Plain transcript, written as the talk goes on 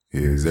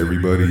Is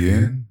everybody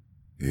in?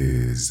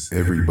 Is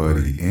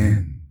everybody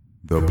in?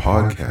 The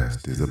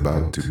podcast is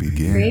about to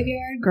begin.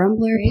 Graveyard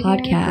Grumbler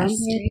Podcast.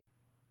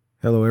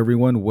 Hello,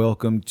 everyone.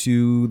 Welcome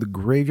to the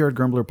Graveyard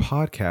Grumbler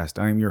Podcast.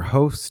 I am your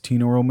host,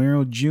 Tino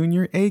Romero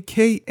Jr.,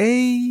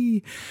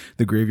 a.k.a.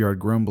 the Graveyard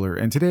Grumbler.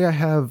 And today I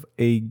have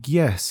a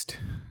guest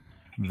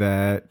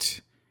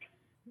that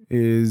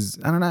is,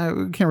 I don't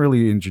know, I can't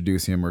really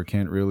introduce him or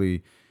can't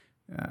really,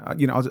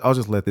 I'll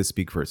just let this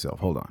speak for itself.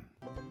 Hold on.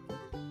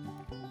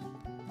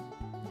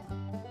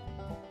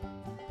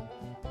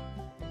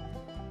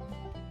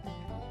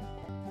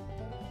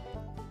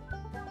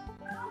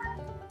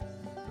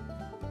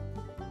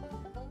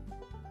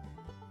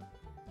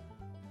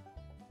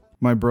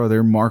 My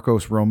brother,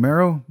 Marcos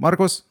Romero.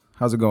 Marcos,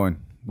 how's it going?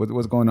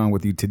 What's going on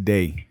with you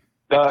today?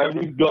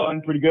 Everything's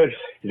going pretty good.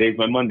 Today's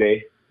my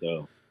Monday,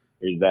 so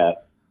there's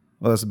that.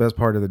 Well, that's the best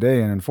part of the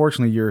day, and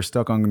unfortunately, you're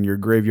stuck on your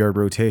graveyard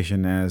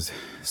rotation, as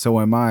so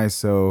am I.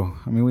 So,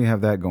 I mean, we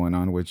have that going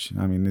on, which,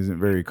 I mean, isn't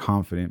very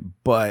confident,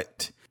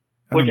 but...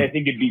 Which I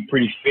think it'd be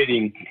pretty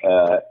fitting,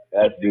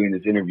 us doing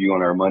this interview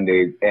on our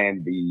Mondays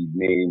and the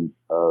name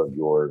of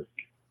your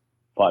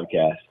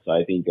podcast. So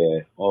I think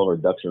all of our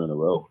ducks are in a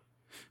row.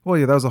 Well,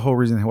 yeah, that was the whole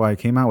reason why I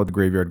came out with the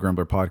Graveyard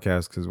Grumbler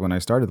podcast, because when I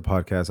started the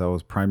podcast, I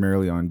was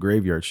primarily on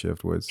graveyard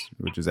shift, which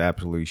is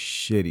absolutely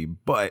shitty.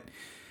 But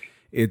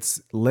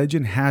it's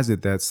legend has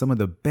it that some of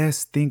the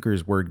best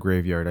thinkers worked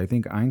graveyard. I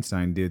think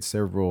Einstein did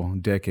several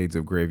decades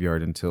of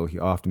graveyard until he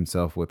offed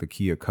himself with a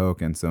key of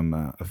Coke and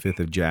a fifth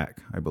of Jack,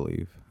 I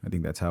believe. I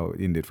think that's how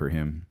it ended for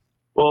him.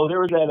 Well, there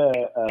was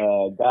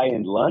that guy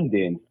in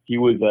London. He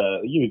was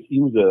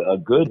a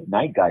good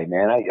night guy,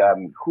 man.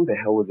 Who the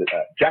hell was it?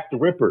 Jack the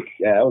Ripper.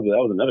 Yeah, that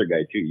was another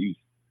guy too. He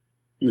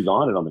was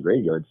on it on the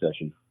graveyard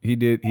session. He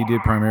did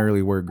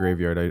primarily work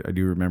graveyard. I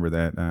do remember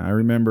that. I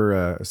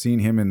remember seeing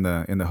him in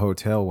the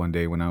hotel one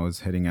day when I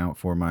was heading out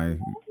for my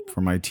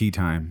tea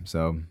time.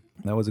 So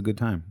that was a good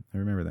time. I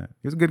remember that.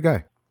 He was a good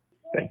guy.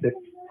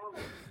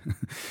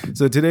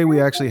 So today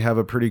we actually have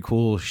a pretty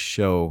cool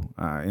show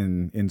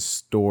in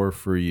store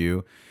for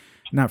you.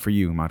 Not for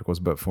you, Marcos,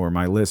 but for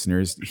my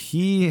listeners.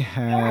 He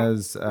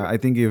has, I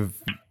think if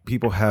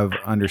people have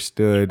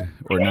understood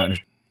or not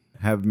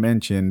have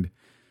mentioned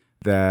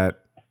that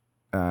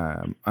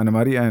Ana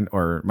Maria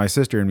or my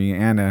sister and me,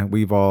 Anna,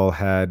 we've all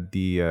had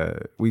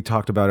we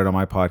talked about it on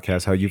my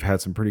podcast, how you've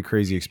had some pretty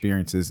crazy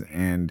experiences.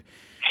 And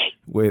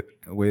with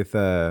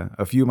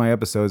a few of my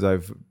episodes,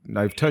 I've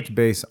touched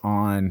base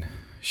on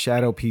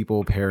shadow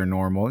people,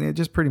 paranormal,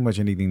 just pretty much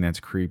anything that's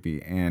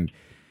creepy. And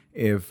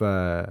if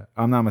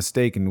I'm not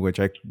mistaken, which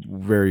I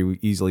very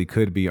easily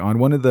could be, on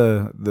one of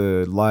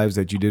the lives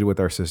that you did with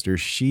our sister,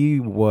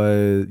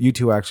 you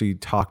two actually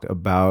talked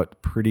about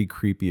pretty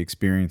creepy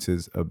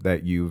experiences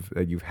that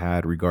you've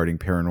had regarding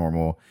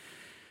paranormal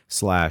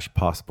 /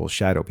 possible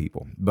shadow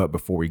people. But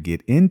before we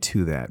get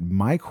into that,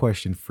 my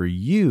question for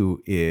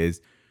you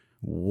is,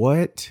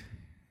 what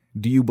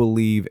do you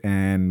believe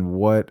and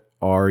what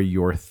are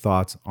your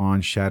thoughts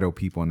on shadow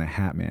people in the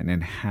Hat Man,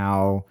 and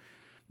how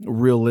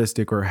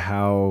realistic or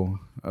how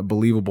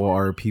believable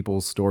are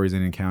people's stories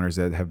and encounters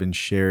that have been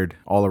shared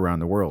all around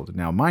the world?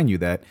 Now, mind you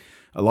that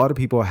a lot of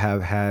people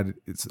have had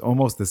it's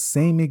almost the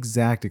same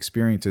exact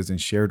experiences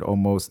and shared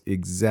almost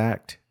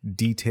exact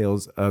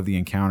details of the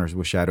encounters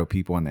with shadow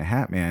people and the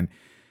Hat Man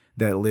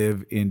that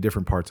live in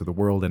different parts of the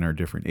world and are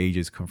different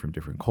ages, come from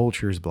different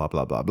cultures, blah,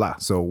 blah, blah, blah.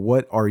 So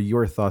what are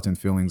your thoughts and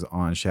feelings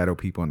on shadow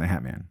people and the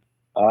Hat Man?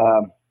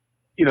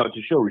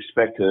 To show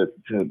respect to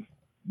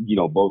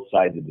both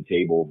sides of the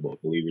table,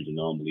 both believers and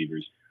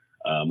non-believers,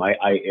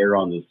 I err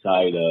on the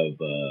side of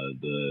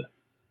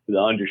the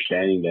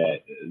understanding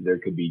that there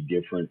could be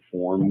different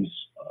forms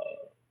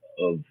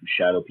of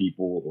shadow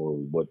people, or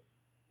what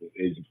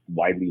is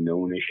widely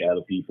known as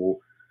shadow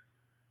people.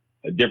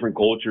 Different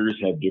cultures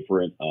have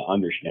different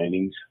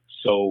understandings.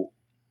 So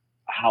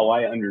how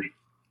I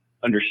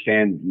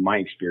understand my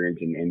experience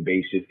and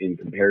base it in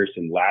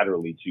comparison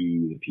laterally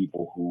to the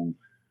people who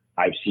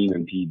I've seen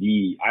on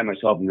TV. I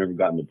myself have never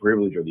gotten the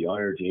privilege or the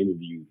honor to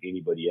interview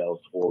anybody else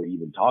or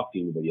even talk to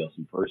anybody else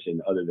in person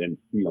other than,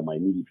 my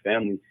immediate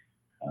family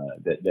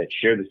that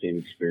share the same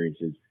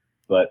experiences.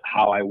 But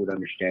how I would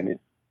understand it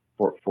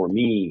for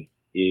me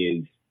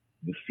is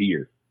the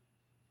fear.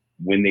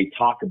 When they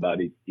talk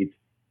about it, it's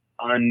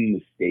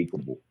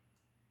unmistakable.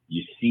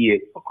 You see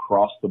it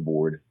across the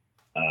board,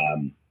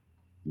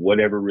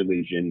 whatever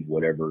religion,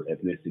 whatever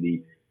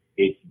ethnicity,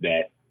 it's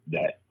that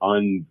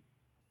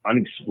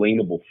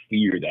unexplainable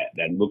fear,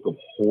 that look of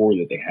horror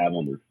that they have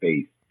on their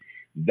face.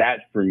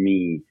 That for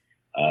me,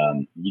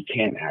 you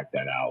can't act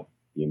that out.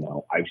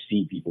 I've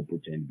seen people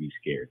pretend to be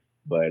scared,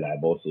 but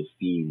I've also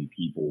seen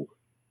people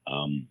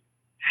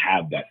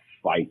have that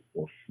fight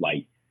or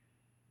flight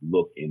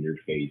look in their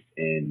face,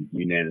 and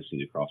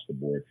unanimously across the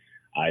board,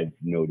 I've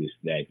noticed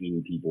that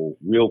even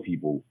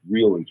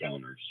real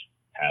encounters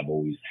have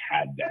always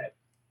had that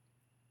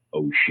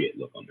oh shit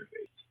look on their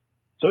face.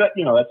 So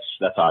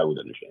that's how I would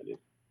understand it.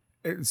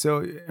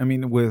 So, I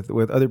mean, with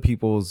other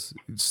people's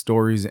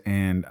stories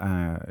and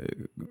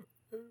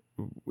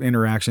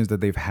interactions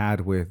that they've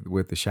had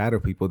with the shadow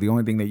people, the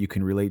only thing that you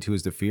can relate to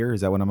is the fear.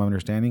 Is that what I'm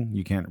understanding?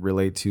 You can't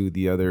relate to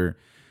the other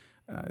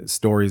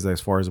stories as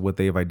far as what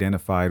they've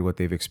identified, what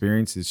they've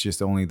experienced. It's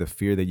just only the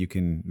fear that you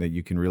can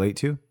relate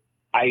to.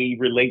 I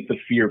relate the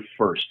fear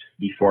first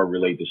before I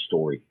relate the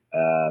story.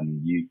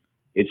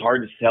 It's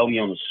hard to sell me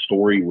on a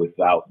story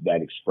without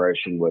that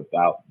expression,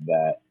 without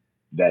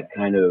that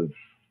kind of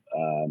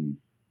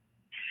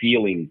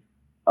feeling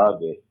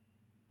of it.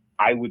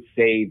 I would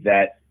say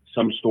that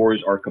some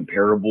stories are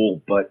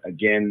comparable, but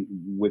again,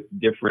 with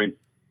different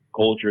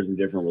cultures and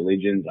different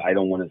religions, I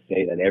don't want to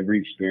say that every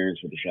experience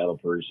with a shadow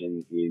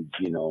person is,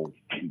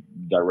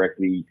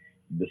 directly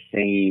the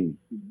same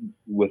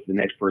with the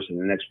next person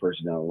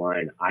down the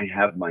line. I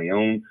have my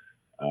own,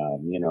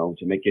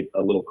 to make it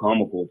a little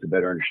comical, to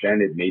better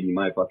understand it. Maybe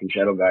my fucking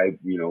shadow guy,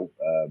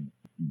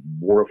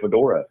 wore a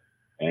fedora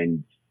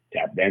and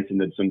tap dancing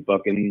to some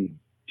fucking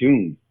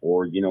tune,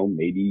 or,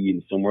 maybe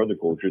in some other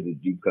culture, the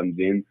dude comes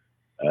in,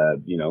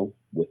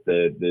 with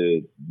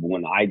the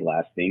one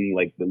eyeglass thing,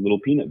 like the little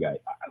peanut guy.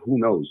 Who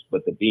knows?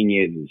 But the thing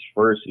is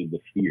first is the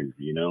fear,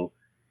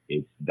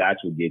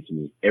 that's what gets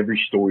me.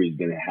 Every story is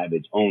going to have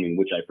its own, in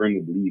which I firmly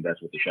believe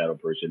that's what the shadow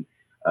person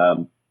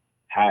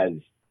has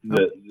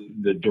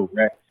the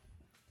direct.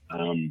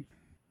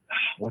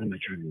 What am I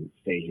trying to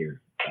say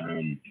here?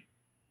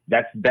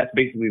 That's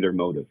basically their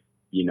motive,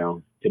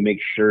 to make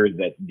sure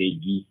that they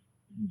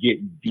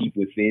get deep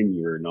within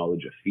your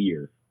knowledge of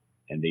fear,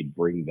 and they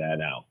bring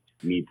that out.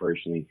 Me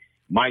personally,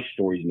 my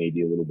stories may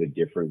be a little bit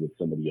different with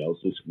somebody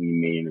else's. We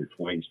may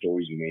intertwine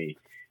stories. We may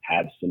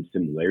have some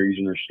similarities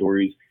in our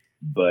stories,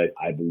 but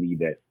I believe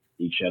that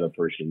each shadow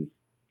person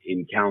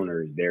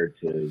encounter is there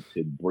to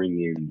bring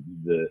in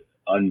the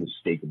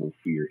unmistakable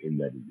fear in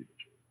that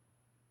individual.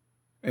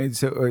 And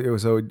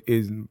so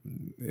is,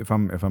 if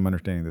I'm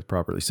understanding this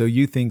properly, so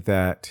you think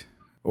that,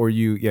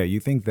 you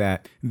think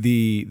that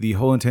the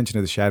whole intention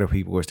of the shadow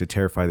people was to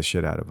terrify the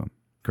shit out of them,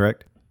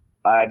 correct?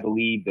 I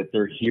believe that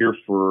they're here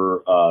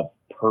for a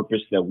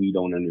purpose that we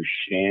don't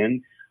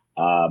understand.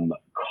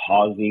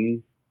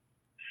 Causing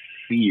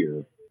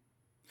fear,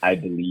 I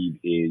believe,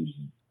 is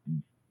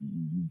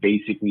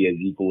basically as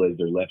equal as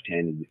their left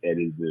hand as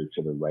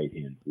to their right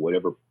hand.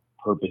 Whatever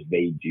purpose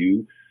they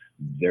do,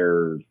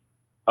 their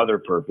other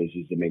purpose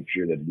is to make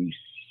sure that we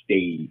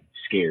stay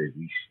scared,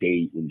 we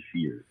stay in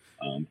fear.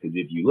 Because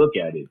if you look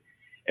at it,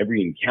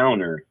 every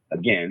encounter,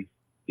 again,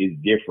 is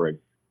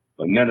different,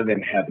 but none of them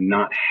have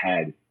not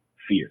had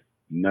fear.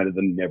 None of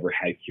them never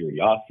had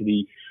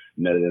curiosity.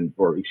 None of them,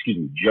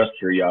 just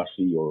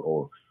curiosity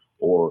or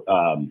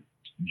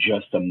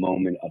just a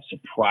moment of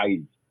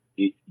surprise.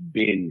 It's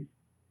been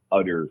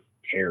utter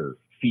terror,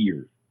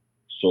 fear.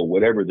 So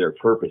whatever their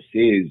purpose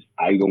is,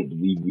 I don't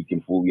believe we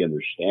can fully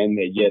understand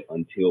that yet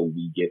until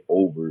we get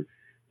over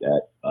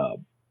that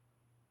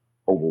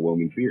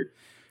overwhelming fear.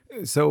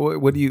 So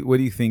what do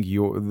you think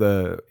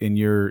in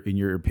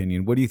your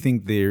opinion, what do you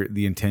think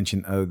the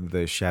intention of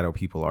the shadow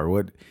people are?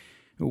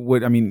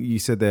 What I mean, you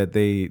said that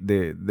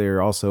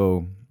they're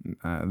also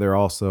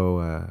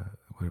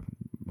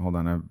hold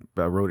on,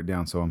 I wrote it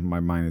down, so my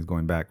mind is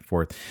going back and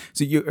forth.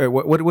 So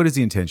what is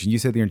the intention? You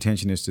said the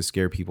intention is to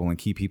scare people and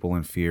keep people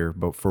in fear,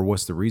 but for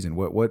what's the reason?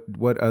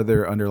 What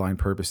other underlying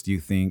purpose do you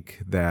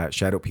think that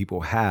shadow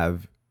people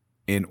have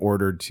in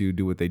order to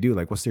do what they do?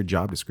 Like, what's their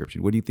job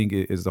description? What do you think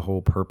is the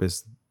whole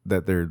purpose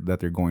that they're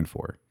going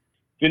for?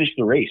 Finish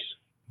the race.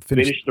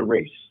 Finish the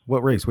race.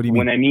 What race? What do you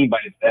mean? What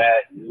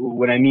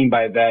I mean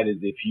by that is,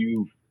 if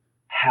you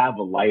have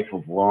a life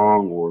of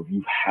wrong, or if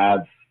you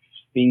have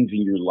things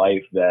in your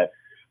life that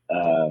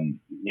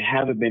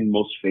haven't been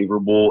most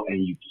favorable,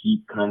 and you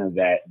keep kind of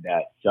that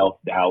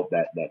self-doubt,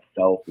 that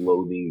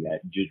self-loathing, that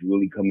just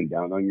really coming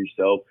down on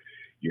yourself,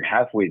 you're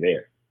halfway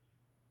there.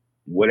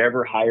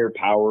 Whatever higher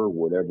power,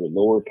 whatever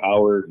lower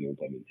power, no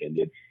pun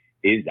intended,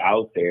 is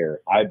out there,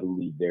 I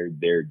believe they're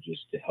there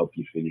just to help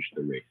you finish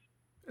the race.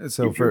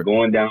 So if you're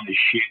going down the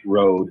shit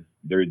road,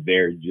 they're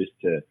there just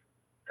to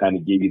kind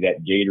of give you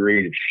that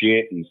Gatorade of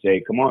shit and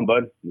say, "Come on,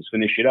 bud, let's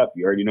finish it up.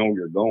 You already know where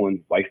you're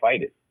going. Why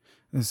fight it?"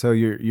 So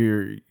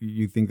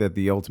you think that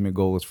the ultimate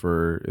goal is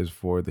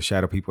for the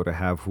shadow people to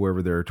have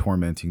whoever they're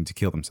tormenting to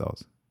kill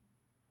themselves?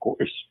 Of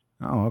course.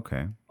 Oh,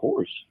 okay. Of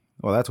course.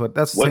 Well, that's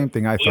the same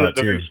thing I thought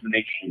too.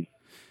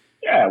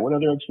 Yeah. What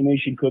other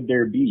explanation could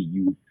there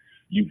be?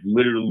 You've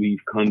literally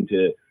come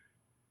to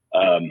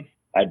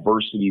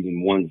adversities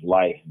in one's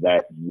life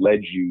that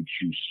led you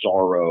to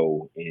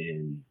sorrow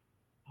and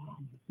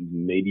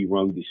maybe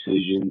wrong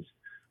decisions,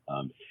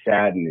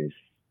 sadness.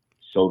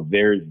 So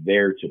they're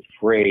there to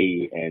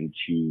pray and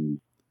to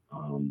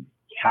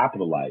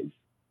capitalize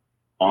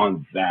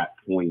on that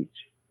point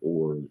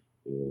or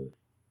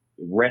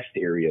rest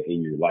area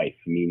in your life,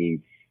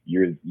 meaning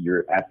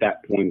you're at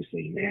that point of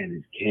saying,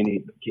 man, can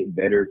it get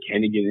better?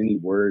 Can it get any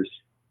worse?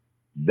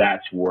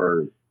 That's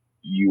where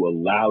you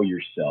allow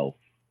yourself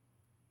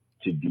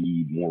to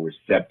be more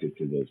receptive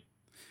to this.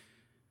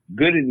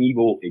 Good and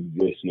evil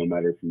exists no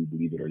matter if you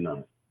believe it or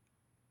not.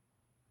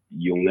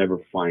 You'll never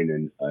find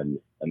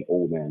an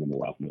old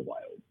animal out in the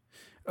wild.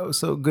 Oh,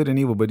 so good and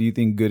evil, but do you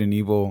think good and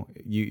evil,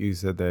 you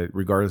said that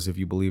regardless if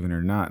you believe in it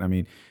or not, I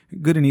mean,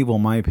 good and evil,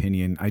 in my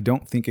opinion, I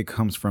don't think it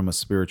comes from a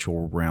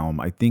spiritual realm.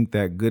 I think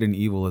that good and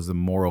evil is a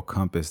moral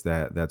compass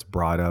that's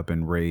brought up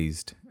and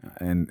raised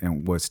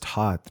and was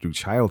taught through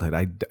childhood.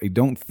 I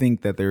don't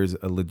think that there's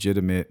a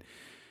legitimate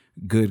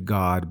good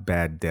God,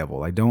 bad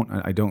devil. I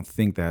don't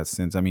think that,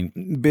 since, I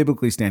mean,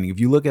 biblically standing, if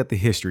you look at the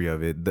history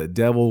of it, the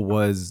devil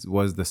was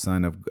the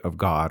son of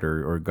God,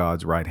 or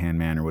God's right hand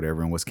man or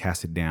whatever, and was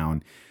casted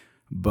down.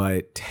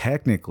 But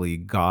technically,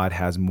 God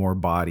has more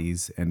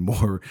bodies and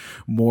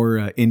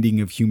more ending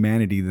of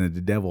humanity than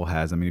the devil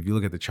has. I mean, if you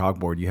look at the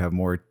chalkboard, you have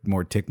more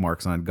tick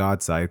marks on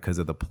God's side because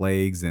of the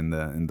plagues and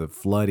the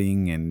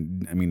flooding.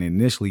 And I mean,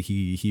 initially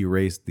he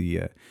erased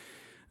the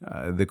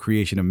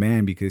creation of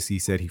man because he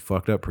said he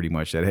fucked up pretty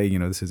much. That, hey,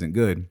 this isn't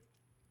good.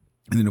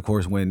 And then of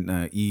course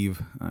when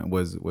Eve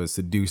was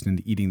seduced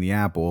into eating the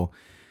apple,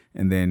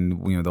 and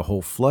then the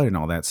whole flood and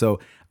all that. So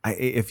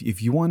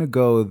if you want to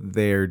go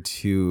there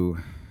to.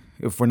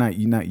 If we're not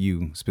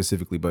you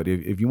specifically, but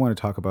if you want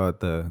to talk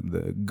about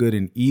the good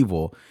and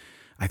evil,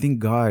 I think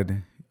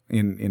God,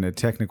 in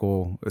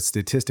a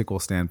statistical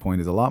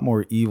standpoint, is a lot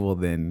more evil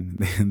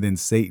than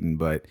Satan.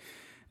 But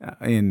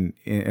in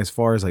as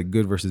far as like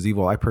good versus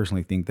evil, I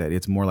personally think that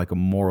it's more like a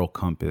moral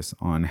compass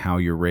on how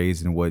you're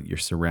raised and what your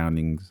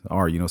surroundings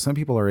are. Some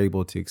people are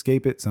able to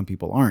escape it, some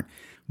people aren't.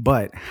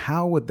 But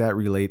how would that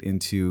relate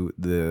into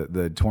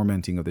the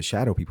tormenting of the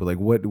shadow people? Like,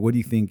 what do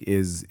you think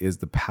is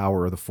the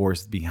power or the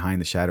force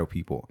behind the shadow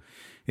people?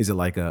 Is it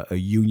like a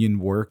union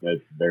work?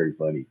 That's very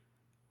funny.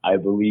 I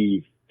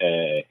believe,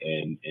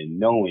 and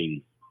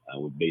knowing,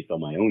 based on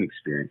my own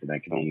experience, and I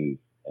can only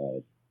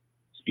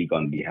speak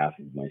on behalf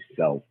of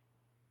myself.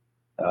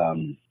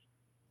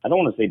 I don't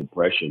want to say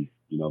depression,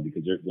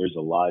 because there's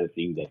a lot of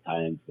things at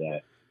times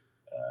that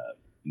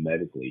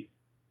medically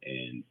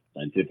and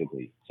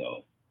scientifically.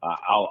 So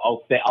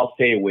I'll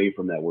stay away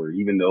from that word,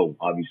 even though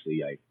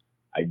obviously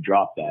I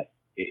dropped that.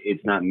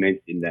 It's not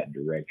meant in that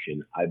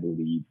direction. I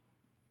believe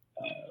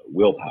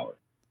willpower.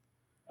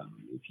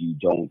 If you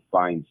don't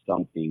find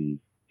something,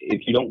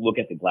 if you don't look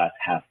at the glass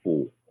half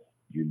full,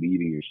 you're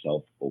leaving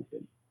yourself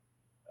open.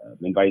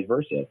 And vice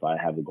versa. If I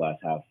have the glass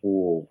half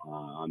full,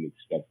 I'm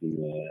expecting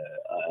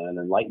an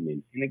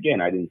enlightenment. And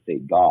again, I didn't say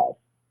God.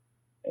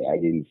 I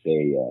didn't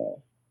say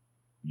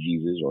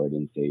Jesus, or I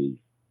didn't say,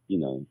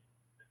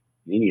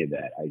 any of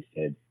that. I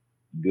said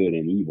good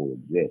and evil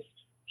exist,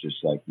 just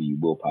like the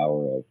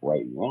willpower of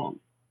right and wrong.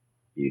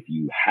 If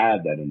you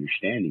have that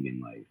understanding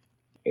in life,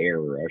 err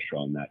or usher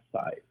on that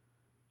side.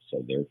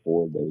 So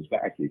therefore, it goes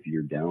back. If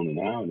you're down and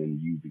out and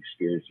you've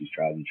experienced these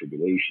trials and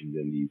tribulations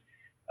and these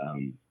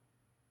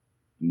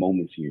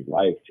moments in your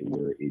life to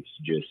where it's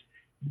just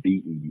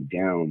beating you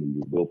down and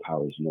your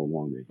willpower is no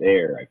longer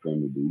there, I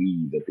firmly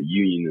believe that the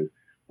union of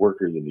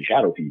workers of the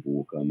shadow people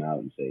will come out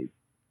and say,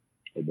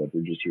 hey, but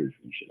they're just here to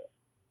finish it up.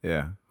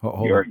 Yeah.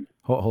 Hold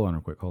on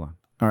real quick. Hold on.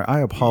 All right.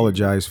 I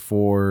apologize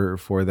for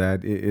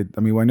that. I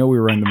mean, I know we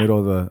were in the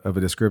middle of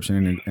a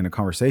description and a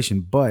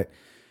conversation, but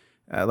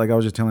like I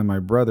was just telling my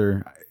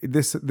brother,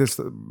 this is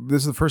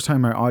the first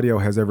time my audio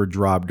has ever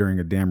dropped during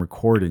a damn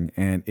recording,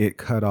 and it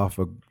cut off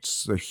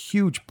a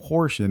huge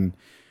portion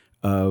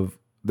of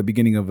the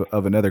beginning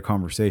of another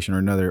conversation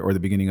or the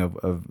beginning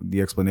of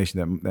the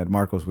explanation that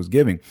Marcos was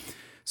giving.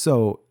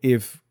 So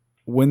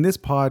when this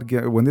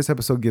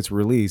episode gets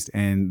released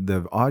and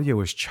the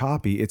audio is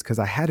choppy, it's because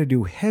I had to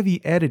do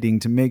heavy editing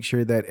to make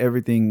sure that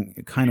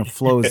everything kind of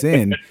flows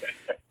in.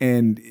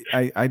 And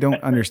I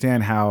don't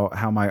understand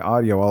how my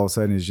audio all of a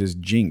sudden is just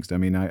jinxed. I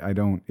mean,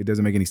 it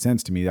doesn't make any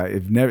sense to me.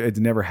 It's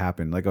never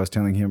happened. Like I was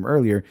telling him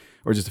earlier,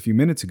 or just a few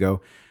minutes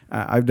ago,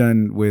 I've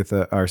done with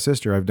our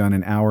sister, I've done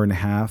an hour and a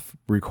half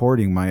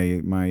recording my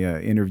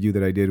interview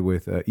that I did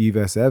with Eve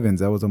S.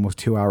 Evans. That was almost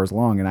 2 hours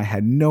long, and I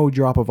had no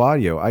drop of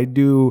audio. I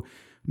do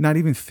not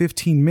even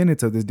 15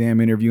 minutes of this damn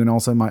interview, and all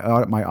of a sudden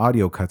my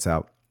audio cuts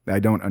out.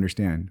 I don't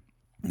understand.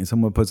 And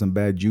someone put some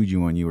bad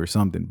juju on you or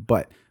something.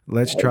 But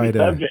let's try to.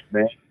 Subject,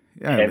 man.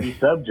 Yeah, heavy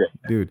subject,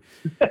 dude.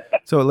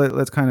 So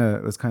let's kind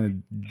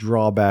of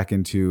draw back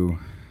into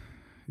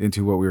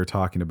what we were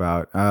talking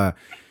about.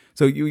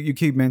 So you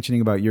keep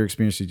mentioning about your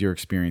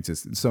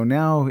experiences. So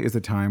now is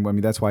the time. I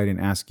mean, that's why I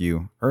didn't ask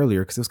you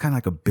earlier, because it was kind of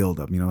like a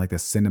buildup, like the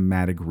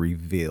cinematic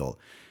reveal.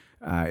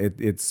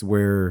 It's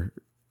where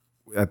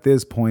at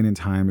this point in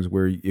time is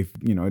where, if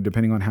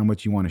depending on how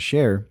much you want to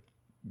share,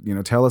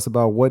 tell us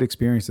about what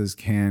experiences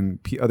can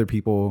other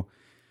people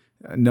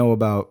know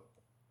about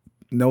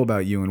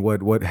you, and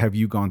what have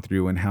you gone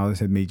through, and how this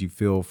had made you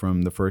feel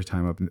from the first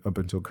time up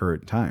until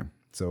current time.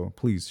 So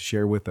please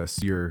share with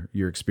us your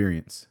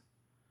experience.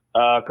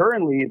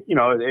 Currently,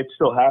 it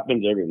still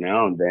happens every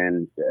now and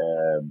then.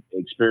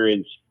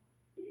 Experience,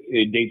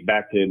 it dates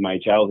back to my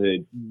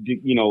childhood.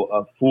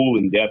 A full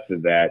in depth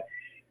of that,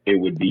 it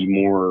would be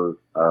more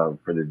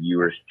for the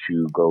viewers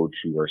to go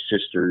to our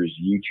sister's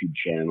YouTube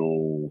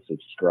channel,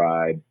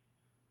 subscribe,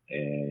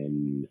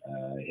 and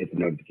hit the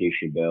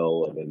notification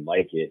bell, and then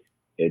like it.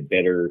 It's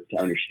better to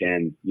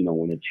understand,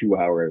 when a 2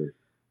 hour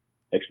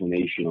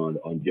explanation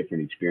on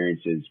different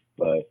experiences,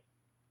 but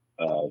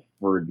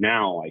for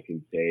now, I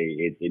can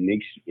say it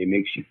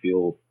makes you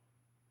feel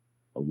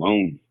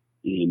alone.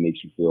 It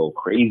makes you feel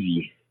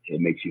crazy. It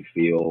makes you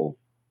feel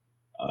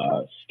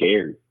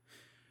scared.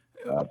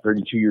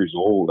 32 years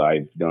old.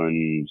 I've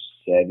done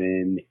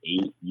 7,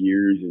 8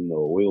 years in the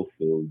oil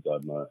fields.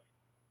 I'm a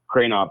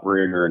crane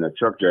operator and a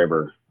truck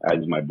driver,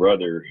 as my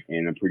brother,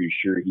 and I'm pretty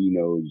sure he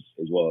knows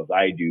as well as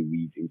I do.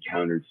 We've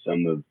encountered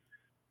some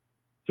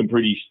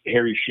pretty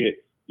hairy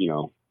shit,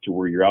 to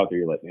where you're out there,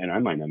 you're like, man, I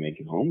might not make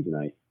it home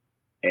tonight.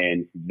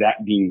 And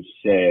that being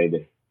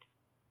said,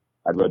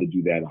 I'd rather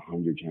do that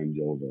 100 times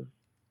over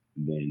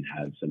than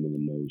have some of the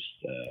most,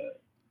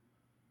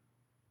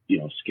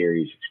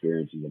 scariest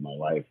experiences of my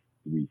life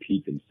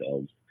repeat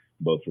themselves,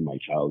 both from my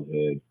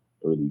childhood,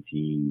 early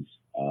teens,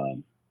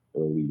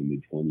 early to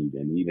mid 20s,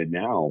 and even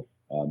now.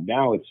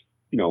 Now it's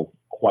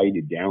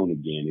quieted down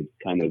again. It's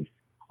kind of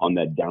on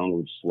that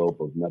downward slope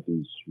of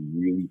nothing's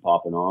really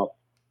popping off.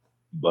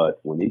 But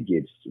when it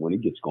gets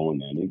going,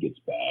 man, it gets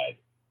bad.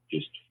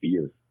 Just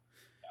fear,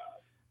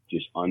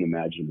 just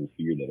unimaginable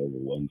fear that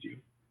overwhelms you.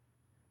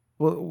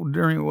 Well,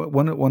 during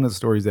one of the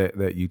stories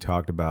that you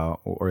talked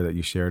about or that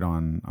you shared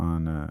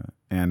on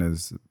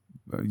Anna's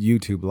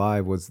YouTube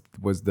live was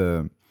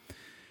the,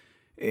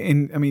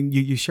 and I mean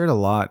you shared a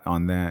lot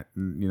on that,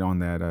 on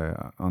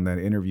that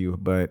interview,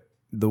 but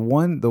the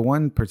one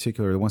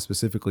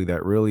specifically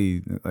that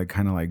really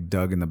kind of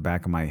dug in the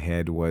back of my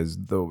head was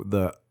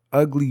the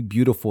ugly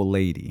beautiful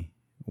lady.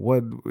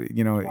 What,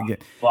 again,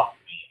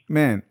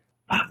 man,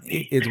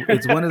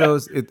 it's one of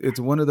those, it's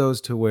one of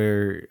those to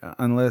where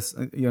unless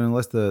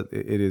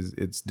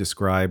it's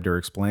described or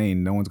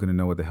explained, no one's going to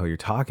know what the hell you're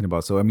talking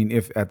about. So I mean,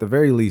 if at the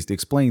very least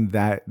explain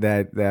that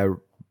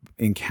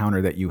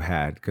encounter that you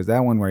had, because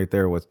that one right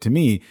there was, to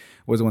me,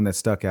 was the one that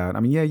stuck out.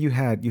 I mean, yeah, you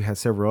had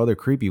several other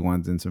creepy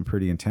ones and some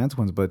pretty intense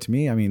ones, but to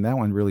me, I mean, that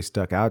one really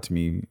stuck out to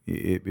me.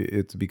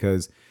 It's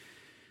because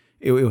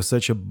it was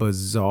such a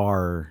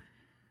bizarre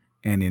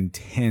and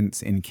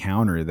intense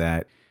encounter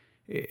that,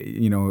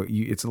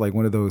 it's like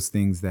one of those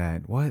things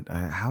that, what,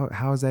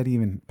 how is that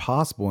even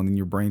possible? And then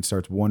your brain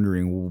starts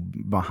wondering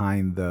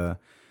behind the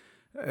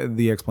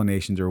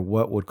explanations or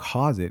what would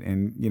cause it.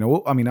 And,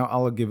 I mean,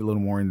 I'll give a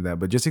little more into that,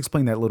 but just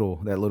explain that little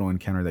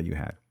encounter that you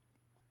had.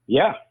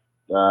 Yeah.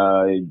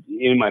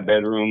 In my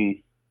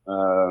bedroom,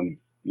 I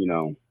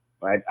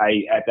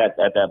at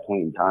that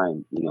point in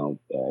time,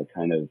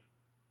 kind of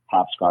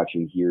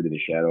hopscotching here to the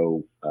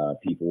shadow,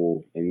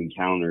 people and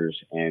encounters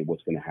and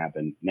what's going to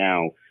happen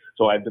now.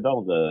 So I've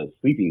developed a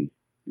sleeping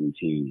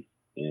routine,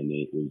 and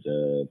it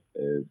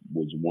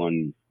was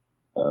one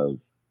of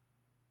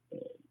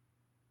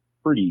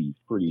pretty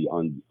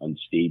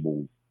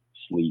unstable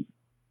sleep.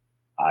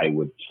 I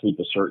would sleep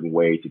a certain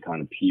way to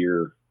kind of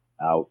peer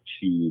out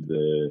to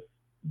the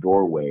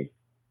doorway.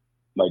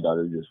 My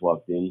daughter just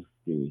walked in.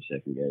 Give me a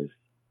second, guys.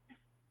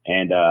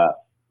 And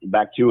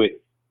back to it.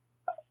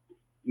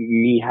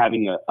 Me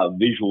having a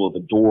visual of the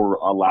door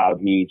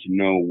allowed me to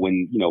know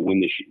when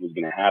the shit was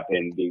going to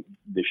happen.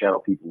 The shadow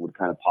people would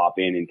kind of pop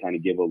in and kind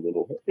of give a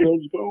little, hey,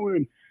 how's it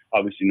going?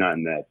 Obviously not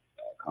in that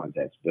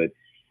context, but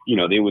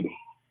they would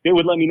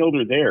let me know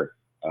they're there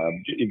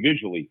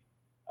visually.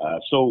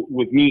 So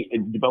with me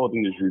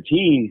developing this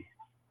routine,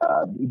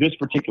 this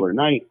particular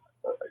night,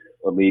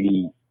 a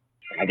lady,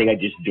 I think I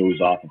just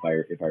dozed off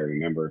if I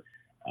remember.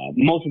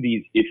 Most of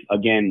these, if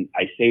again,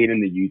 I say it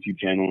in the YouTube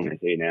channel and I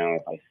say it now,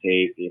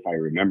 if I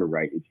remember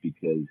right, it's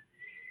because,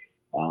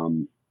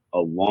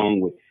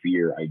 along with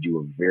fear, I do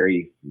a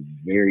very,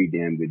 very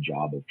damn good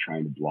job of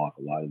trying to block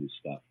a lot of this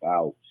stuff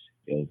out.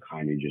 It'll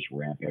kind of just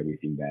ramp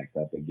everything back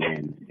up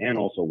again. And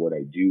also what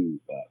I do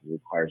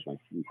requires my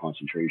full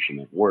concentration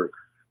at work.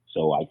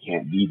 So I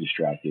can't be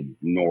distracted,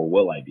 nor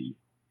will I be.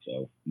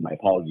 So my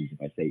apologies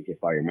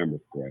if I remember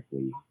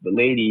correctly. The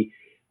lady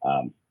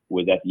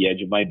was at the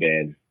edge of my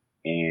bed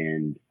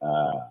and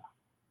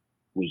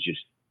was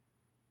just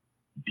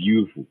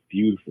beautiful,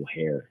 beautiful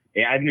hair.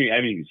 I haven't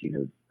even seen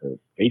her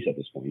face at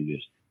this point.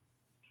 Just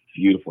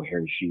beautiful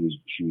hair. She was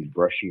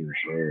brushing her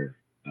hair,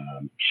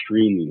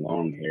 extremely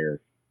long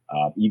hair.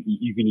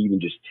 You can even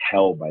just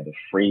tell by the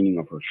framing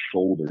of her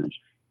shoulders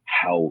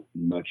how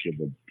much of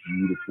a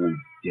beautiful,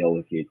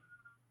 delicate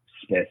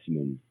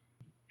specimen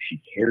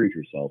she carried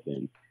herself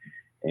in.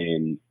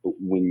 And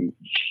when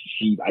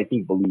she, I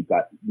think,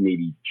 got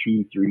maybe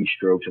 2-3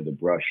 strokes of the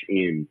brush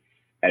in,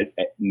 at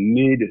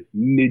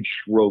mid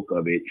stroke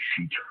of it,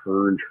 she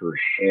turned her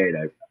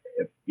head.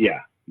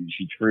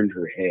 She turned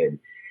her head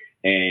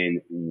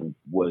and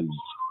was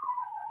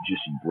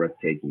just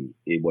breathtaking.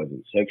 It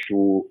wasn't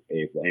sexual.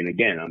 And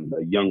again, I'm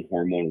a young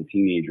hormonal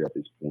teenager at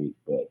this point,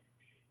 but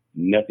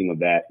nothing of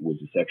that was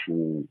a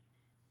sexual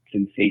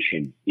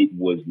sensation. It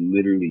was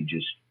literally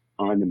just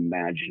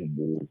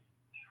unimaginable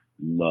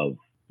love,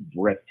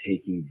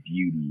 breathtaking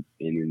beauty.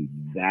 And in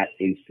that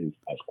instance,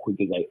 as quick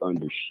as I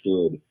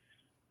understood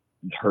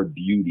her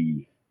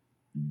beauty,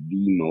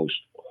 the most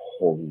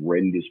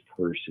horrendous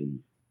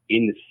person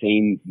in the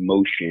same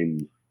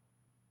motion,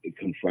 it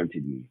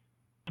confronted me.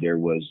 There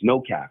was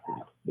no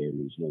cackling. There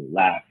was no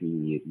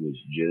laughing. It was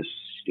just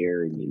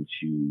staring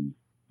into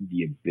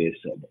the abyss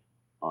of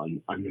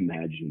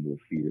unimaginable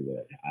fear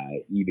that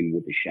even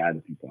with the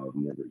shadow people, I've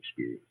never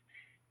experienced.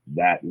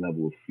 That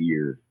level of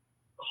fear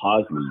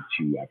caused me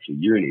to actually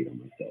urinate on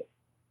myself.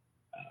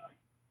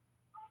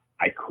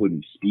 I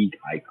couldn't speak.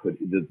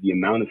 The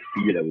amount of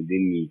fear that was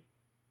in me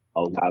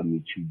allowed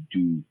me to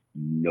do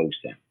no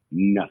sound,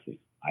 nothing.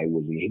 I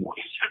wasn't able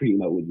to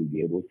scream. I wasn't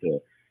able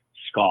to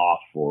scoff,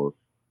 or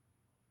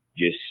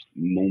just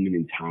moment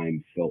in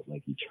time felt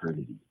like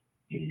eternity.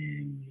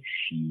 And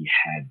she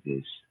had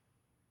this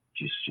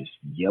just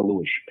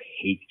yellowish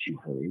pake to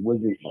her. It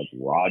wasn't like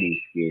rotting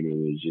skin.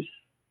 It was just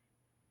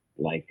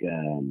like,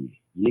 you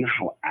know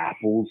how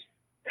apples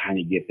kind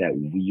of get that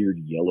weird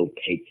yellow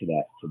cake to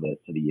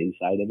the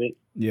inside of it.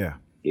 Yeah.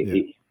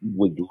 It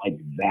was like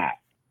that.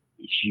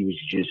 She was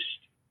just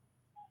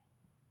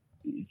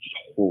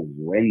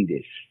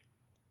horrendous.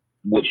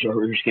 Which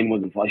her skin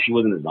wasn't flushed. She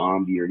wasn't a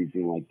zombie or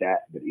anything like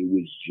that. But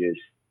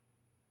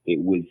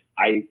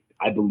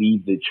I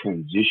believe the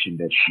transition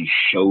that she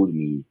showed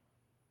me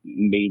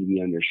made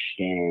me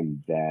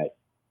understand that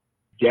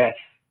death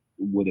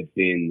would have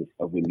been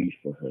a relief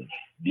for her,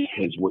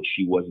 because what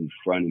she was in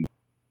front of me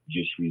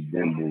just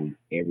resembled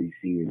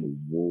everything in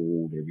the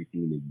world,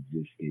 everything in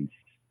existence,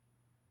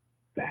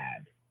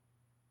 bad,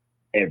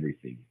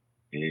 everything.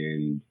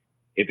 And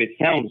if it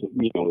sounds,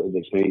 the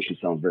explanation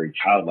sounds very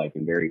childlike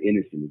and very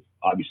innocent,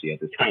 obviously at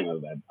the time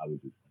I was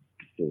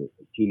still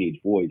a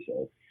teenage boy,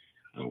 so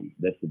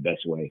that's the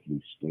best way I can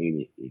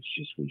explain it. It's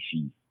just when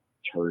she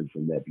turned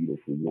from that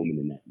beautiful woman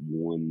in that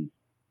one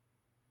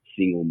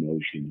single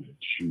motion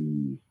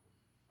to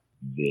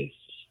this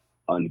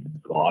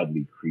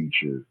ungodly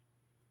creature,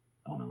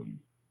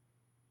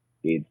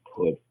 it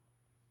put,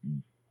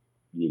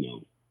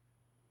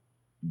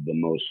 the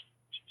most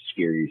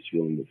scariest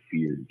feeling of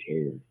fear and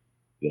terror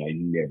that I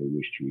never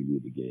wish to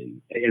relive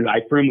again. And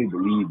I firmly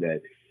believe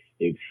that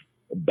if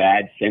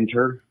bad sent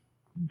her,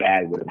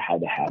 bad would have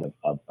had to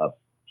have a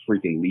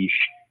freaking leash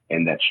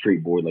and that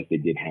straight board like they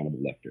did Hannibal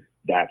Lecter.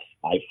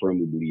 I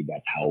firmly believe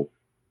that's how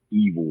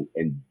evil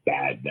and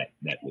bad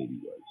that lady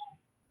was.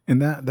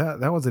 And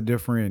that was a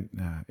different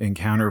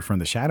encounter from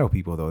the shadow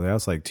people, though. That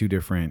was like two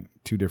different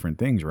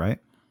things, right?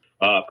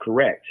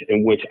 Correct.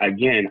 And which,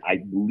 again, I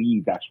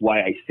believe that's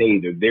why I say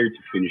they're there to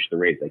finish the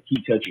race. I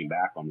keep touching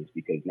back on this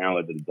because now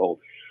as an adult,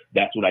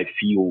 that's what I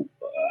feel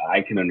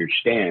I can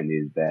understand,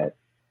 is that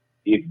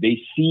if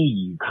they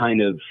see you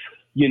kind of,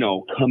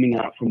 coming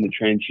out from the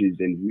trenches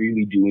and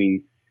really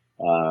doing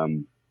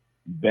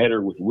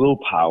better with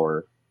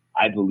willpower,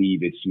 I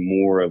believe it's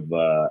more of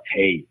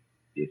hey,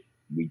 if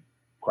we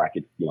crack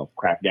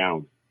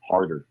down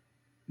harder,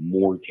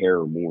 more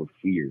terror, more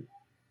fear.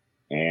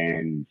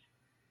 And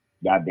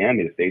God damn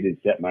it, if they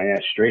didn't set my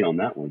ass straight on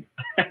that one.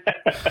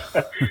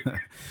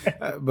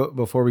 But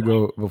before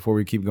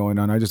we keep going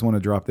on, I just want to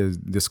drop this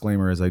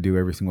disclaimer, as I do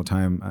every single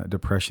time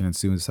depression and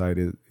suicide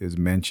is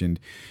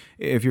mentioned.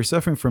 If you're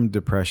suffering from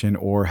depression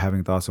or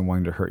having thoughts of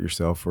wanting to hurt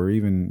yourself, or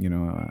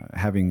even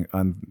having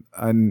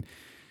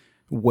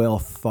unwell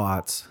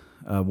thoughts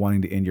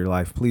wanting to end your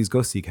life, please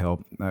go seek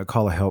help.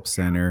 Call a help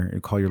center,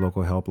 call your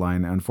local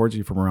helpline.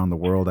 Unfortunately, from around the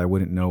world, I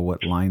wouldn't know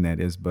what line that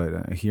is,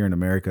 but here in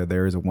America,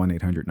 there is a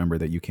 1-800 number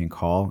that you can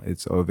call.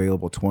 It's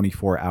available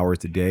 24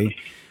 hours a day.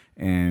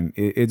 And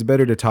it's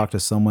better to talk to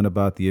someone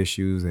about the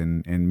issues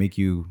and make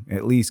you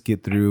at least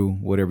get through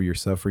whatever you're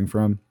suffering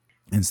from,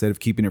 instead of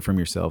keeping it from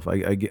yourself.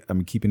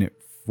 I'm keeping it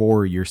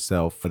for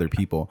yourself, other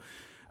people.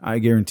 I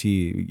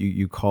guarantee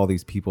you call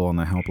these people on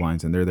the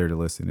helplines and they're there to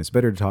listen. It's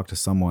better to talk to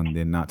someone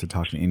than not to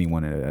talk to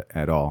anyone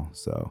at all.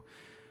 So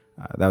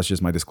that was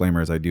just my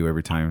disclaimer, as I do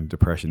every time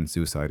depression and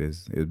suicide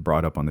is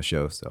brought up on the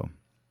show. So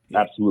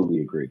absolutely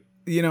agree.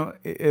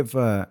 If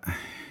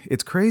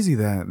it's crazy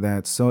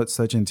that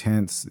such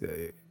intense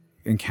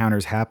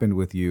encounters happened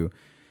with you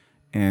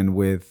and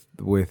with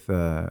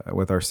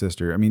our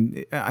sister. I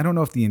mean, I don't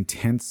know if the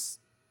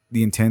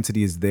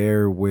intensity is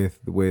there with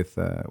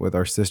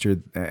our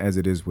sister as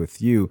it is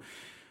with you,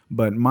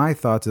 but my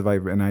thoughts,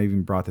 and I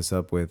even brought this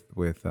up with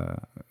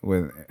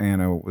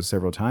Anna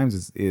several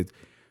times, is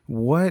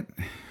what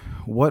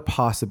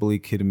possibly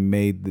could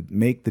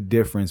make the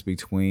difference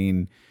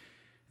between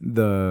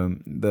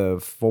the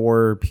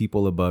four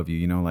people above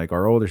you, like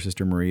our older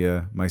sister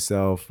Maria,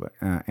 myself,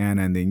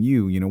 Anna, and then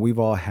you. We've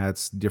all had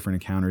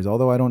different encounters,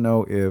 although I don't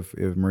know if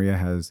Maria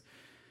has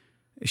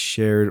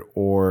shared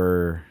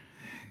or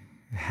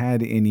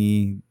had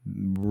any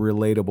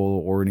relatable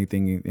or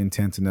anything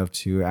intense enough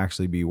to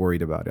actually be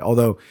worried about it.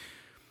 Although,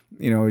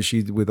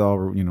 she, with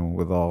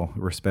all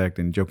respect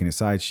and joking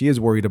aside, she is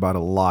worried about a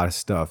lot of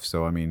stuff.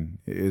 So, I mean,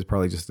 it is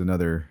probably just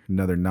another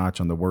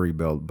notch on the worry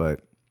belt,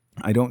 but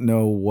I don't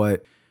know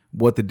what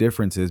the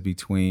difference is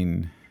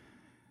between,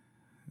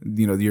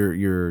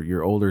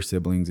 your older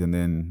siblings and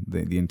then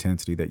the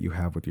intensity that you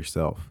have with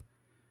yourself.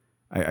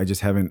 I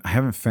just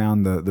haven't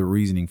found the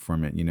reasoning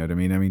from it. You know what I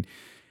mean? I mean,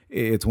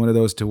 it's one of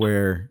those to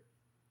where,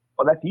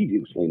 well, that's easy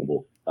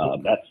explainable.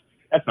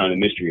 That's not a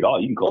mystery at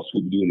all. You can call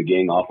Scooby-Doo and the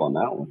gang off on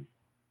that one.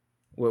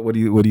 What do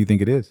you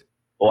think it is?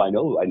 Oh, I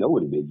know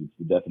what it is. It's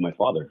the death of my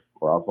father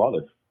or our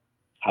father.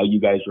 How you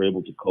guys were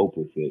able to cope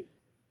with it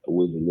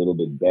was a little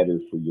bit better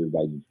for your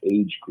guys'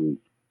 age group.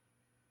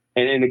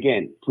 And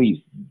again,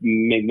 please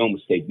make no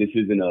mistake. This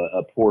isn't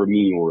a poor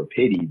me or a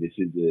pity. This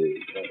is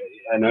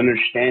an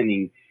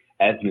understanding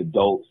as an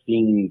adult,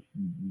 seeing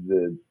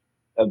the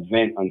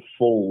event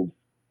unfold,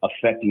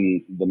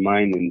 affecting the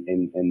mind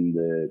and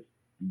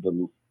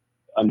the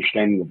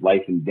understanding of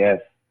life and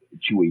death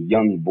to a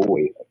young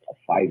boy, a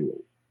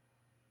 5-year-old.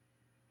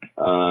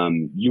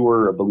 You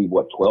were, I believe,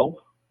 what, 12?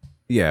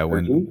 Yeah,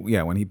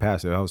 when he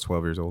passed, I was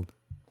 12 years old.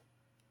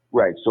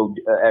 Right. So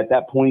at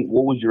that point,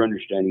 what was your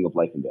understanding of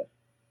life and death?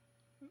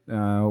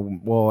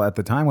 Well, at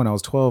the time when I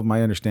was 12,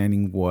 my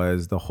understanding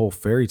was the whole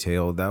fairy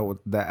tale. That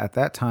at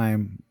that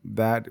time,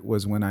 that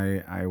was when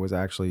I was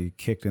actually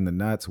kicked in the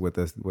nuts with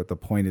the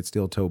pointed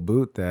steel toe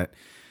boot, that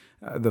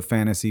the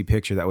fantasy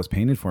picture that was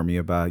painted for me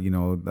about,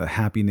 the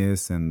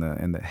happiness and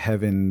the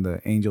heaven, the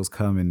angels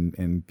come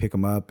and pick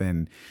them up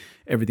and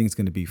everything's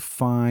going to be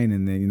fine.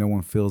 And then no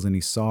one feels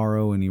any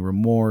sorrow, any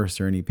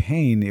remorse or any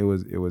pain. It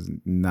was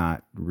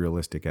not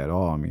realistic at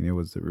all. I mean, it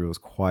was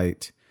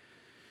quite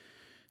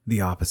the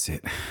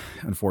opposite,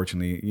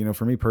 unfortunately.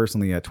 For me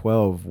personally, at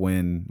 12,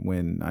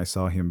 when I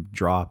saw him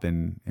drop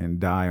and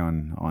die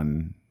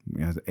on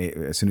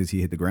as soon as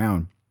he hit the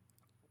ground,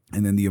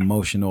 and then the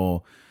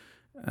emotional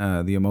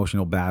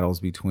battles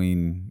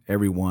between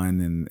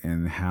everyone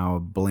and how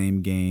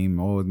blame game,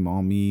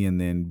 all me, and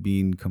then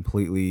being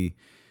completely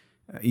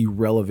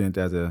irrelevant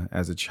as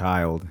a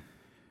child,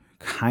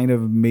 kind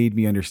of made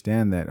me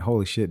understand that,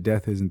 holy shit,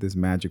 death isn't this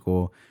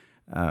magical,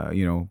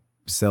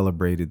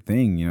 celebrated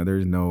thing.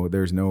 There's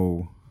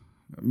no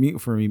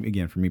for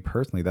me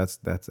personally,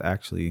 that's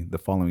actually the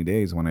following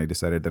days when I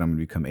decided that I'm gonna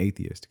become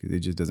atheist, because it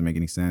just doesn't make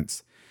any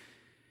sense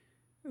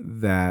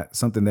that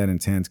something that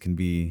intense can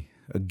be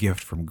a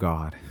gift from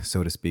God,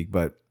 so to speak.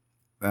 But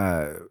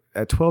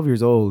at 12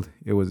 years old,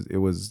 it was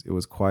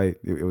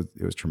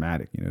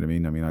traumatic. You know what I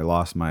mean? I mean, I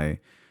lost my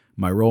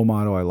role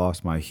model, I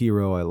lost my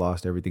hero, I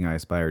lost everything I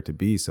aspired to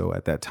be. So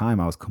at that time,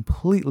 I was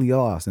completely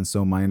lost. And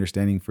so my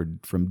understanding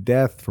from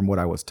death, from what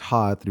I was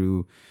taught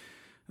through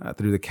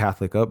the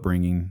Catholic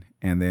upbringing,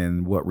 and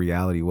then what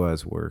reality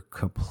were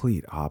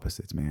complete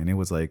opposites, man. It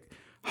was like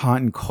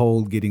hot and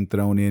cold getting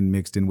thrown in,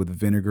 mixed in with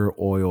vinegar,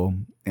 oil,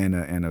 and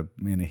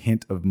a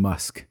hint of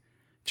musk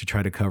to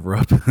try to cover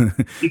up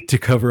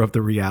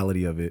the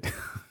reality of it.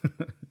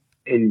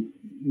 And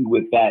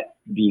with that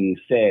being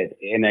said,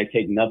 and I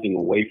take nothing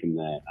away from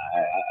that,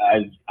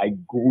 as I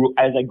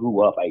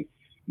grew up, I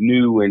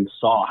knew and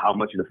saw how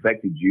much it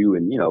affected you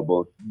and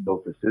both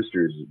the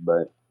sisters.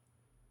 But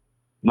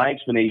my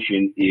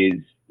explanation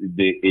is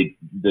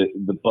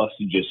the bus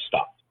just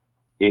stopped.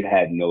 It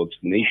had no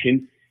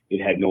explanation.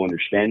 It had no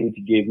understanding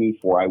to give me,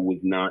 for I was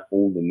not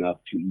old enough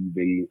to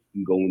even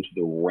go into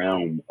the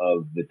realm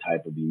of the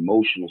type of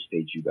emotional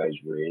states you guys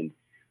were in,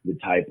 the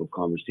type of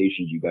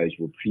conversations you guys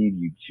were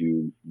preview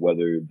to,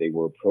 whether they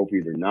were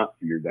appropriate or not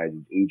for your guys'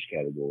 age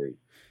category.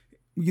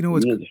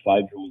 What's as a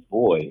 5-year-old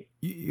boy,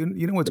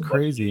 you know what's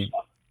crazy?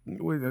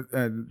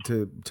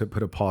 To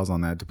put a pause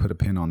on that, to put a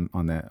pin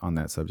on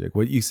that subject,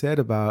 what you said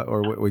about,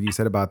 or what you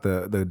said about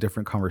the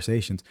different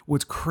conversations.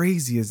 What's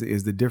crazy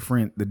is the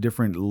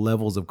different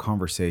levels of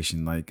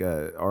conversation. Like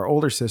our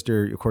older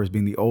sister, of course,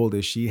 being the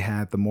oldest, she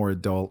had the more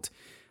adult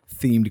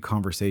themed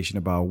conversation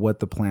about what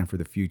the plan for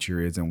the future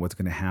is and what's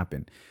going to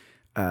happen.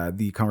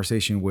 The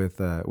conversation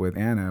with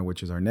Anna,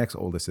 which is our next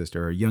oldest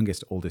sister, our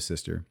youngest oldest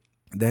sister,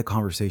 that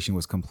conversation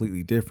was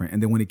completely different.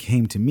 And then when it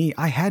came to me,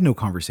 I had no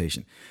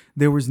conversation.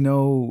 There was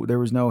no,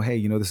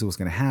 hey, this is what's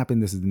going to happen.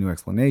 This is the new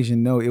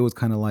explanation. No, it was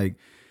kind of like,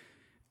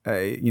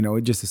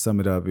 just to sum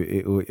it up,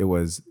 it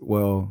was,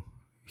 well,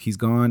 he's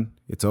gone.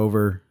 It's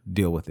over.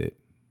 Deal with it.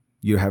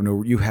 You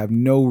have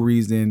no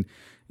reason,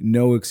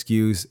 no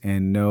excuse,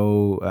 and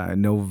no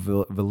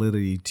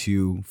validity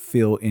to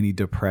feel any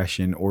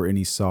depression or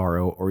any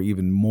sorrow or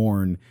even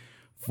mourn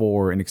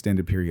for an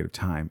extended period of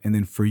time. And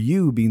then for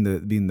you being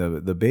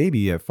the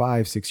baby at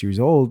 5-6 years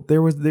old,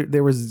 there was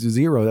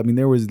zero. I mean,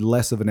 there was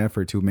less of an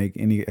effort to make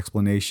any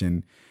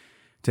explanation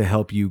to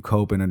help you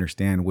cope and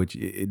understand, which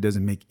it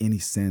doesn't make any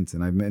sense.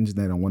 And I mentioned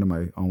that on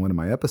one of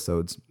my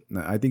episodes.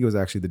 I think it was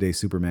actually the day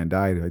Superman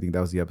died. I think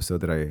that was the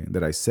episode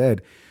that I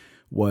said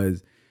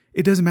was,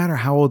 it doesn't matter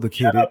how old the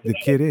kid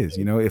is.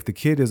 If the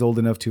kid is old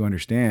enough to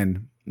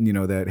understand,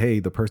 that, hey,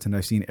 the person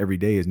I've seen every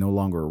day is no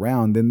longer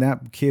around, then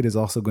that kid is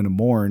also going to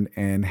mourn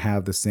and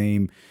have the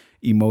same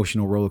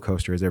emotional roller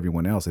coaster as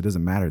everyone else. It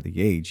doesn't matter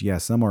the age. Yeah,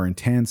 some are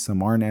intense,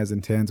 some aren't as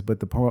intense, but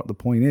the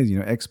point is,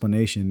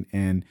 explanation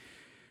and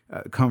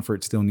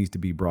comfort still needs to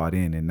be brought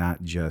in and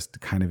not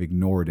just kind of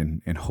ignored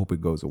and hope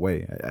it goes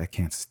away. I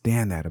can't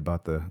stand that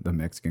about the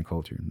Mexican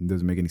culture. It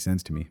doesn't make any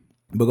sense to me.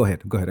 But go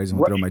ahead. I just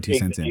want to throw my 2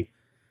 cents in.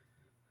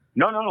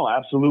 No,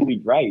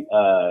 absolutely right.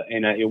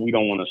 And we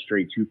don't want to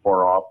stray too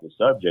far off the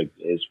subject.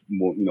 Is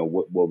what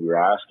we were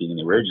asking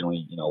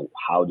originally.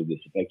 How did this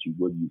affect you?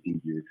 What do you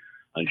think your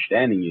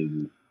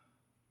understanding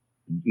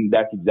is?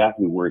 That's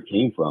exactly where it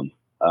came from.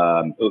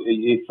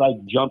 It's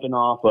like jumping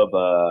off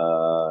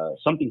of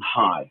something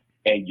high,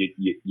 and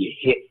you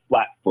hit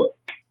flat foot,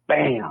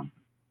 bam,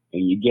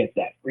 and you get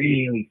that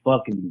really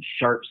fucking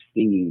sharp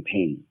stinging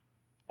pain,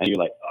 and you're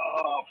like,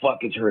 oh fuck,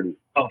 it's hurting.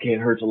 Okay, it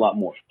hurts a lot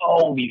more.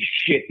 Holy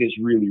shit, this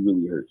really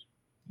really hurts.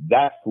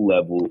 That's the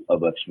level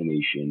of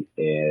explanation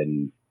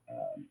and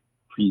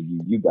preview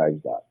you guys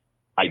got.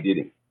 I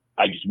didn't.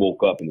 I just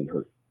woke up and it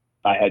hurt.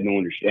 I had no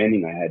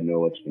understanding. I had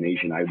no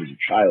explanation. I was a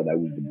child. I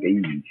was the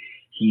baby.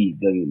 He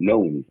doesn't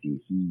know anything.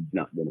 He's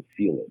not going to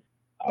feel it.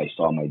 I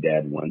saw my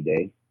dad one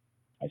day.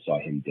 I saw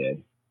him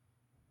dead.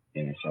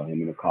 And I saw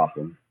him in a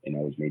coffin. And I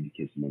was made to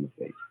kiss him on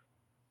the face.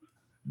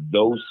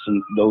 Those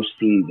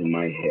scenes in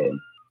my head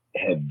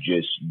have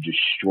just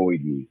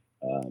destroyed me,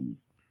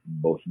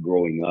 both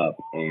growing up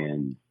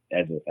and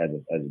as a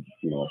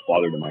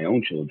father to my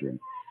own children.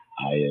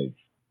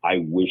 I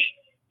wish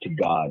to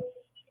God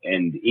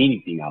and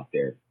anything out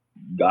there,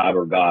 God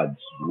or gods,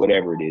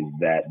 whatever it is,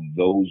 that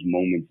those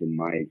moments in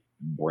my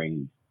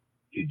brain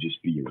could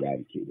just be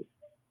eradicated.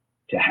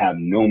 To have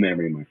no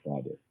memory of my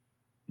father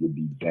would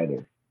be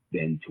better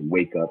than to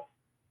wake up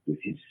with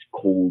his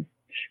cold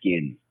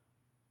skin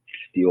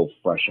still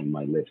fresh on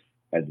my lips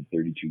as a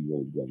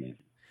 32-year-old grown man.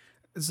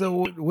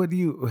 So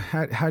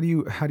how do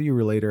you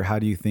relate, or how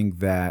do you think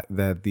that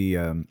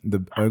the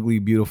ugly,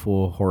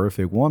 beautiful,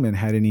 horrific woman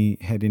had any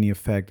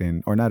effect,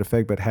 or not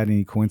effect, but had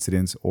any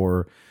coincidence,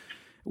 or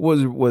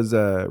was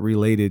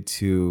related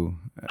to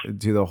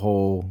the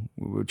whole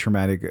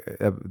traumatic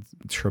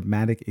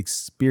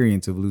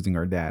experience of losing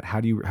our dad? How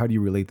do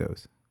you relate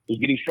those? I was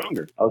getting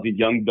stronger. I was a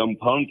young, dumb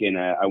punk, and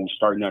I was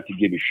starting not to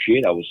give a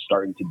shit. I was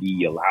starting to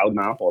be a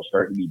loudmouth. I was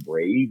starting to be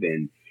brave,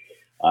 and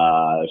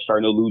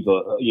starting to lose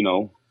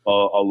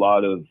a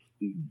lot of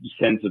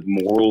sense of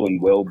moral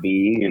and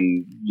well-being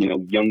and,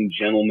 young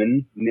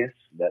gentlemanness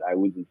that I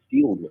was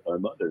instilled with our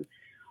mother.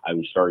 I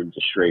was starting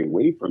to stray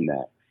away from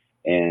that.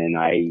 And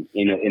I,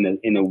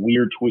 in a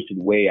weird, twisted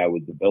way, I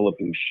was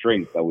developing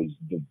strength. I was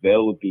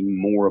developing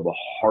more of a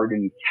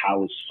hardened,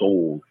 callous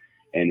soul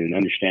and an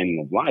understanding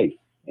of life.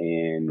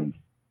 And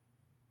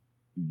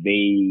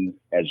they,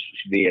 as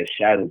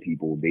shadow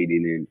people, they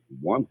didn't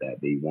want that.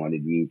 They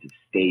wanted me to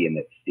stay in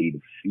that state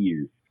of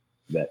fear,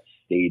 that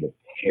state of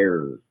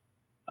terror.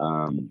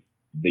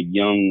 The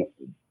young,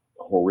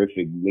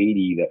 horrific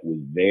lady that was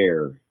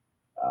there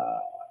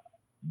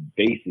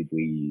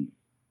basically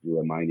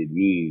reminded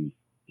me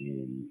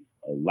and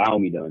allowed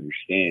me to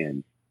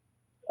understand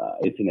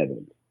it's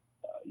inevitable.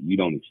 You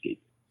don't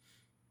escape.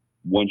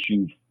 Once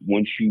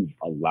you've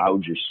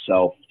allowed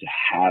yourself to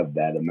have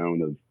that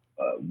amount of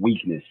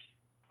weakness,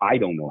 I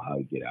don't know how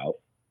to get out,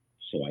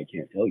 so I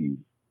can't tell you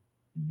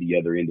the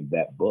other end of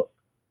that book.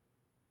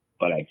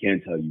 But I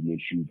can tell you,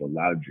 once you've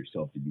allowed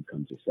yourself to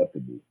become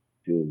susceptible, it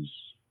feels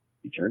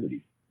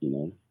eternity.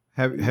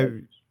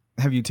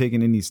 Have you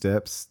taken any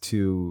steps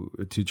to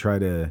try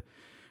to?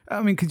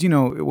 I mean, because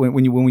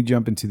when we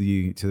jump into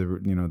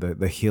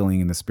the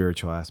healing and the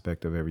spiritual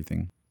aspect of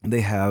everything,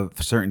 they have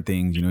certain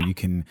things.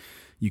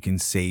 You can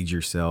sage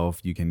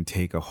yourself. You can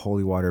take a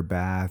holy water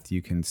bath.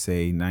 You can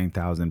say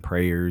 9,000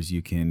 prayers.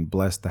 You can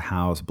bless the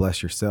house,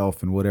 bless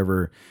yourself, and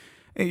whatever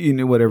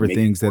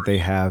things that they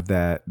have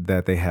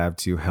that they have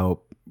to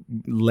help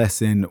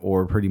lessen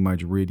or pretty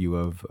much rid you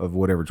of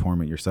whatever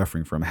torment you're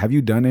suffering from. Have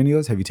you done any of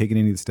those? Have you taken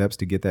any of the steps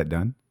to get that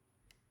done?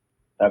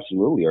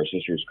 Absolutely. Our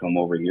sisters come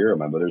over here.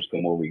 My brothers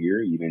come over here.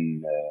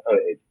 Even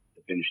to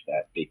finish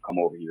that, they come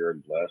over here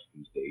and blessed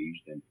and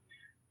staged and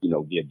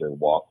give their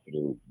walk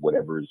through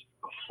whatever's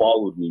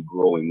followed me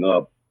growing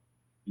up.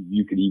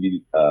 You could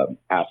even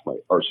ask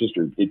our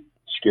sister. It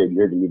scared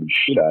the living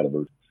shit out of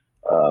her.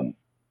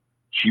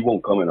 She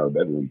won't come in our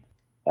bedroom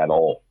at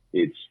all.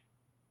 It's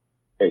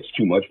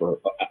too much for her.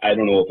 I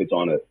don't know if it's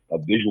on a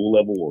visual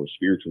level or a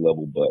spiritual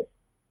level, but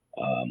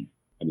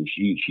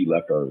she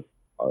left our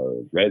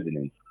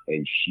residence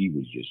and she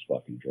was just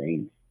fucking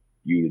drained.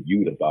 You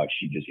would have thought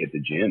she just hit the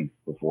gym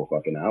for 4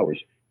 fucking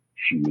hours.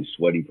 She was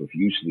sweating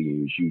profusely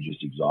and she was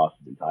just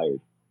exhausted and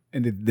tired.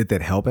 And did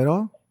that help at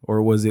all?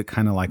 Or was it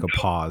kind of like a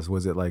pause?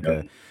 Was it like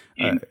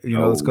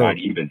let's go. Not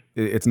even.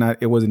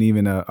 It wasn't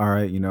even all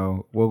right,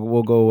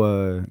 we'll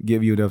go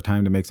give you enough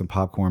time to make some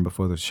popcorn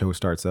before the show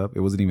starts up.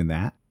 It wasn't even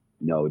that.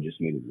 No, it just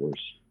made it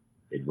worse.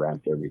 It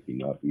ramped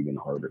everything up even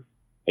harder.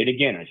 And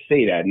again, I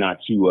say that not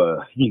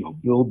to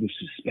build the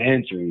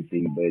suspense or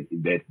anything,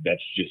 but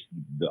that's just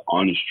the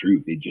honest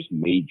truth. It just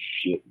made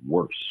shit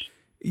worse.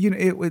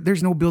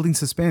 There's no building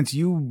suspense.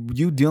 You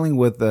dealing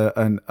with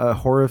a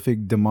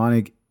horrific,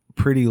 demonic,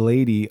 pretty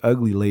lady,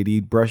 ugly lady,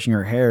 brushing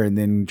her hair and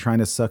then trying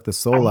to suck the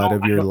soul out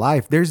of your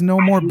life. There's no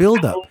more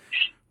buildup.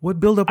 What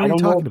buildup are you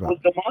talking about?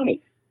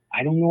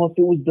 I don't know if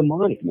it was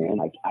demonic, man.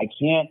 I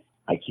can't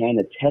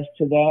attest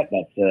to that.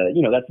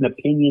 That's an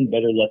opinion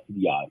better left to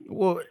the audience.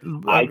 Well,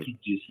 I could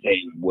just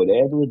say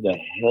whatever the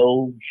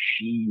hell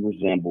she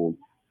resembled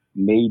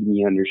made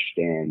me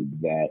understand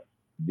that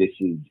this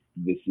is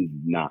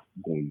not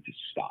going to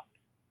stop.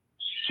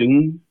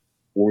 Soon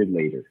or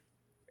later,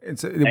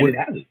 It's and it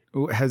hasn't.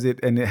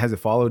 Has it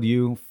followed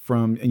you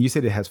from? And you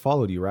said it has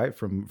followed you, right,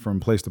 from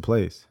place to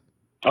place.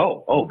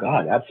 Oh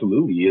God,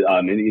 absolutely.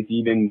 And it's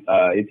even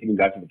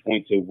got to the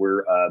point to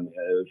where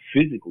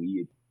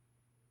physically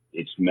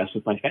it's messed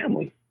with my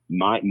family,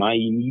 my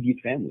immediate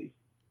family.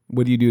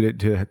 What do you do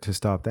to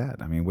stop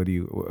that? I mean, what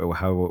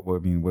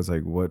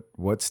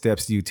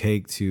steps do you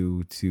take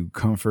to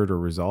comfort or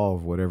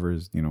resolve whatever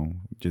is,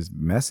 just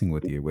messing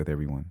with you, with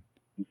everyone?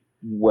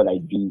 What I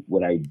do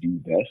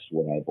best,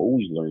 what I've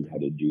always learned how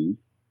to do,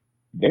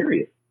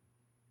 bury it.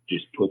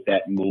 Just put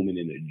that moment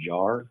in a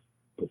jar,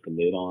 put the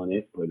lid on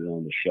it, put it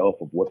on the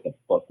shelf of what the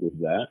fuck was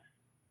that,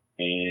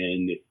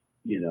 and,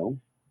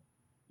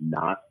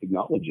 not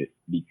acknowledge it,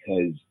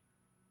 because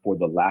for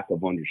the lack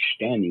of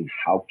understanding,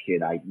 how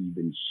could I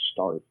even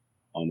start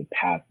on the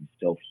path of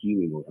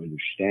self-healing or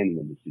understanding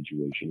of the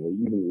situation, or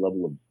even the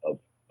level of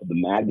the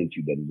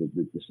magnitude that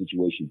the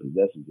situation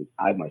possesses if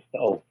I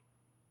myself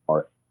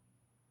are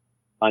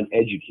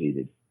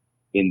uneducated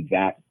in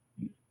that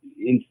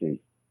instant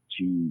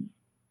to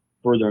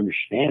further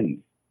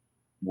understand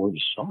where to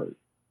start.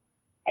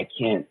 I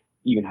can't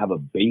even have a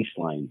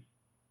baseline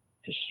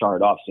to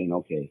start off saying,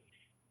 okay,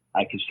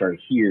 I can start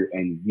here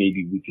and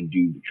maybe we can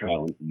do the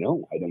trial.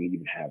 No, I don't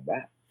even have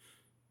that.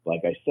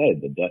 Like I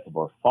said, the death of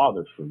our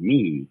father for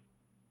me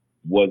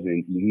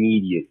wasn't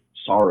immediate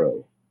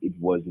sorrow. It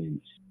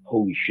wasn't,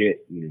 holy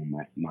shit,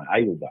 my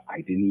idol, but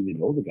I didn't even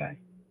know the guy.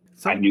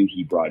 I knew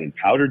he brought in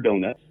powdered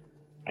donuts.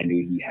 I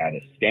knew he had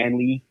a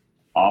Stanley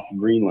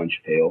off-green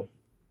lunch pail.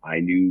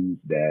 I knew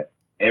that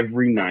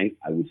every night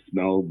I would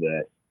smell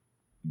the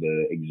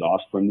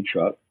exhaust from the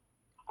truck.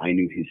 I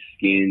knew his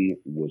skin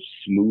was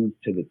smooth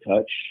to the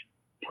touch,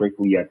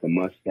 prickly at the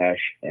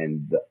mustache,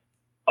 and the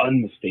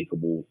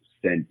unmistakable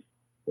scent,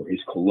 or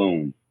his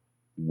cologne,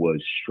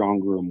 was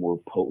stronger and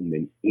more potent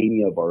than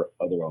any of our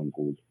other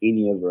uncles,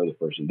 any other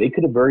person. They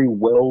could have very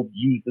well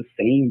used the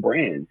same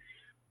brand.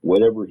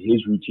 Whatever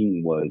his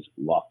routine was,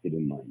 locked it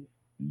in mind.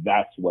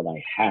 That's what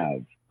I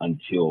have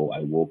until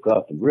I woke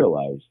up and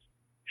realized,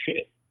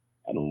 shit,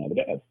 I don't have a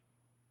dad.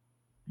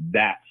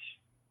 That's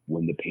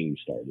when the pain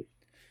started.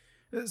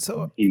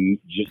 So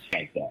just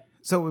like that.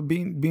 So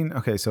being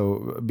okay.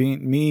 So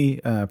being me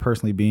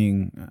personally,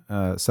 being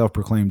a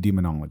self-proclaimed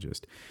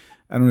demonologist.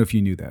 I don't know if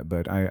you knew that,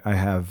 but I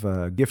have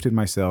gifted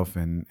myself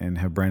and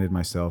have branded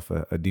myself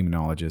a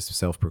demonologist,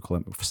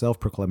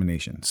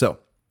 self-proclamation. So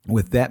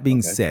with that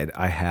being said,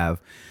 I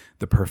have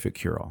the perfect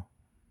cure-all.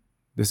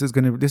 This is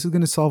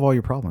gonna solve all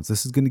your problems.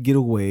 This is gonna get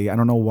away. I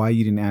don't know why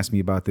you didn't ask me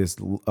about this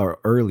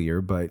earlier,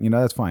 but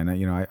that's fine.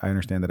 I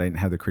understand that I didn't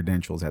have the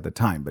credentials at the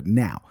time, but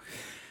now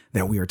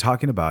that we are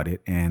talking about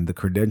it and the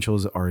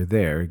credentials are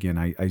there, again,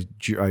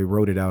 I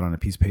wrote it out on a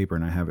piece of paper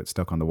and I have it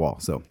stuck on the wall.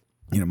 So,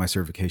 my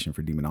certification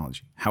for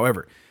demonology.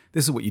 However,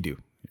 this is what you do.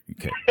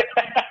 Okay.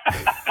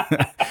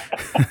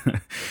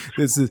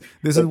 This is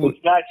what,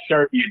 it's not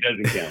Sharpie, it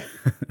doesn't count.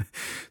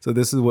 So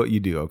this is what you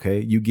do. Okay.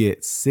 You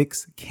get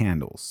 6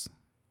 candles.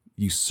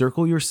 You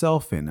circle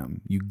yourself in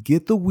them. You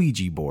get the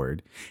Ouija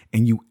board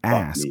and you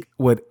ask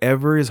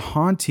whatever is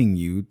haunting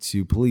you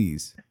to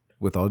please,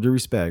 with all due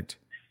respect,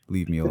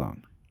 leave me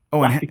alone.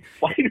 Oh, and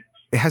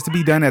it has to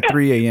be done at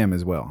 3 a.m.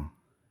 as well.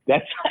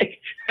 That's like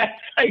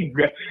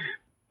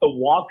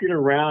walking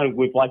around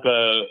with like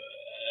a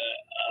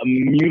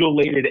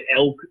mutilated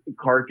elk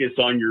carcass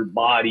on your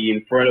body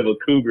in front of a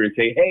cougar and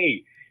say,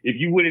 hey, if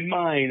you wouldn't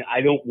mind,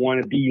 I don't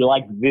want to be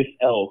like this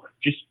elk.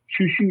 Just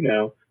shoo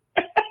now.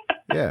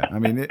 Yeah, I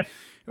mean,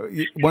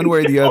 one way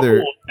or the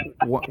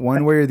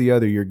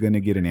other, you're going to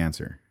get an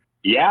answer.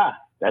 Yeah,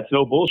 that's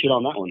no bullshit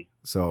on that one.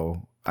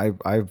 So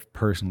I've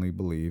personally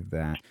believed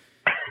that,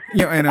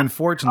 and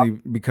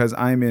unfortunately, because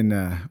I'm in,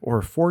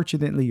 or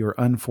fortunately or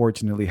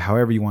unfortunately,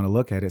 however you want to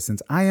look at it,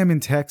 since I am in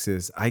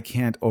Texas, I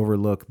can't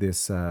overlook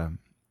this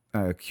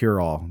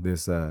cure-all,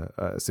 this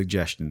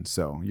suggestion.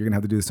 So you're going to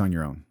have to do this on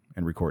your own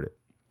and record it.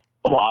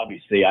 Well,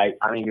 obviously, I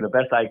mean, the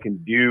best I can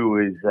do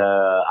is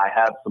I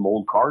have some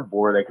old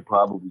cardboard. I could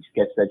probably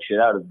sketch that shit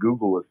out of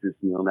Google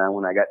Assist me on that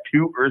one. I got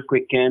 2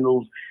 earthquake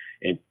candles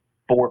and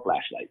 4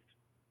 flashlights,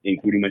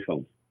 including my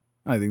phone.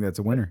 I think that's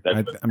a winner.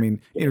 I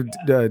mean,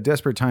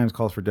 desperate times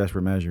calls for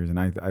desperate measures, and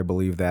I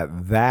believe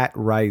that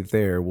right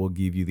there will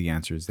give you the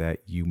answers that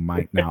you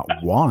might not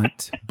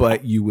want,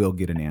 but you will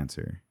get an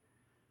answer.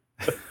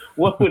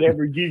 What would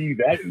ever give you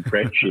that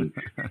impression?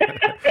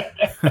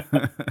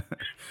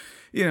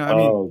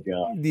 Oh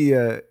God,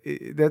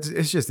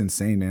 it's just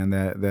insane, man.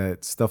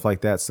 That stuff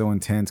like that, so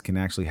intense, can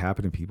actually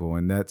happen to people,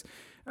 and that's.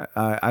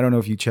 I don't know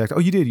if you checked. Oh,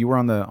 you did. You were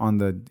in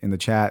the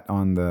chat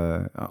on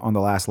the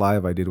last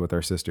live I did with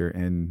our sister,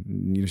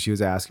 and she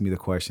was asking me the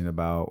question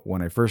about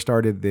when I first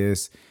started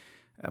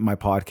my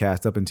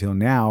podcast up until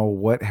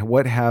now,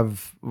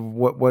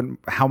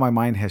 how my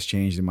mind has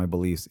changed and my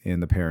beliefs in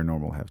the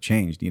paranormal have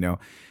changed,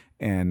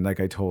 and like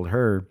I told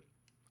her,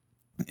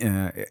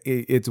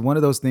 it's one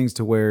of those things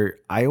to where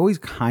I always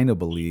kind of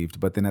believed,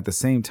 but then at the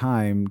same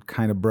time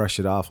kind of brush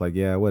it off like,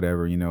 yeah,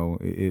 whatever,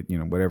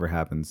 whatever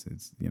happens,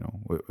 it's,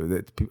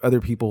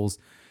 other people's,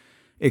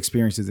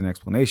 experiences and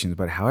explanations.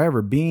 But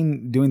however,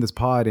 doing this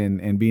pod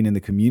and being in the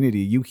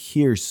community, you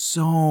hear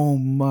so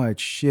much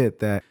shit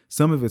that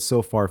some of it's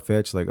so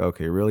far-fetched, like,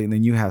 okay, really? And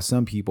then you have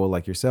some people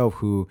like yourself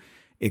who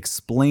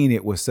explain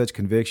it with such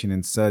conviction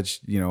and such,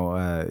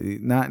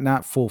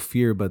 not full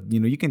fear, but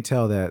you can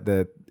tell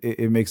that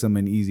it makes them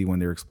uneasy when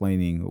they're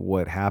explaining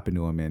what happened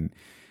to them. And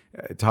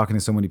talking to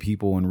so many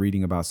people and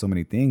reading about so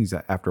many things,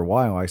 after a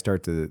while I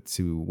start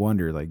to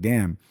wonder, like,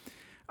 damn,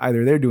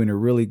 either they're doing a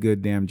really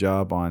good damn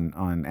job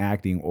on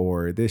acting,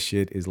 or this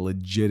shit is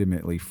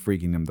legitimately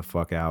freaking them the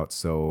fuck out.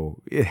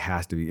 So it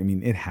has to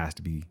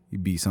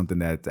be something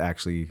that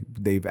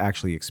they've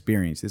actually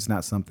experienced. It's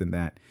not something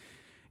that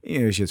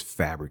it's just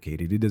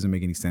fabricated. It doesn't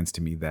make any sense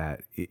to me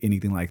that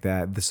anything like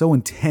that, so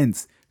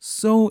intense,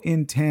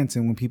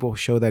 and when people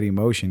show that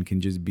emotion, can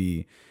just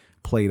be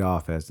played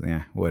off as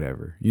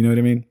whatever. You know what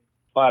I mean?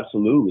 Oh,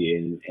 absolutely.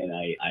 And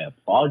I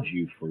applaud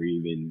you for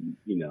even,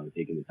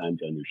 taking the time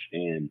to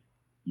understand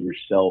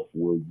yourself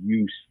where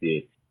you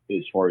sit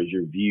as far as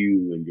your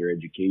view and your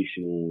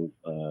educational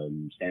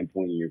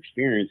standpoint and your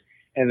experience.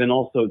 And then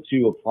also,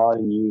 too,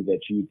 applauding you that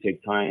you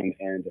take time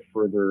and to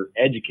further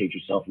educate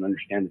yourself and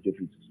understand the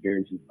different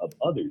experiences of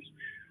others.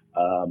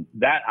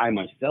 That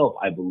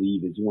I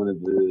believe, is one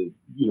of the,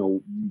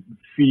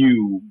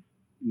 few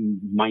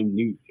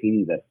minute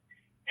things that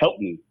helped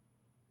me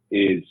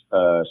is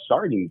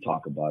starting to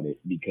talk about it,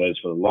 because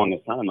for the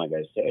longest time, like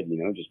I said,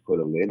 just put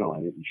a lid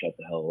on it and shut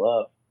the hell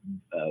up.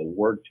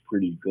 Worked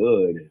pretty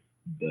good,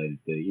 but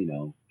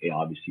it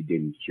obviously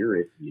didn't cure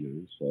it,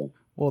 so.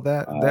 Well,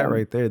 that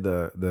right there,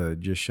 the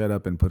just shut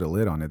up and put a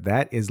lid on it,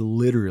 that is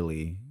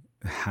literally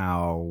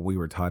how we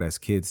were taught as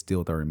kids to deal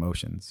with our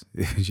emotions.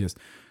 It's just,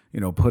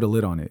 put a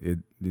lid on it.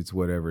 It's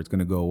whatever. It's going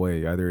to go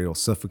away. Either it'll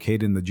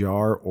suffocate in the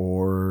jar,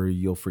 or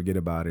you'll forget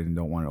about it and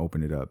don't want to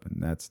open it up.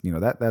 And that's,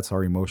 that's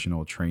our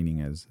emotional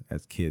training as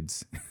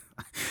kids.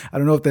 I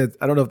don't know if that's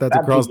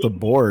across the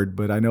board,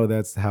 but I know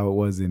that's how it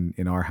was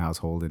in our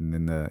household and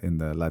in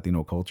the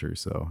Latino culture.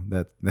 So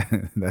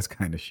that's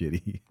kind of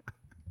shitty.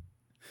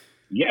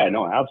 Yeah,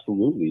 no,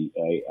 absolutely.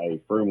 I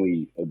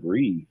firmly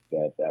agree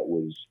that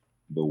was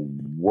the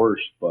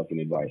worst fucking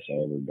advice I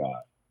ever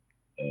got,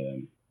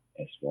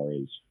 as far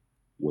as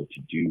what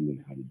to do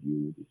and how to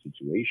deal with the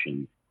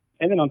situation.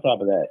 And then on top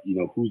of that,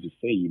 who's to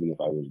say, even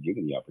if I was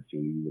given the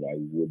opportunity, that I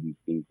wouldn't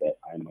think that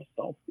I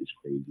myself is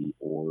crazy.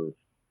 Or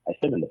I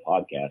said in the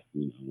podcast,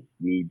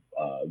 me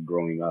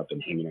growing up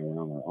and hanging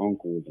around our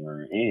uncles and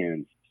our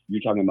aunts, you're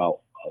talking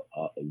about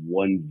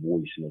one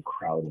voice in a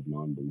crowd of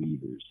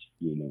non-believers.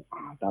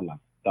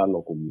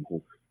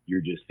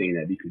 You're just saying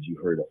that because you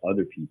heard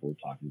other people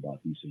talking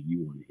about these, so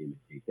you want to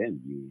imitate them,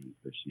 you want to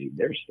impersonate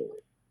their story.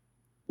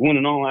 When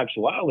in all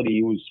actuality,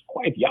 it was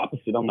quite the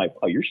opposite. I'm like,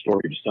 oh, your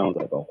story just sounds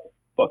like a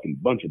fucking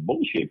bunch of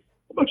bullshit.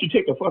 How about you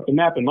take a fucking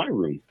nap in my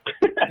room?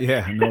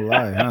 Yeah, no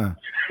lie, huh?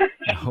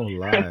 No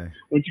lie.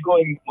 Why don't you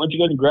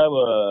go and grab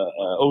a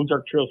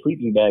Ozark Trail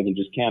sleeping bag and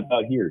just camp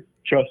out here?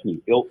 Trust me,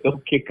 it'll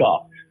kick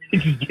off.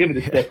 Just give it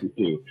a second or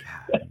two.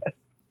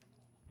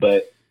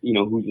 But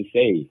who's to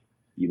say,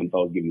 even if I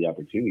was given the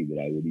opportunity, that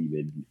I would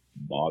even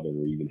bother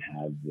or even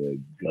have the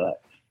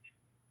guts.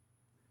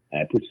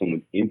 And I put so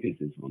much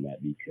emphasis on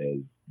that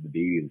because the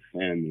baby of the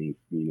family,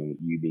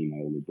 you being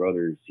my older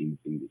brother, seeing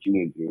the things that you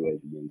went through as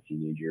a young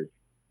teenager,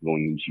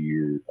 going into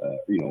your,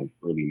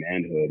 early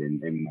manhood,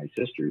 and my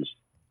sisters,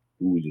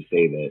 who was to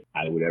say that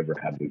I would ever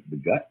have the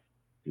guts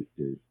to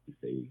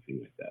say anything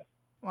like that?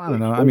 Well, I don't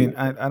know. I mean,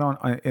 I don't.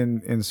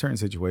 In certain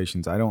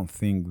situations, I don't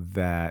think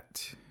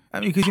that. I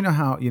mean, because you know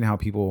how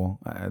people,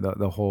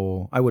 the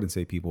whole. I wouldn't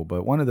say people,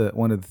 but one of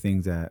the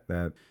things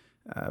that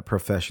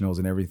professionals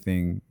and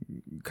everything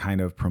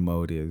kind of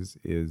promote is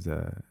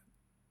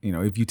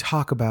if you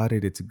talk about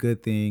it, it's a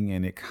good thing,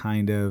 and it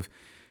kind of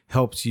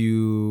helps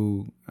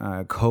you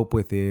cope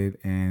with it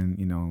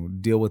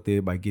and deal with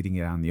it by getting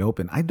it out in the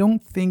open. I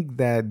don't think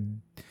that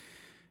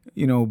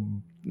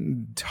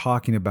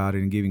talking about it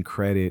and giving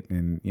credit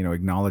and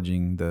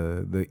acknowledging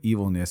the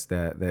evilness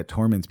that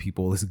torments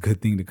people is a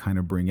good thing to kind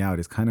of bring out.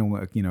 It's kind of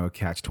a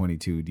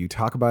catch-22. Do you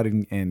talk about it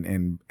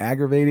and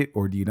aggravate it,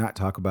 or do you not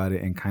talk about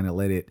it and kind of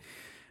let it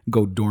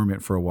go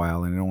dormant for a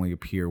while and it only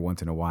appear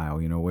once in a while?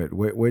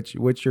 Which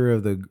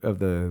of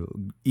the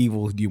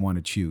evils do you want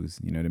to choose?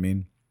 You know what I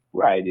mean?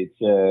 Right. It's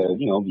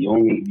the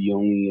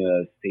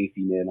only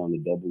safety net on the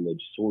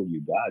double-edged sword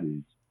you got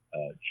is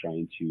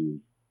trying to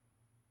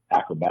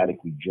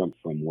acrobatically jump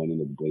from one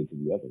end of the blade to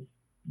the other.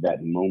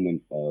 That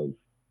moment of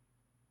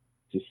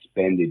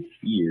suspended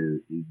fear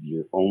is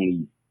your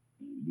only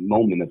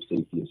moment of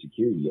safety and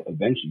security.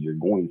 Eventually, you're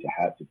going to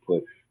have to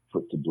put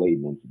foot to blade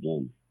once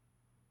again,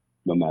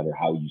 no matter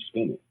how you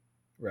spin it.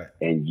 Right.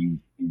 And you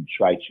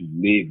try to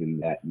live in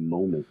that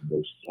moment,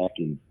 those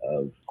seconds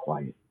of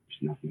quiet.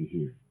 There's nothing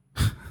here.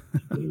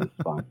 It's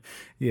fine.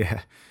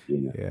 Yeah,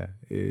 You know? yeah.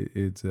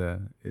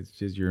 It's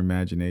just your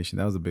imagination.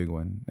 That was a big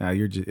one. Now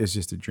it's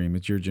just a dream.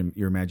 It's your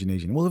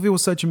imagination. Well, if it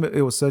was such a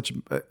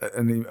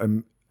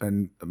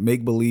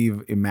make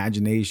believe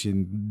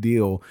imagination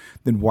deal,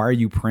 then why are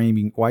you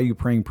praying? Why are you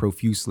praying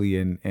profusely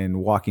and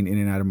walking in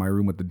and out of my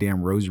room with the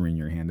damn rosary in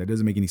your hand? That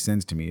doesn't make any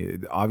sense to me.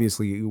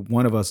 Obviously,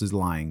 one of us is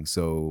lying.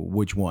 So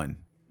which one?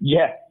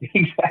 Yeah,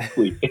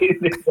 exactly.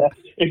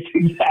 It's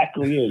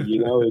exactly it. You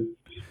know,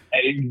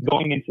 it's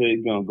going into,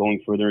 you know,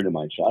 going further into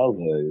my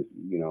childhood,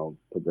 you know,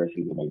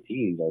 progressing to my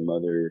teens. Our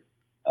mother,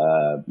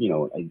 you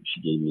know,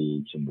 she gave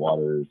me some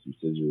water, some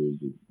scissors,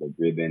 a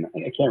ribbon.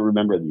 I can't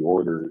remember the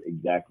order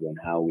exactly on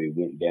how it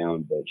went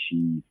down, but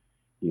she,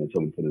 you know,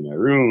 told me to put it in my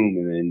room.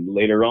 And then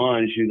later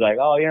on, she was like,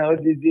 "Oh, you know,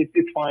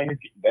 it's fine,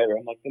 it's getting better."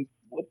 I'm like, "Then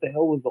what the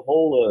hell was the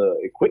whole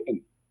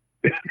equipment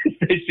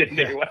sitting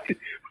there?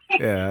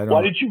 Yeah,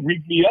 Why did you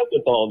rig me up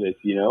with all this?"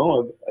 You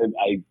know,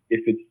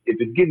 if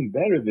it's getting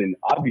better, then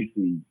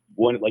obviously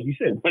one, like you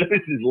said, one of us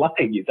is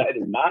lying. It's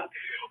either not,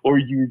 or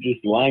you're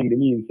just lying to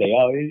me and say,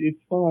 "Oh, it's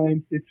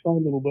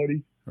fine, little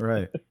buddy."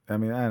 Right. I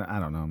mean, I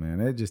don't know,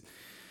 man.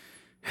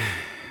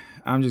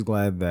 I'm just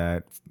glad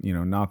that, you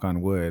know, knock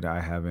on wood,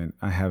 I haven't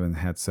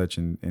had such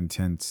an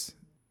intense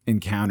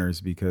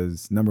encounters,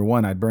 because number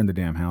one, I'd burn the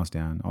damn house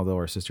down. Although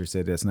our sister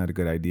said that's not a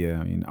good idea.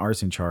 I mean,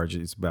 arson charge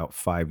is about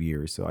 5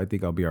 years, so I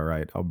think I'll be all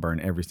right. I'll burn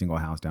every single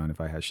house down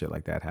if I had shit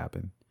like that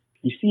happen.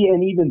 You see,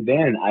 and even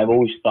then, I've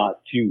always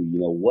thought too, you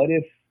know, what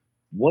if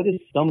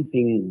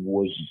something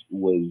was,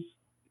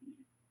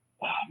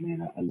 oh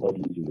man, I love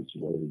using this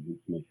word.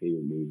 It's my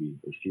favorite movie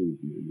or series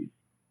of movies.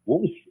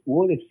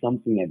 What if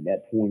something at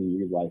that point in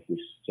your life was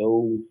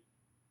so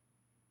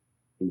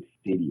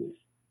insidious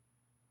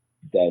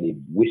that it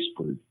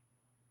whispered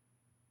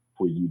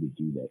for you to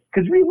do that?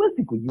 Because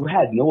realistically, you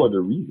had no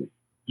other reason.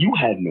 You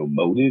had no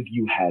motive.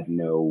 You had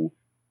no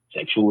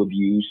sexual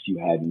abuse. You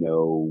had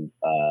no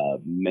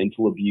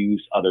mental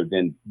abuse, other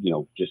than, you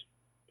know, just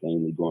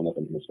plainly growing up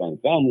in a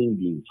Hispanic family and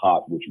being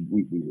taught, which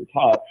we were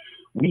taught.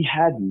 We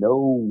had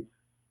no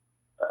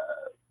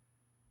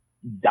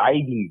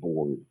diving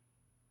board,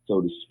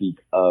 so to speak,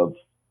 of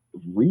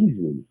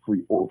reason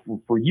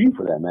for you,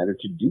 for that matter,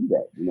 to do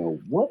that. You know,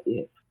 what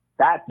if?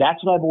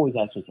 That's what I've always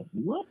asked myself.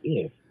 What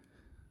if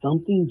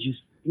something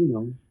just, you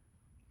know,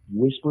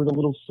 whispered a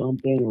little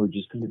something, or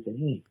just kind of said,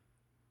 "Hey,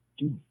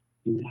 dude,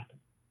 what happened?"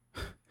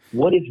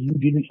 What if you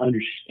didn't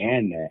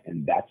understand that,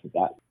 and that's what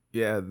that?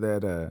 Yeah,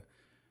 that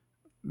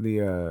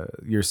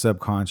your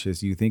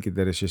subconscious, you think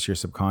that it's just your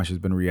subconscious,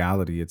 but in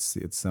reality, it's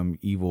some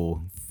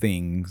evil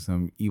thing,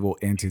 some evil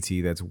entity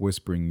that's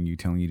whispering you,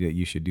 telling you that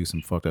you should do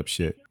some fucked up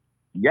shit.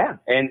 Yeah,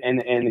 and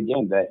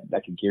again,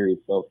 that can carry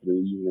itself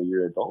through even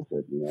your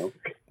adulthood. You know,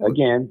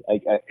 again,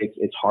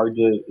 it's hard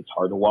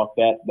to walk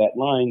that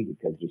line,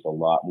 because there's a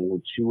lot more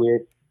to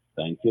it,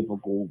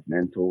 scientifical,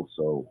 mental.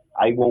 So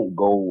I won't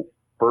go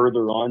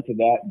further on to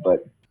that,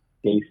 but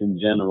case in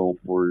general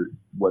for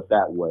what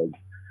that was.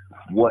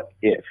 What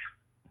if,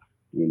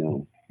 you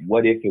know,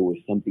 what if it was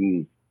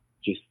something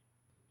just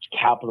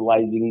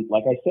capitalizing,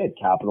 like I said,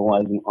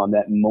 capitalizing on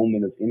that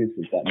moment of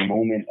innocence, that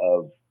moment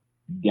of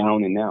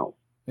down and out.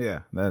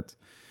 Yeah, that's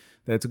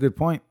a good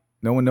point.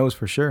 No one knows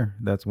for sure.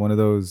 That's one of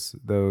those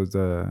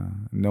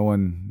no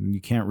one,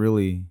 you can't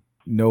really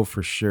know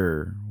for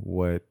sure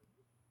what,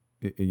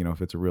 you know,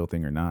 if it's a real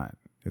thing or not.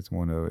 It's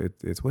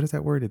it's what is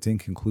that word? It's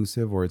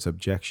inconclusive, or it's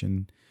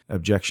objectional,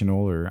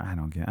 or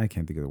I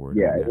can't think of the word.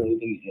 Yeah, right now.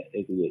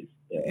 it is.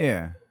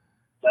 Yeah.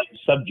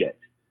 Subject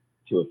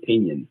to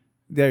opinion.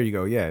 There you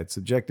go. Yeah, it's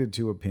subjected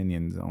to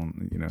opinions.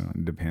 On, you know,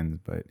 it depends.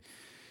 But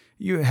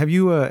have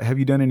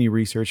you done any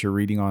research or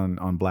reading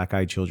on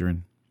black-eyed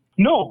children?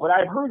 No, but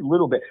I've heard a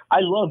little bit. I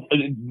love,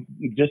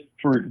 just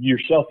for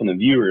yourself and the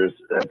viewers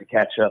to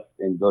catch up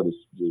and go to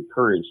the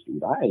Courage,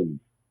 dude. I am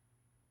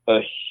a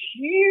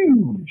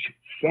huge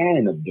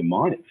fan of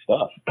demonic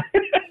stuff.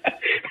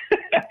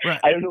 Right.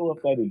 I don't know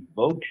if that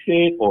invokes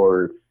it,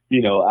 or,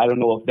 you know, I don't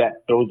know if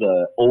that throws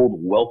a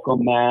old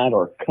welcome mat,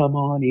 or come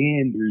on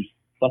in, there's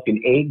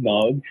fucking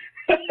eggnog,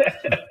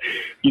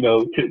 you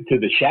know, to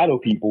the shadow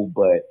people.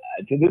 But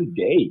to this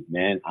day,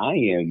 man, I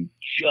am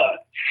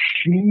just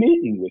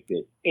smitten with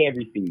it.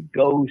 Everything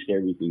ghost,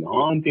 everything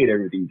haunted,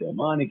 everything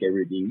demonic,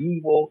 everything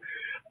evil.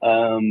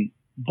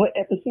 But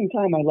at the same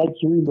time, I like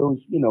hearing those,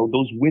 you know,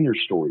 those winter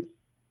stories.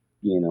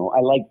 You know, I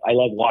like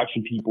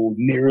watching people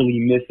narrowly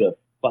miss a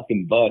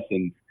fucking bus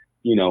and,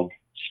 you know,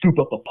 scoop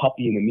up a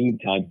puppy in the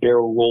meantime,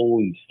 barrel roll,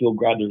 and still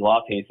grab their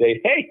latte and say,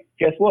 "Hey,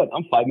 guess what?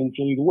 I'm 5 minutes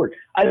early to work."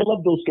 I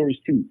love those stories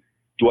too.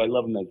 Do I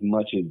love them as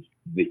much as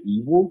the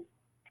evil?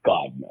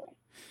 God, no.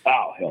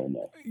 Oh, hell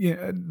no.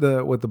 Yeah,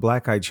 with the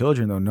black-eyed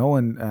children though, no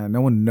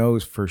one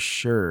knows for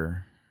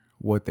sure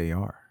what they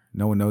are.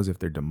 No one knows if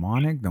they're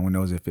demonic. No one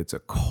knows if it's a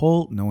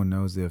cult. No one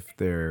knows if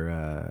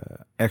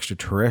they're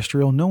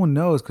extraterrestrial. No one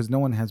knows, because no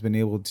one has been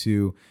able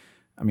to,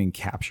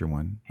 capture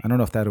one. I don't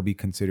know if that'll be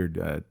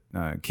considered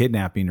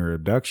kidnapping or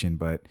abduction,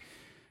 but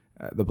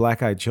the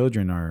black-eyed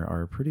children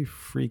are a pretty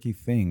freaky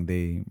thing.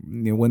 They,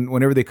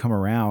 whenever they come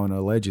around,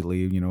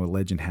 allegedly, a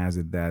legend has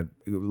it that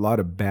a lot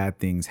of bad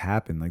things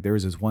happen. Like there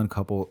was this one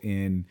couple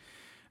in,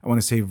 I want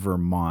to say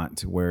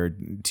Vermont, where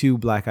two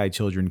black-eyed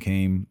children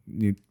came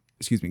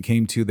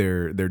to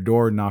their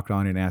door, knocked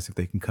on it, and asked if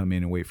they can come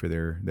in and wait for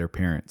their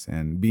parents.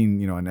 And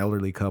being, an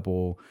elderly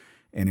couple,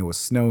 and it was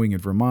snowing in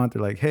Vermont,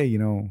 they're like, hey,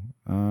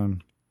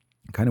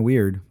 kind of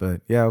weird, but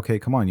yeah, okay,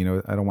 come on,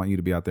 I don't want you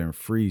to be out there and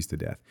freeze to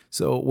death.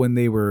 So when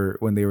they were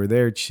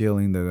there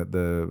chilling,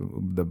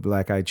 the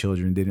black-eyed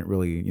children didn't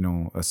really,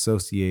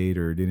 associate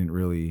or didn't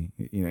really,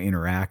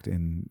 interact.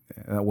 And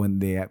when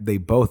they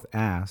both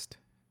asked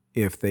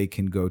if they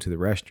can go to the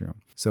restroom.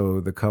 So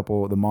the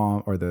couple, the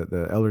mom or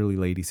the elderly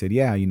lady said,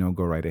 yeah,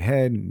 go right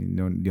ahead.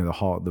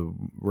 The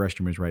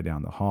restroom is right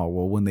down the hall.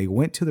 Well, when they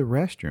went to the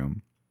restroom,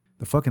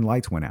 the fucking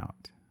lights went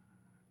out.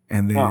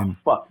 And then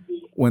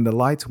when the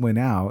lights went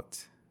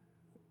out,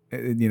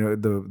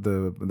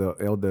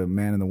 the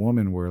man and the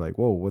woman were like,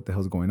 whoa, what the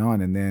hell's going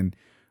on? And then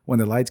when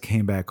the lights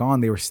came back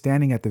on, they were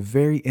standing at the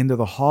very end of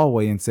the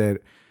hallway and said,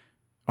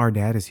 our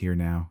dad is here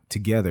now,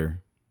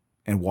 together,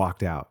 and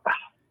walked out.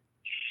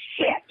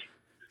 Shit.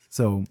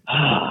 So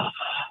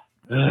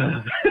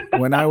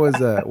when I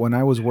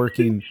was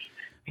working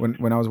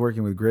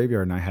with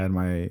Graveyard, and I had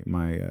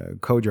my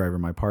co-driver,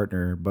 my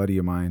partner, buddy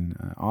of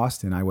mine,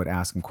 Austin, I would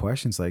ask him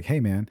questions like, hey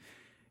man,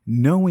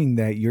 knowing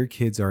that your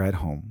kids are at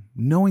home,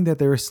 knowing that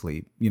they're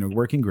asleep,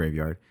 working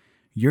Graveyard,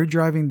 you're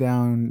driving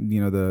down,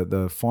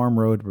 the farm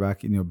road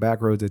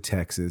back roads of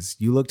Texas,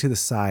 you look to the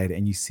side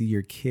and you see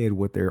your kid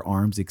with their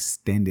arms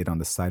extended on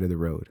the side of the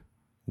road.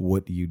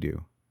 What do you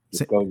do?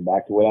 This goes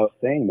back to what I was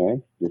saying,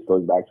 man. This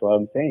goes back to what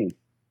I'm saying.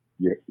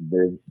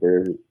 They're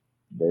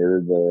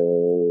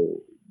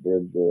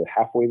the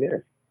halfway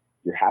there.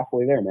 You're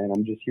halfway there, man.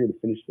 I'm just here to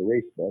finish the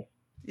race, bro.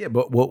 Yeah,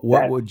 but what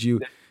would you?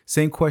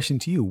 Same question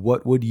to you.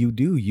 What would you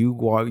do?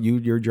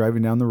 You're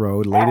driving down the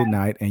road late at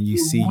night, and you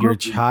see your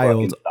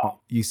child's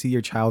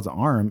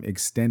arm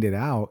extended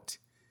out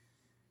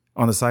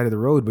on the side of the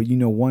road, but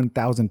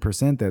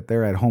 1,000% that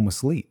they're at home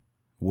asleep.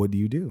 What do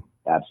you do?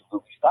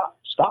 Absolutely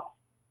stop.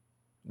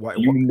 Why?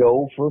 You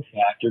know for a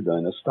fact you're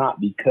gonna stop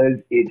because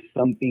it's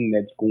something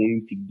that's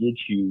going to get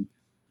you.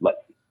 Like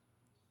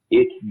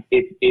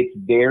it's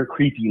their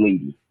creepy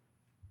lady.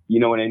 You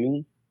know what I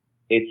mean?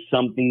 It's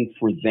something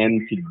for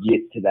them to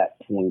get to that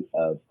point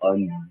of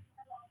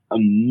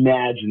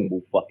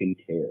unimaginable fucking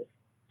terror.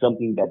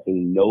 Something that they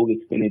know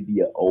that's going to be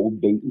an old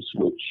bait and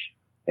switch.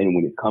 And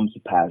when it comes to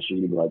pass, you're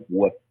going to be like,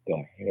 what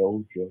the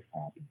hell just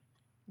happened?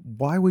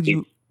 Why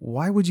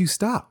would you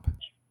stop?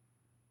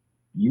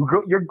 You're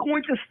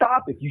going to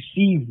stop if you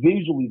see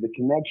visually the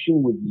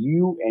connection with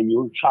you and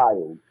your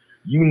child.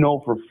 You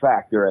know for a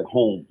fact they're at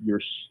home. You're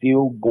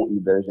still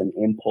going, there's an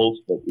impulse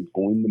that is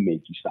going to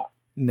make you stop.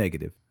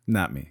 Negative.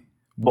 Not me.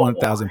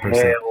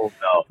 1,000% no.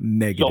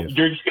 negative. So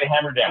you're just going to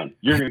hammer down.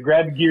 You're going to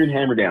grab the gear and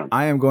hammer down.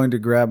 I am going to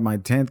grab my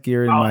 10th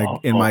gear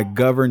in my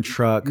governed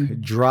truck,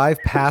 drive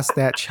past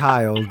that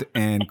child,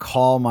 and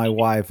call my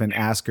wife and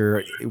ask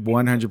her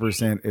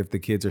 100% if the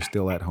kids are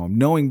still at home,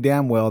 knowing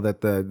damn well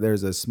that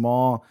there's a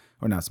small,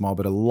 or not small,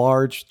 but a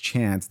large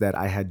chance that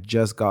I had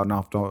just gotten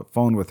off the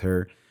phone with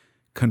her,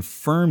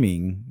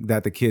 confirming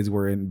that the kids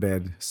were in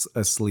bed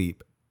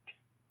asleep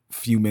a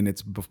few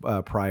minutes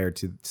prior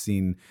to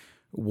seeing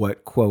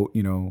what, quote,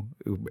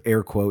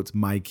 air quotes,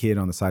 my kid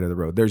on the side of the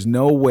road. There's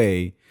no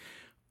way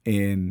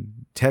in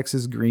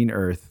Texas green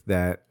earth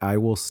that I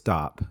will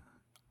stop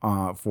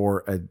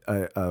for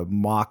a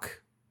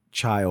mock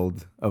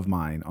child of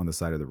mine on the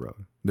side of the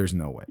road. There's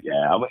no way.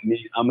 Yeah,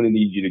 I'm gonna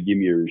need you to give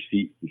me a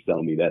receipt for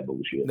selling me that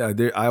bullshit. No,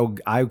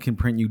 I can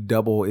print you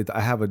double.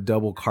 I have a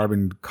double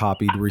carbon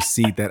copied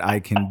receipt that I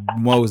can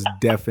most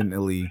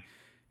definitely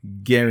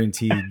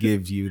guarantee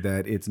give you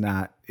that it's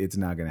not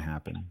gonna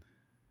happen.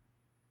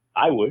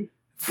 I would,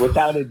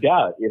 without a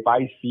doubt. If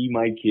I see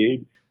my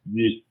kid,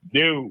 just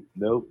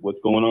no, what's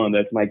going on?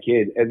 That's my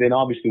kid. And then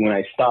obviously when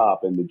I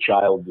stop and the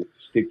child just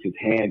sticks his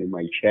hand in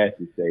my chest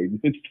and says,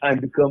 "It's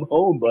time to come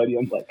home, buddy,"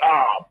 I'm like,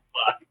 oh,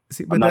 fuck.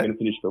 See, I'm not going to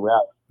finish the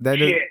route.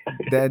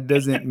 That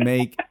doesn't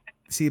make.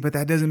 See, but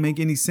that doesn't make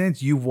any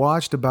sense. You've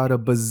watched about a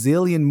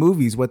bazillion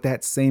movies with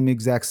that same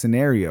exact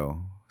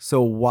scenario.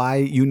 So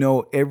why,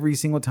 every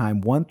single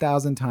time,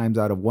 1,000 times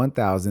out of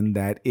 1,000,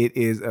 that it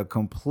is a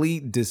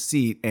complete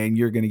deceit and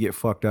you're going to get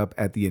fucked up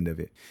at the end of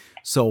it.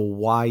 So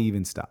why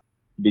even stop?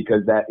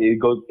 Because it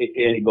goes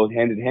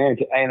hand in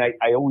hand. And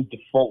I always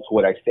default to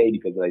what I say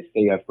because I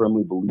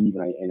firmly believe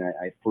and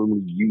I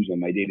firmly use in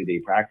my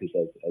day-to-day practice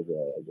as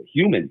a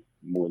human,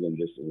 more than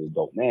just an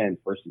adult man,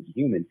 first as a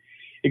human.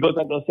 It goes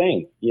like I was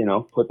saying,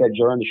 put that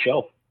jar on the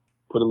shelf,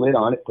 put a lid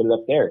on it, put it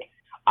up there.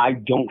 I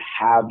don't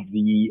have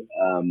the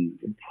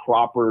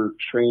proper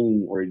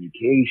training or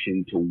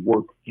education to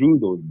work through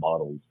those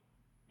bottles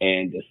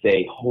and to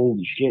say,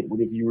 holy shit, what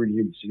if you were in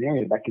the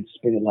scenario? If I could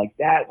spin it like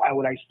that, why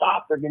would I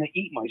stop? They're going to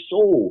eat my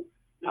soul.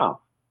 No,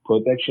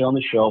 put that shit on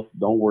the shelf.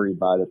 Don't worry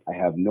about it. I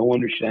have no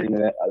understanding of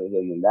that other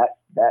than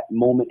that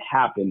moment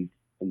happened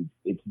and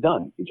it's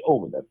done. It's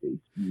over. That's it.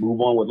 Move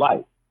on with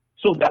life.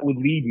 So that would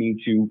lead me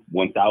to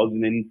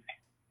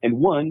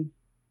 1001.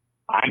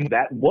 I'm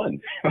that one.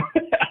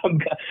 I'm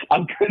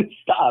going to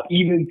stop.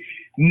 Even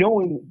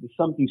knowing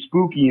something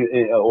spooky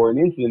or an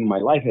incident in my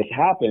life has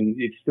happened,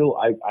 it's still,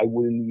 I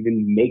wouldn't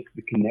even make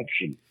the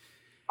connection.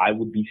 I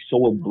would be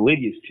so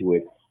oblivious to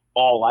it.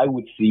 All I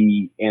would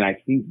see, and I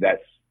think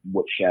that's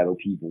what shadow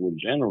people in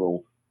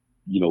general,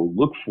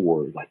 look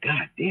for. Like,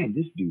 God damn,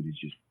 this dude is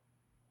just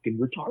fucking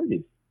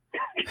retarded.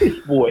 This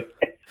boy,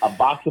 a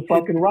box of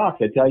fucking rocks.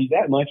 I tell you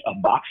that much. A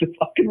box of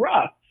fucking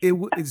rocks.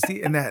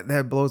 See, and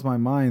that blows my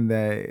mind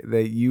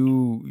that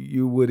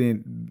you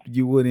wouldn't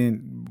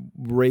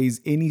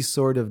raise any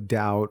sort of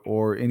doubt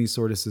or any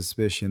sort of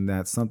suspicion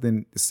that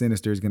something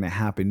sinister is going to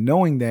happen,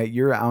 knowing that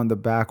you're on the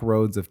back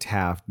roads of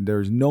Taft.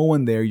 There's no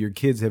one there. Your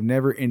kids have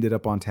never ended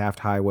up on Taft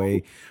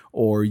Highway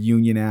or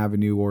Union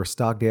Avenue or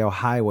Stockdale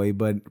Highway,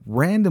 but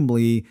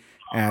randomly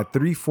at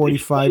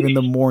 3:45 in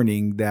the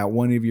morning, that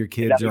one of your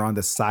kids are on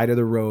the side of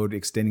the road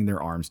extending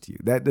their arms to you.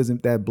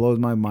 That blows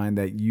my mind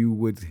that you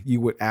would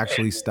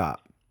actually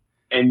stop.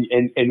 And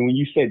when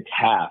you said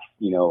Taft,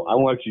 I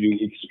want you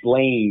to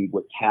explain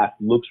what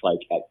Taft looks like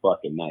at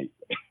fucking night.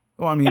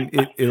 Well, I mean,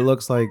 it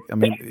looks like,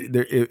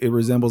 it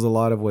resembles a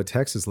lot of what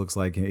Texas looks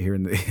like here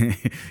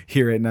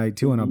here at night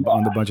too, on a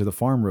bunch of the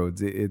farm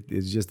roads.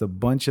 It's just a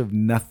bunch of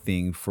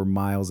nothing for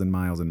miles and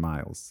miles and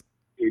miles.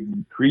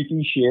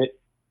 Creepy shit.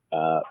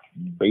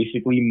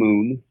 Basically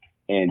moon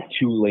and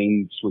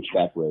 2-lane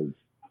switchback roads,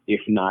 if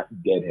not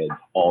deadheads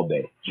all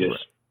day,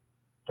 just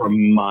for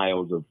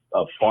miles of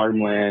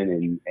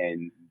farmland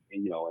and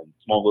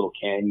small little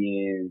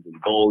canyons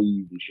and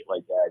gullies and shit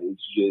like that.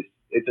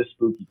 It's a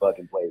spooky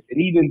fucking place.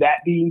 And even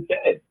that being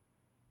said,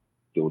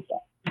 still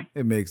stop.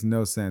 It makes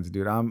no sense,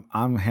 dude.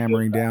 I'm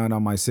hammering down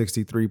on my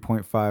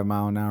 63.5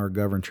 mile an hour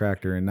governed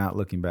tractor and not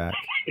looking back.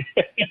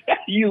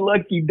 You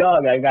lucky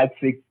dog. I got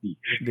 60.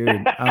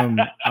 Dude, I'm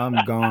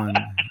gone.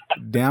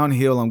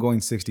 Downhill, I'm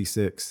going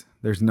 66.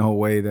 There's no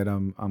way that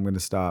I'm going to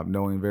stop,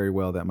 knowing very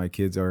well that my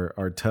kids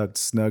are tucked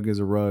snug as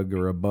a rug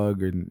or a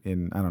bug,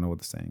 in I don't know what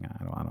the saying.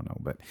 I don't know,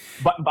 but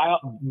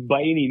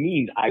by any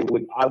means, I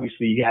would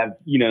obviously have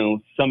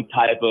some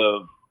type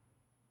of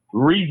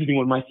reasoning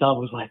with myself.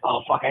 Was like,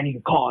 oh fuck, I need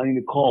to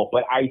call.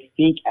 But I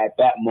think at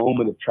that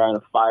moment of trying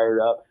to fire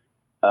it up,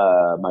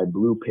 my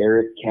Blue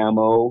Parrot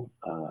camo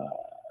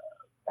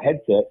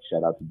headset,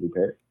 shout out to Blue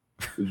Parrot,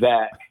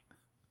 that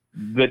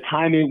the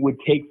time it would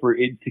take for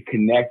it to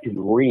connect and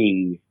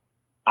ring,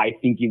 I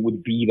think it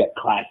would be that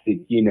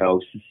classic,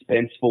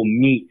 suspenseful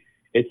meet.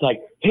 It's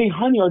like, hey,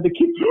 honey, are the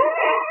kids?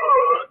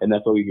 And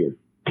that's all we hear.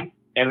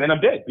 And then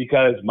I'm dead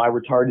because my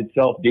retarded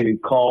self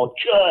didn't call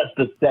just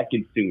a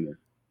second sooner.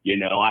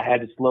 I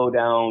had to slow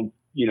down,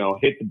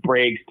 hit the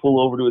brakes,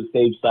 pull over to a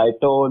safe side,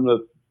 throw in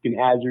the fucking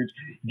hazards,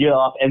 get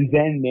off, and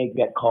then make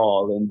that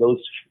call. And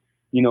those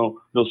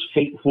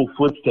fateful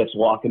footsteps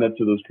walking up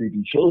to those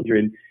creepy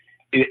children,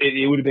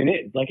 it would have been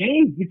it. It's like,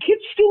 hey, the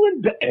kid's still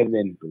in bed. And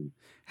then boom.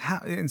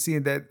 And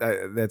seeing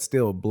that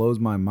still blows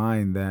my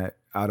mind that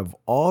out of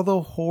all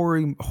the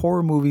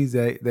horror movies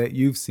that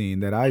you've seen,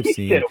 that I've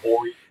seen,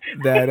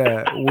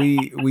 that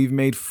we've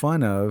made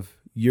fun of,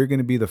 you're going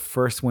to be the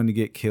first one to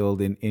get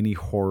killed in any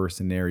horror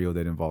scenario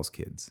that involves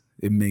kids.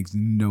 It makes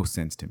no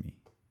sense to me.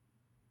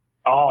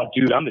 Oh,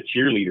 dude, I'm the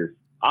cheerleader.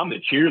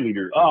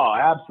 Oh,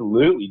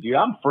 absolutely, dude.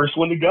 I'm the first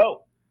one to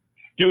go.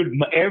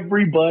 Dude,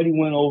 everybody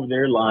went over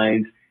their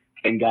lines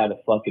and got a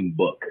fucking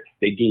book.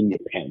 They gave me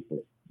a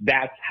pamphlet.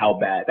 That's how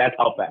fast I'd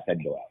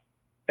go out.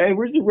 Hey,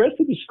 where's the rest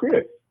of the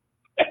script?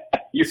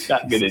 You're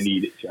not gonna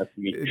need it, trust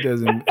me. It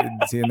doesn't.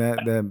 See,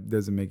 that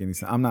doesn't make any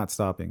sense. I'm not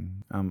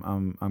stopping.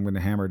 I'm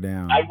gonna hammer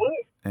down. I would.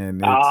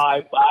 And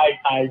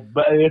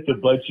but it's a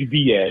bunch of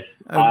BS.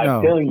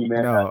 I'm telling you,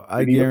 man. No,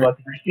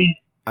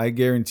 I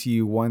guarantee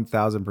you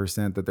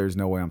 1,000% that there's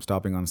no way I'm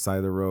stopping on the side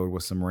of the road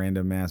with some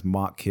random ass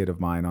mock kid of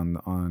mine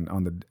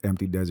on the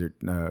empty desert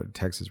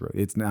Texas road.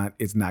 It's not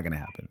gonna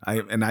happen.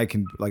 I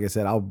can, like I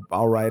said,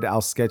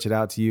 I'll sketch it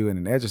out to you in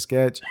an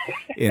Etch-a-Sketch,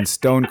 in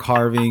stone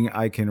carving.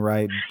 I can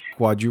write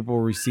quadruple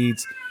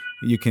receipts.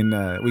 We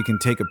can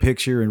take a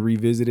picture and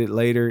revisit it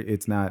later.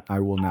 I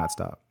will not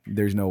stop.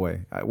 There's no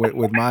way.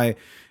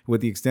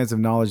 With the extensive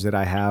knowledge that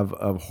I have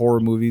of horror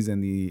movies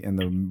and the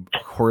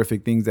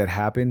horrific things that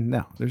happen,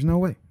 no, there's no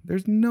way.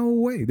 There's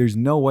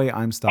no way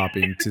I'm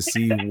stopping to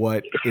see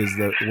what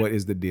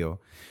is the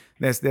deal.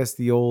 That's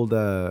the old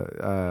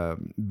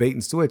bait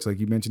and switch, like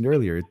you mentioned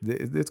earlier.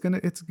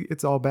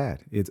 It's all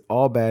bad. It's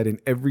all bad in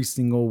every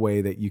single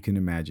way that you can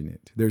imagine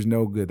it. There's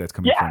no good that's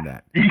coming from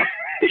that.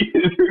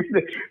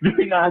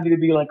 They're not going to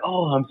be like,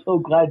 oh, I'm so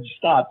glad you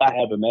stopped. I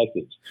have a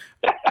message.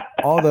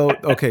 Although,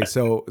 okay,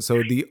 so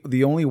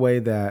the only way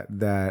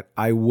that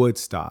I would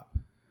stop,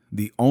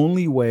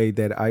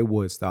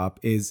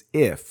 is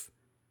if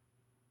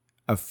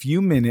a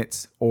few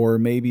minutes or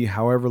maybe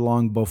however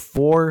long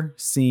before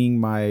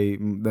seeing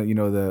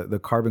the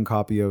carbon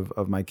copy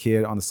of my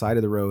kid on the side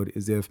of the road,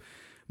 is if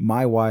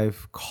my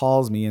wife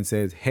calls me and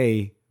says,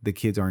 hey, the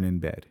kids aren't in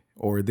bed,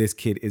 or this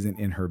kid isn't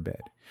in her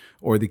bed,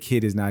 or the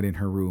kid is not in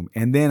her room,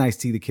 and then I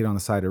see the kid on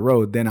the side of the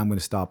road, then I'm going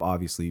to stop,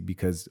 obviously,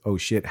 because, oh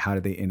shit, how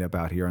did they end up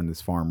out here on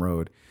this farm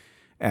road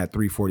at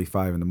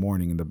 3:45 in the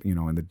morning in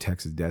the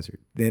Texas desert?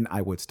 Then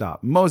I would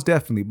stop, most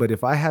definitely. But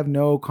if I have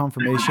no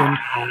confirmation,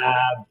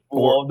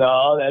 well,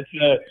 no, that's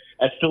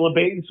still a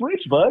bait and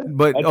switch, bud.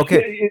 But That's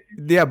okay,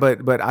 yeah,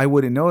 but I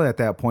wouldn't know at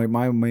that point.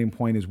 My main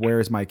point is,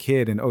 where is my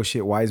kid? And oh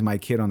shit, why is my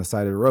kid on the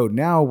side of the road?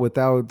 Now,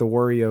 without the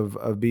worry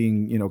of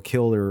being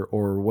killed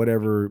or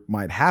whatever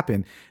might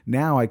happen,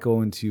 now I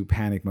go into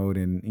panic mode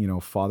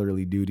and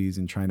fatherly duties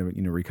and trying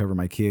to recover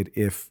my kid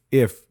if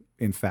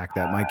in fact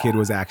that my kid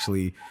was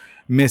actually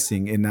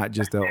missing and not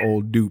just an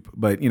old dupe.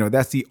 But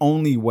that's the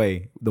only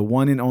way, the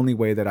one and only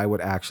way that I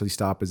would actually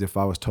stop, is if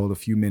I was told a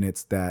few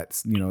minutes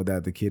that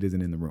that the kid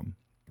isn't in the room.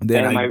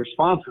 Then my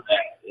response to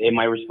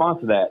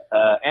that,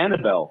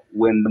 Annabelle,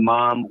 when the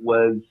mom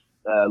was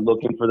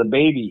looking for the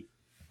baby,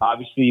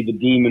 obviously the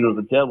demon or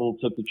the devil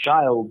took the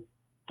child,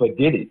 but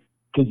didn't,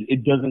 because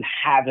it doesn't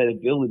have that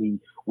ability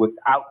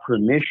without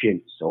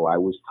permission. So I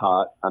was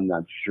taught, I'm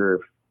not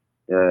sure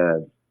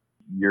if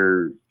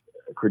your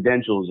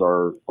credentials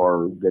are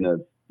going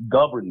to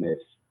govern this,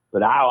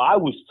 but how I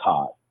was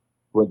taught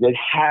was it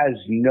has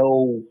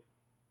no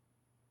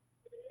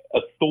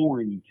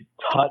authority to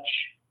touch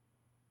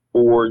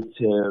or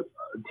to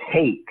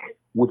take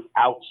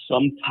without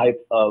some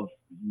type of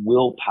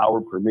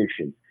willpower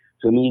permission.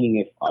 So meaning,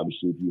 if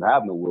you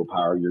have no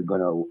willpower, you're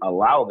going to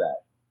allow that.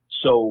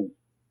 So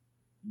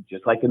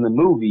just like in the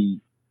movie,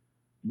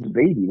 the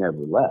baby never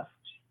left.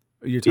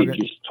 It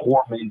just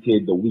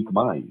tormented the weak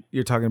mind.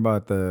 You're talking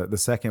about the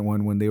second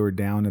one, when they were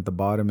down at the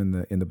bottom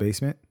in the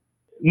basement?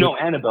 No,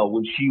 Annabelle,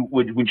 when she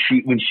was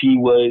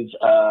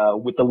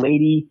with the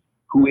lady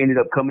who ended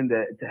up coming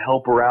to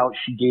help her out,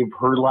 she gave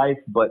her life.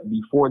 But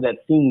before that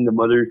scene, the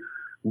mother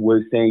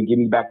was saying, "Give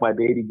me back my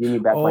baby, give me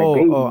back my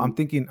baby." Oh, I'm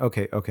thinking,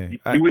 okay.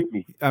 You with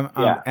me?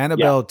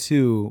 Annabelle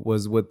 2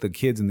 was with the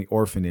kids in the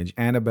orphanage.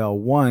 Annabelle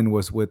 1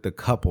 was with the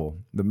couple,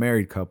 the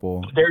married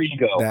couple. There you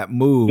go. That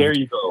moved. There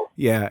you go.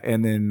 Yeah,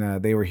 and then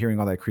they were hearing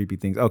all that creepy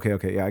things.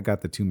 Okay, yeah, I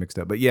got the two mixed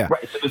up, but yeah.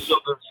 Right.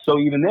 So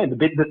even then,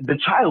 the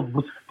child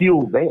was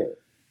still there.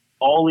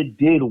 All it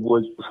did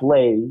was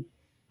play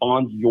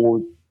on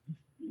your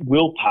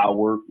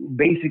willpower.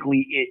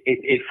 Basically,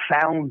 it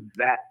found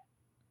that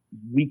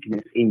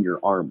weakness in your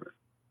armor,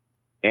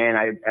 and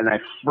I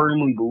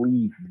firmly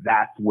believe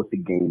that's what the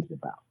game's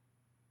about.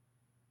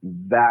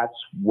 That's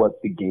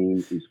what the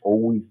game is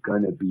always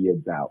gonna be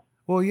about.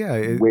 Well,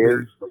 yeah.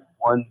 Where's the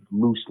one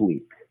loose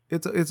link?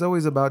 It's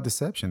always about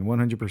deception,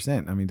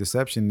 100%. I mean,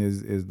 deception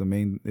is the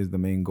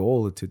main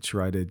goal, to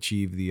try to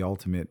achieve the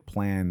ultimate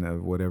plan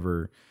of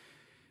whatever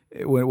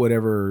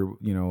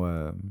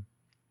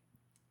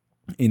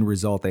in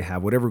result they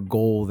have, whatever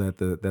goal that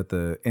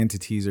the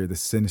entities or the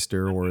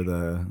sinister or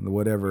the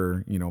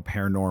whatever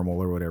paranormal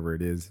or whatever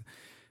it is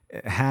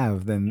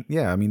have. Then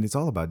yeah, I mean, it's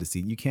all about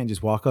deceit. You can't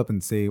just walk up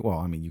and say, well,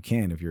 I mean, you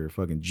can if you're a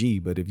fucking G,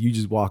 but if you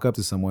just walk up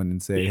to someone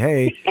and say,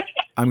 "Hey,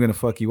 I'm gonna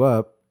fuck you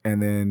up,"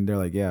 and then they're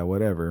like, yeah,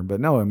 whatever. But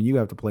no, I mean, you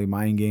have to play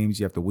mind games.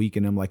 You have to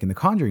weaken them, like in The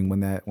Conjuring,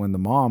 when the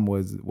mom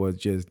was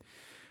just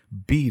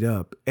beat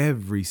up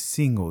every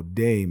single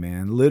day,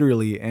 man,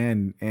 literally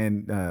and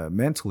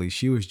mentally.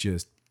 She was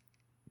just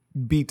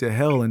beat to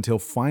hell until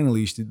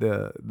finally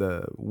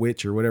the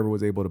witch or whatever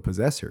was able to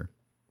possess her.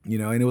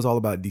 And it was all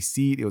about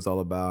deceit. It was all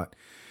about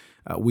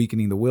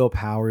weakening the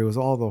willpower. It was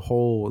all the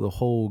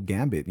whole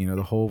gambit,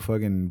 the whole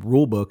fucking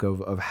rule book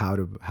of how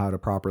to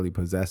properly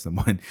possess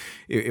someone.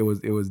 It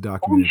was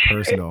documented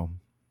personal.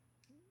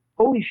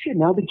 Holy shit!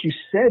 Now that you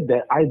said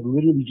that, I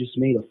literally just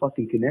made a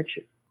fucking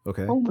connection.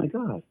 Okay. Oh my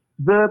god!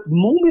 The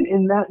moment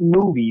in that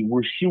movie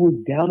where she was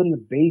down in the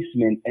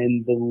basement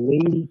and the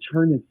lady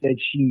turned and said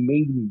she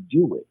made me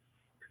do it.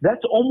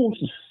 That's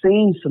almost the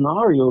same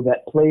scenario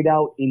that played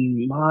out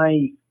in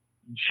my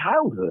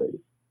childhood.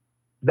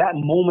 That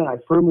moment, I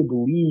firmly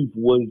believe,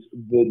 was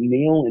the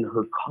nail in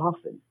her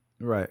coffin.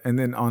 Right. And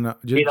then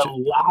it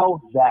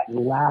allowed that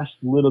last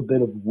little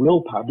bit of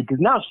willpower, because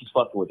now she's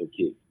fucking with her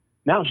kid.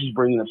 Now she's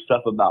bringing up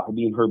stuff about her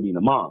being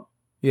a mom.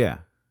 Yeah.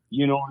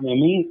 You know what I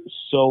mean?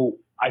 So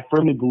I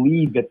firmly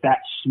believe that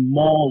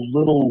small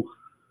little,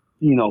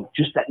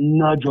 just that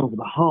nudge over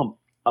the hump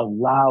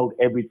allowed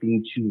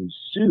everything to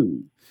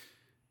ensue.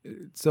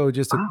 So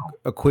just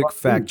a quick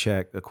fact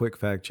check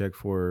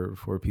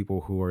for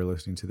people who are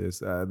listening to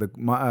this.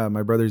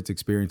 My brother's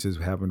experiences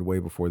happened way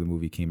before the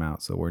movie came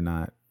out, so we're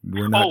not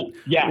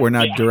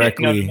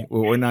directly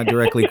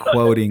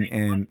quoting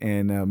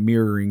and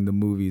mirroring the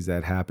movies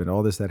that happened.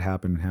 All this that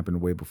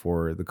happened way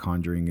before The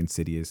Conjuring,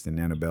 Insidious,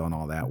 and Annabelle and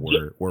all that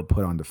were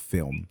put onto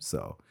film.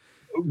 So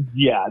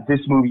yeah,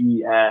 this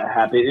movie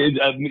happened.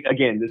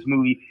 Again, this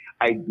movie,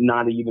 I'm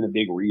not even a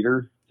big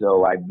reader.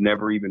 So I've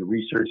never even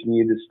researched any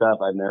of this stuff.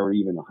 I've never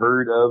even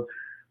heard of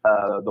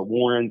the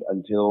Warrens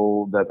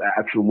until the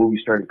actual movie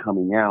started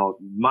coming out.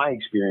 My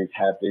experience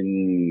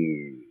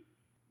happened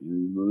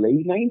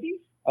late 90s,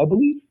 I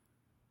believe.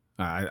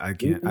 I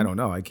can't. I don't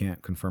know. I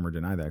can't confirm or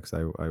deny that because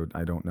I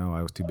don't know.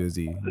 I was too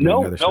busy. Doing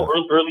No, other stuff.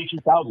 early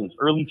 2000s.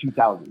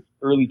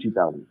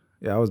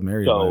 Yeah, I was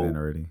married by then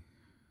already.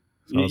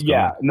 So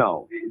Yeah,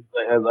 no.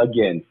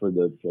 Again, for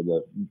the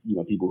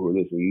people who are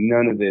listening,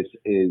 none of this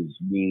is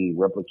being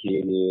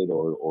replicated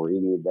or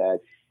any of that.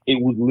 It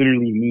was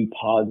literally me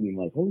pausing,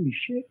 like, holy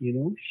shit,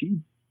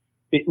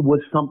 it was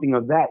something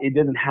of that. It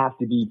doesn't have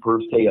to be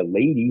per se a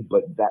lady,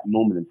 but that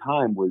moment in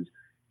time was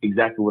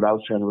exactly what I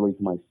was trying to relate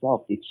to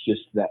myself. It's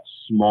just that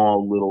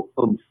small little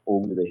oomph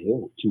over the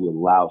hill to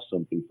allow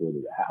something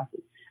further to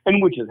happen,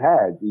 and which it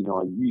has.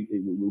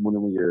 One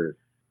of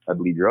I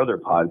believe your other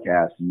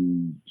podcast,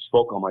 you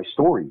spoke on my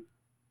story.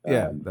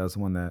 Yeah, that was the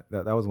one that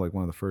was like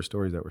one of the first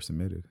stories that were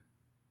submitted.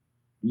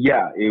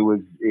 Yeah, it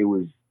was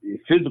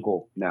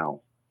physical.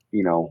 Now,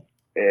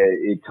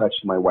 it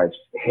touched my wife's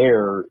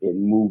hair, it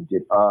moved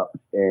it up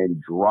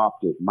and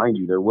dropped it. Mind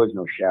you, there was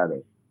no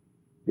shadow.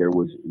 There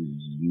was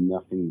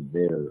nothing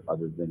there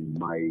other than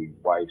my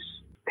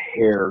wife's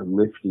hair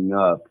lifting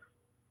up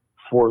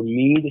for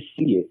me to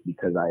see it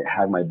because I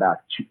had my back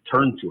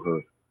turned to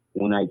her.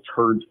 When I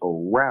turned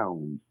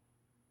around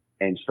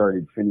and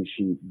started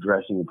finishing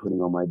dressing and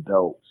putting on my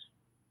belts,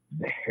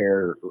 the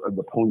hair,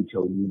 the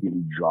ponytail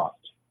immediately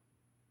dropped.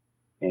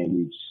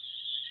 And it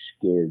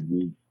scared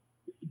me.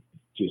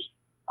 Just,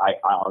 I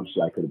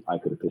honestly, I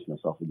could have pissed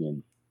myself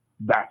again.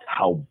 That's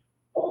how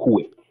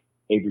quick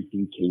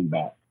everything came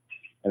back.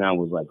 And I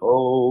was like,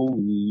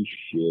 holy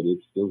shit,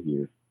 it's still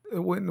here.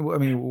 When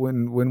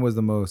was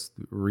the most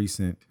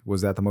recent?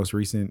 Was that the most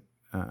recent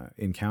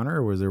encounter,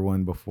 or was there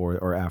one before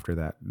or after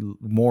that?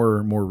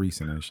 More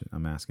recent,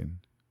 I'm asking.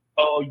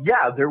 Oh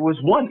yeah, there was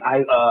one.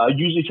 I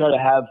usually try to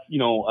have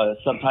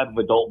some type of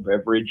adult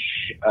beverage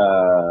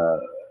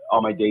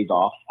on my days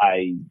off.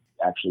 I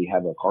actually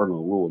have a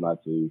cardinal rule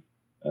not to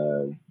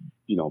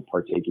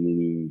partake in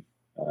any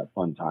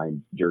fun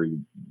time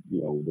during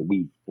the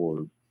week,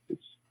 or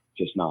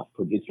it's not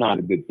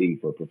a good thing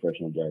for a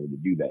professional driver to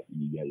do that.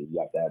 You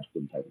have to have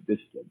some type of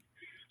discipline.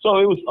 So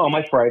it was on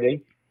my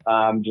Friday.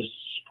 Just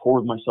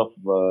poured myself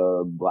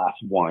a glass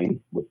of wine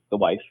with the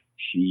wife.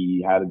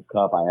 She had a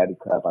cup. I had a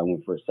cup. I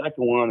went for a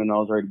second one, and I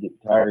was already getting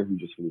tired. We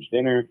just finished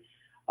dinner.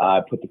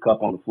 I put the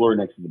cup on the floor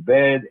next to the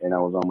bed, and I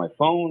was on my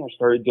phone. I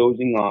started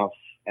dozing off,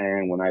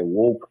 and when I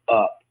woke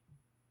up,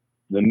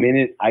 the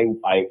minute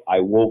I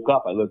woke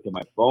up, I looked at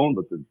my phone,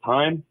 looked at the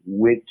time,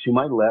 went to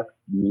my left,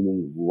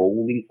 meaning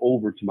rolling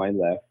over to my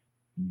left,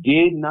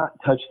 did not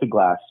touch the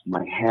glass.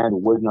 My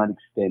hand was not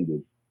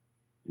extended.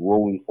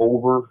 Rolling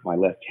over, my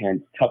left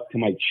hand tucked to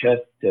my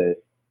chest to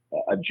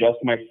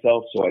adjust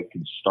myself so I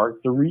could start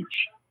the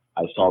reach.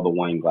 I saw the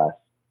wine glass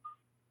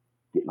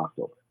get knocked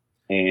over.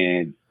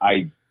 And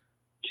I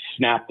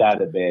snapped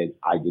out of bed.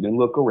 I didn't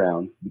look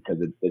around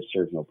because it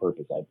serves no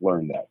purpose. I've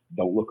learned that.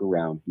 Don't look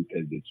around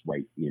because it's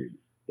right near you.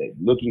 That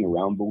looking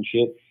around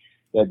bullshit,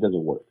 that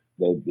doesn't work.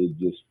 That it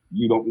just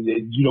you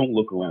don't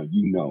look around.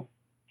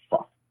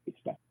 Fuck, it's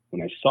that.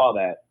 When I saw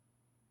that,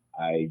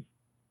 I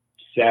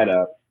sat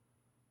up,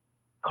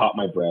 caught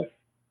my breath,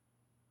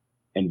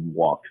 and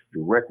walked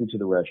directly to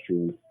the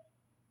restroom,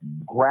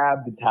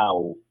 grabbed the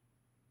towel,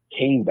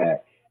 came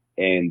back,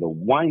 and the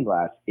wine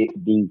glass,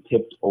 it being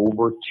tipped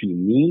over to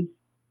me,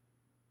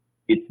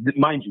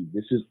 mind you,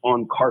 this is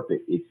on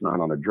carpet. It's not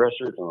on a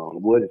dresser. It's not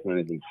on wood. It's not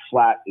anything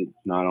flat. It's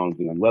not on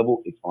anything on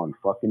level. It's on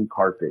fucking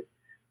carpet.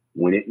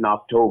 When it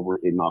knocked over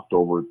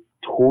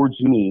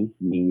towards me,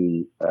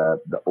 meaning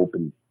the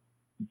open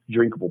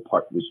drinkable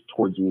part was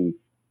towards me.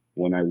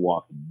 When I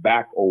walked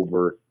back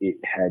over, it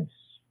had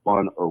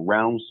spun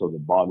around, so the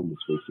bottom was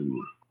facing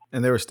me.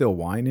 And there was still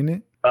wine in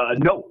it?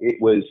 No, there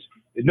was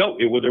no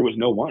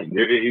wine.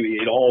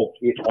 It all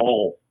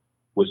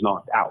was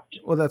knocked out.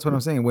 Well, that's what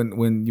I'm saying.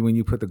 When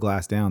you put the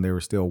glass down, there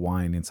was still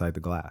wine inside the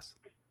glass.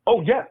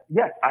 Oh yeah.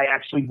 I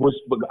actually was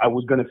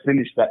going to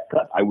finish that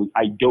cup. I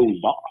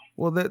dozed off.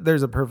 Well,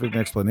 there's a perfect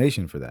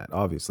explanation for that.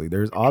 Obviously,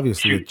 there's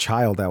obviously a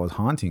child that was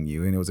haunting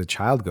you, and it was a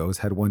child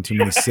ghost had one too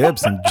many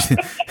sips and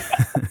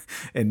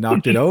and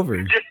knocked it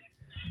over.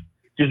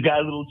 Just got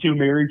a little too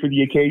merry for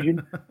the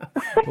occasion.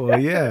 Well,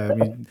 yeah. I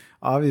mean,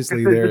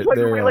 obviously they're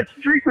like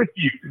to drink with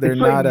you. They're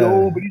not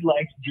nobody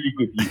likes to drink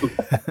with you.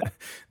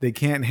 They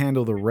can't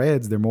handle the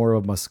reds. They're more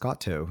of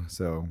Moscato.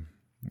 So,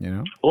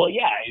 Well,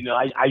 yeah.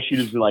 I should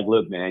have been like,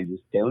 look, man,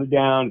 just tone it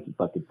down. It's a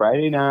fucking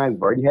Friday night.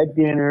 We've already had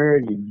dinner.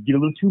 You get a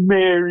little too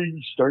merry.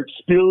 You start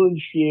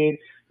spilling shit.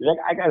 You're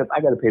like, I gotta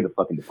pay the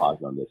fucking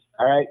deposit on this.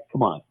 All right,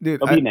 come on, dude.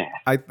 Don't be an ass.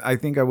 I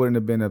think I wouldn't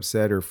have been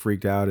upset or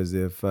freaked out as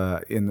if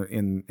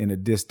in a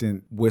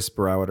distant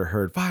whisper I would have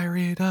heard, "Fire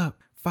it up,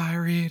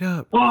 fire it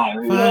up,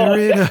 fire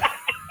it up."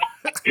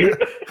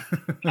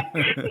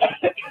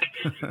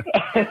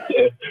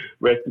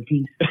 Rest in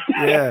peace.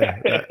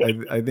 Yeah,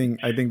 I think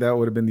that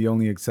would have been the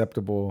only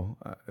acceptable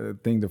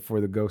thing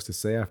for the ghost to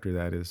say after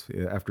that is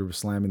after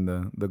slamming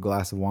the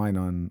glass of wine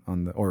on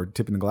the or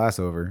tipping the glass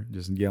over,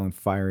 just yelling,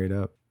 "Fire it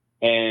up."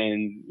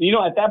 And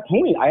at that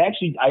point, I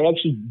actually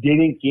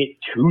didn't get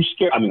too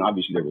scared. I mean,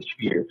 obviously there was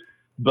fear,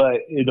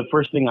 but the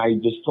first thing I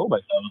just told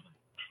myself was,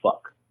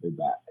 "Fuck, they're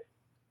back."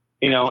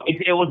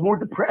 it was more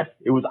depressed.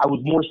 I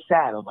was more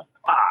sad. I was like,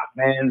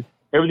 man,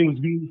 everything was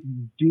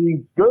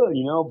doing good,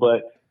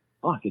 but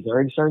it's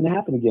already starting to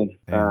happen again.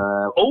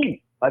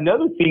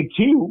 Another thing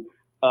too.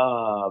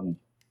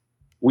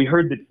 We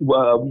heard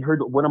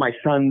one of my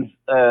son's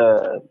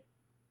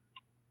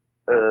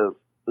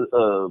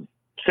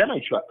semi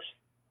trucks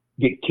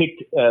get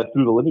kicked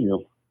through the living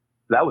room.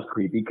 That was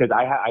creepy because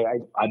I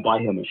buy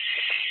him a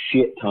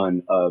shit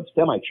ton of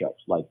semi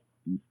trucks. Like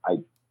I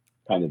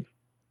kind of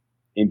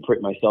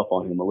imprint myself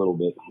on him a little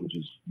bit, which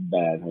is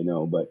bad, I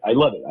know, but I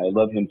love it. I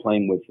love him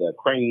playing with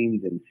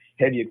cranes and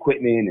heavy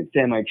equipment and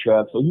semi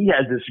trucks. So he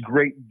has this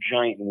great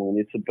giant one.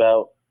 It's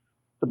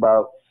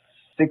about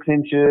 6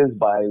 inches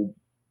by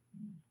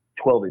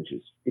 12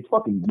 inches. It's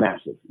fucking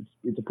massive.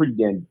 It's a pretty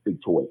damn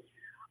big toy.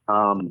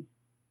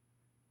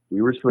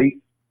 We were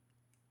asleep.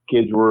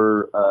 Kids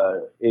were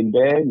in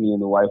bed. Me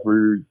and the wife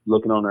were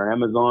looking on our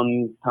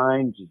Amazon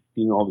time, just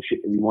seeing all the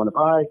shit that we want to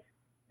buy.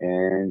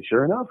 And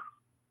sure enough,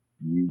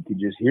 you could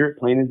just hear it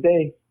plain as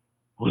day.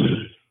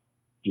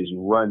 Just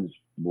runs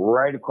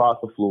right across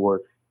the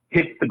floor,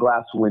 hits the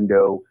glass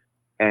window,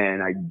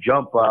 and I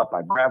jump up.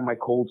 I grab my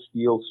Cold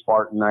Steel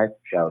Spartan knife,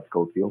 shout out to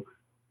Cold Steel,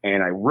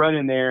 and I run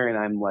in there, and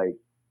I'm like,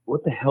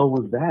 what the hell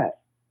was that?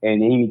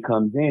 And Amy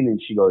comes in,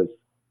 and she goes,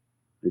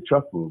 the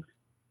truck moved.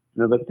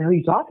 And I was like, what the hell are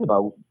you talking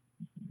about?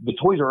 The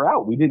toys are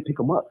out. We didn't pick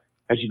them up.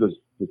 And she goes,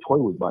 the toy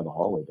was by the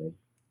hallway, babe.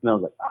 And I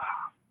was like,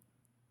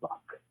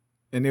 fuck.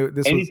 And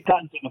it's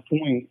gotten to the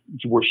point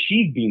where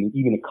she's being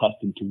even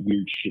accustomed to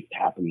weird shit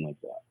happening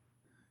like that.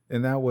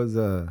 And that was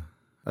a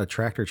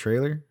tractor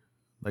trailer,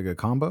 like a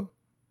combo?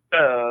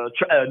 No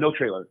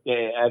trailer.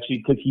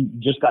 Actually, because he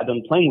just got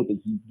done playing with it,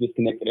 he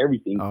disconnected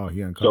everything. Oh,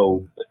 he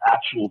uncoupled. So the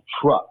actual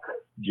truck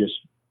just,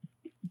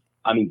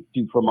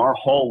 dude, from our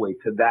hallway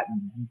to that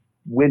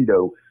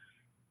window.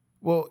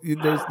 Well,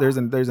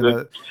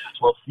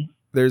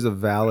 there's a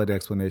valid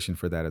explanation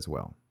for that as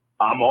well.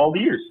 I'm all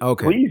ears.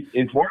 Okay. Please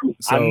inform me.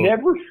 So,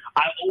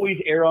 I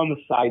always err on the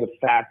side of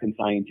fact and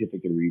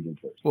scientific and reason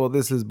first. Well,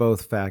 this is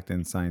both fact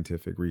and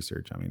scientific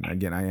research.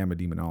 Again, I am a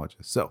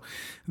demonologist. So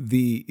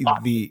the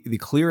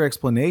clear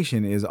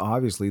explanation is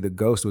obviously the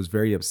ghost was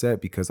very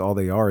upset because all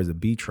they are is a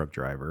B truck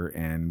driver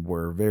and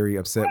were very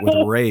upset with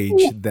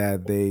rage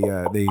that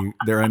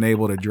they're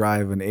unable to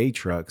drive an A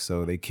truck.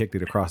 So they kicked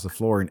it across the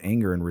floor in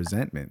anger and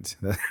resentment.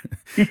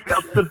 He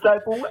felt some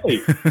type of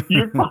way.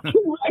 You're fucking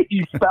right.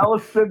 He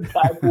felt some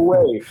type of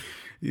way.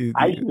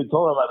 I should have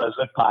told him about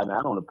this time. I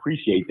don't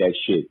appreciate that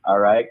shit. All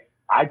right.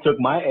 I took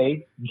my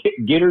A.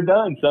 Get her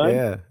done, son.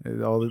 Yeah.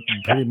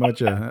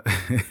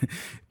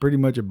 Pretty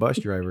much a bus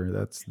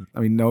driver.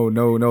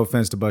 No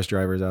offense to bus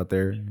drivers out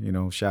there.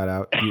 Shout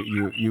out.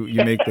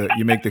 You make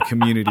the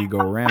community go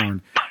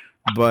around.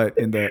 But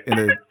in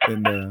the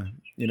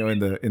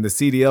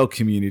CDL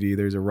community,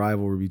 there's a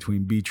rivalry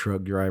between B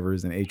truck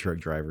drivers and A truck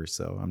drivers.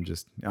 So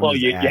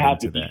you have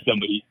to be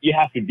somebody. You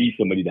have to be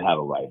somebody to have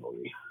a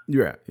rivalry.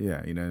 Yeah,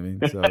 you know what I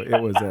mean. So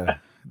it was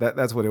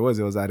that's what it was.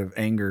 It was out of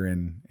anger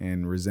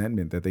and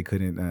resentment that they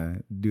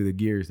couldn't do the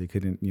gears. They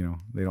couldn't,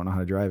 they don't know how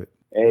to drive it.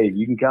 Hey,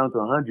 you can count to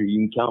 100.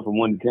 You can count from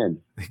 1 to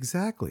 10.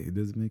 Exactly. It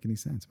doesn't make any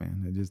sense,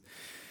 man. And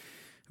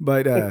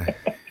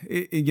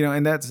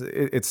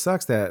it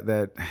sucks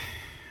that.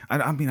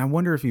 I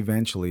wonder if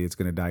eventually it's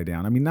going to die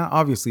down. Not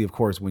obviously, of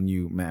course, when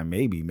you,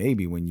 maybe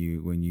when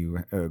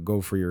you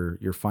go for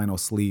your final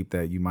sleep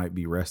that you might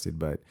be rested.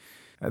 But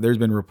there's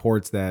been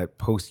reports that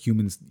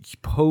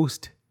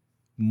post-mortem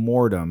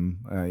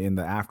in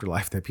the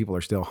afterlife that people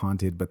are still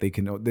haunted,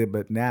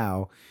 but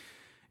now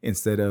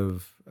instead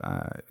of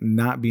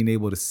not being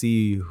able to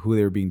see who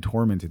they're being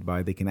tormented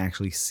by, they can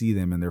actually see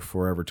them and they're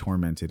forever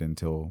tormented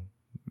until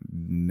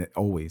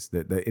always.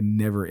 That it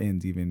never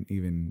ends, even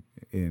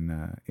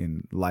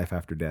in life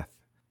after death.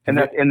 And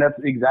that's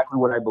exactly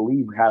what I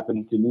believe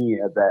happened to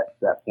me at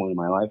that point in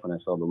my life when I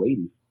saw the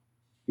lady.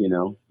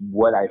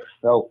 What I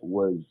felt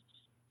was,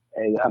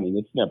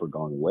 it's never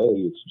gone away.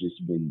 It's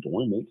just been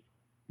dormant.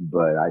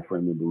 But I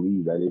firmly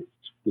believe that it's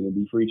going to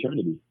be for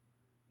eternity,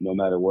 no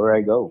matter where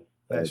I go.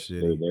 They're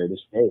there to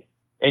stay.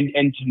 And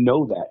to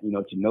know that,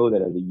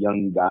 as a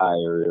young guy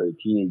or a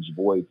teenage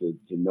boy, to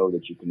know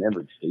that you can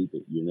never escape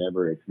it.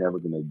 It's never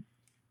going to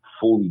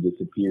fully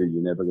disappear.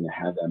 You're never going to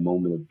have that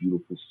moment of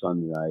beautiful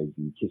sunrise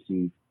and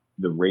kissing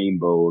the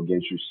rainbow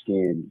against your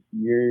skin.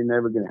 You're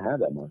never going to have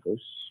that,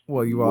 Marcos.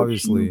 Well, you've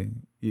obviously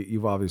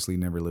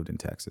never lived in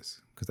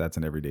Texas because that's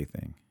an everyday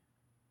thing.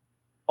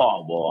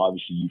 Oh, well,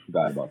 obviously you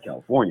forgot about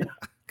California.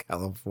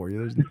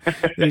 California.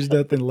 There's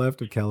nothing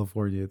left of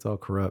California. It's all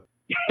corrupt.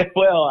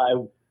 Well,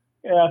 I'm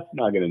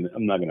not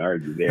gonna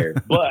argue there,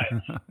 but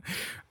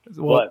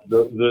but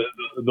the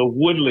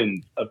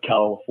woodlands of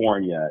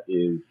California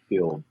is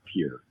still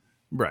pure.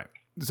 Right.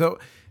 So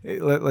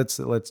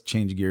let's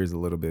change gears a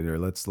little bit, or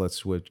let's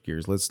switch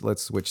gears.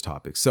 Let's switch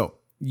topics. So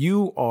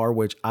you are,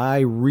 which I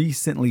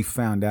recently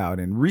found out,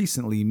 and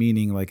recently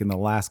meaning like in the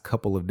last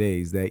couple of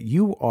days, that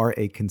you are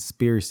a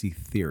conspiracy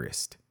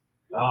theorist.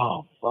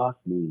 Oh, fuck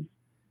me.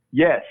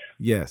 Yes.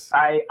 Yes.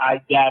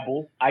 I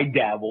dabble.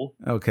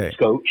 Okay.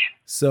 Coach.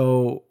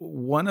 So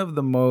one of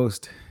the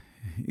most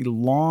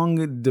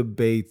long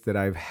debates that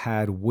I've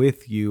had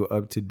with you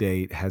up to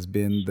date has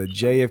been the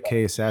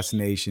JFK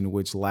assassination,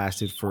 which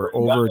lasted for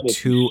over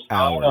 2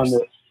 hours.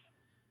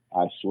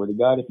 I swear to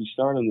God, if you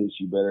start on this,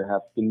 you better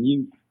have to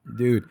mute.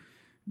 Dude,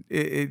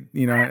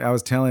 I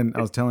was telling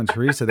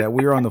Teresa that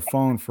we were on the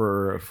phone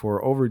for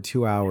over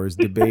 2 hours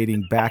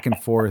debating back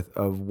and forth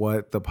of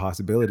what the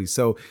possibilities.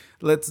 So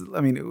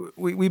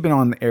we've been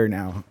on the air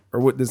now, or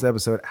what this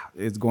episode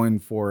is going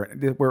for.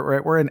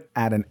 We're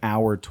at an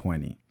hour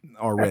 20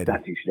 already. That's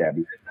not too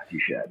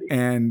shabby.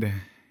 And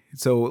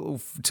so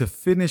to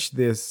finish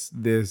this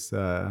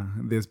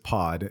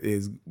pod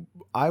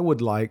I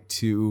would like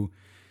to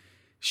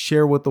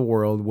share with the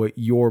world what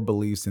your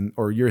beliefs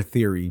or your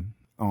theory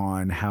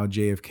on how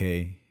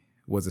JFK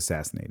was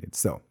assassinated.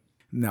 So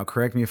now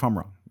correct me if I'm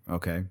wrong.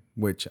 Okay.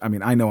 Which, I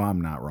mean, I know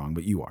I'm not wrong,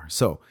 but you are.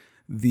 So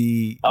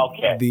obviously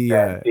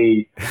got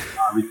the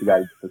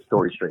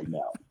story straight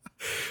now.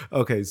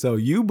 Okay. So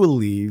you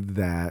believe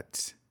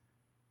that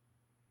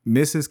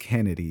Mrs.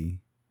 Kennedy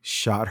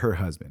shot her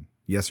husband.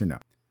 Yes or no?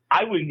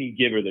 I wouldn't even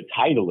give her the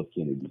title of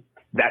Kennedy.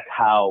 That's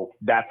how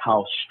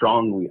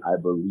strongly I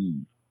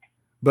believe.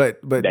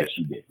 But that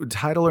she did.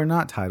 Title or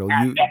not title,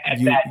 at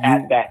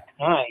that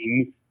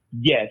time,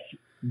 yes,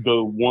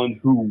 the one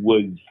who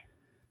was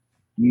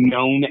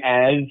known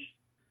as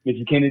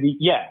Mrs. Kennedy,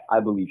 yeah, I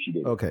believe she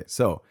did. Okay,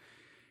 so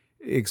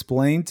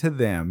explain to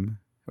them,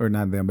 or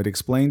not them, but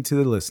explain to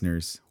the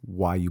listeners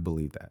why you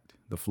believe that.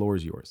 The floor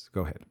is yours.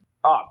 Go ahead.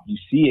 You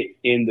see it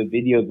in the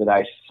video that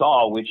I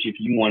saw, which if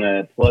you want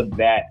to plug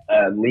that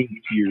link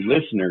to your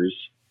listeners,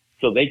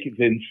 so they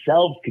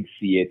themselves could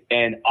see it,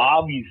 and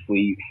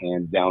obviously,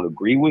 hands down,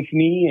 agree with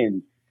me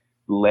and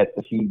let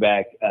the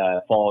feedback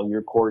fall in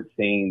your court,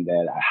 saying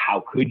that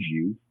how could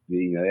you?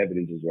 The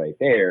evidence is right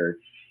there.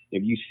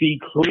 If you see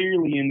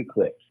clearly in the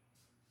clips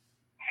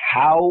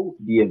how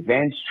the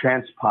events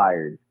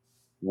transpired,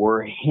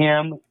 were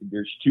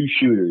there's two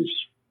shooters,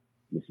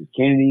 Mrs.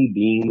 Kennedy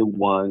being the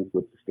one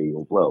with the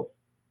fatal blow.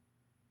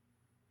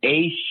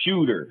 A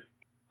shooter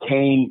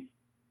came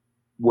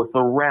with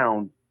a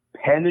round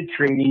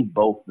penetrating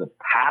both the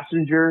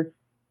passenger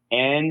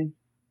and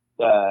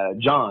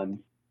John,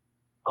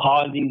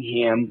 causing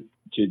him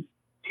to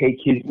take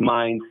his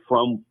mind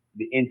from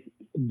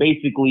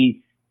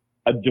basically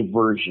a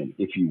diversion,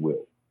 if you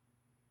will.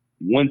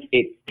 Once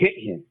it hit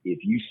him,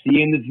 if you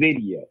see in the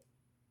video,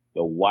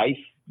 the wife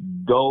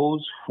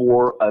goes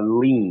for a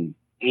lean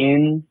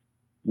in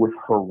with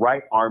her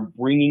right arm,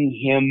 bringing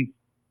him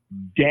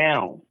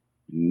down,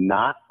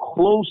 not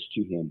close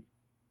to him.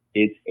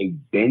 It's a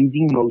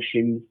bending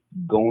motion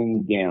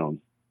going down.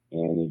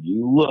 And if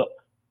you look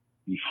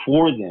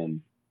before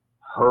then,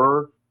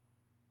 her,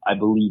 I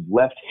believe,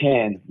 left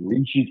hand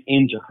reaches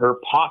into her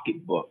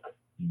pocketbook.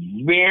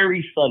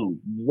 Very subtle,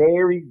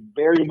 very,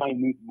 very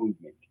minute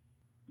movement.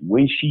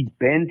 When she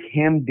bends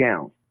him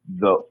down,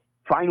 the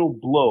final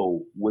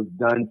blow was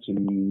done to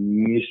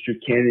Mr.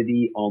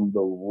 Kennedy on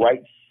the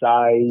right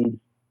side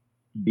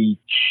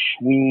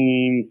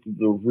between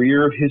the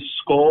rear of his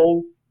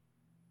skull,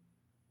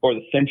 or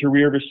the center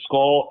rear of his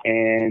skull,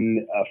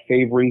 and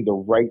favoring the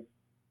right,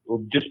 or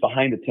just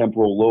behind the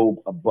temporal lobe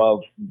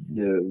above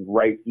the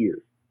right ear.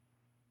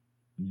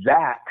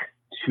 That,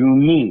 to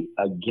me,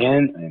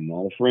 again, I'm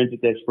not a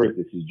forensic expert,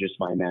 this is just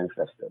my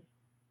manifesto.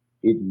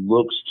 It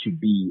looks to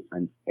be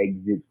an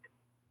exit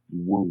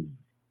wound.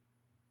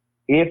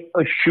 If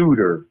a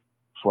shooter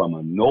from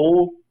a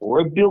knoll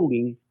or a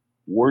building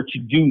were to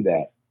do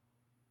that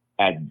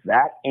at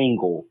that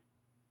angle,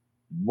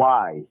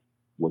 why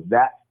was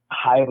that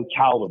high of a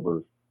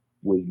caliber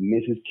was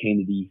Mrs.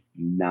 Kennedy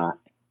not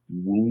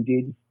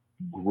wounded,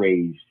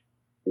 grazed,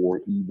 or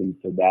even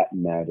for that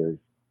matter,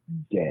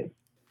 dead?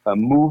 A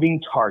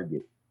moving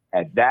target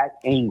at that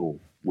angle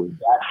with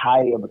that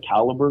high of a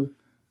caliber,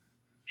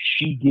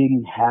 she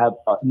didn't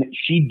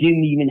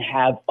even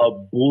have a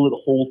bullet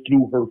hole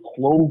through her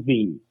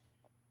clothing.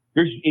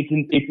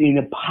 It's an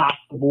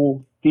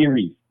impossible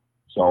theory.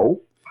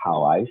 So,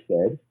 how I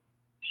said,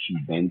 she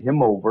bent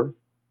him over,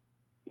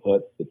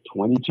 put the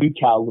 .22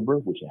 caliber,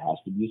 which it has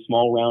to be a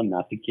small round,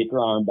 not to kick her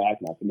arm back,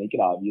 not to make it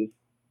obvious.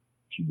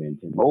 She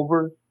bent him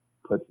over,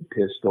 put the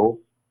pistol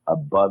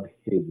above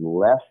his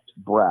left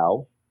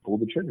brow,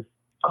 pulled the trigger,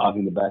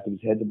 causing the back of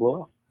his head to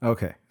blow out.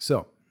 Okay,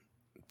 so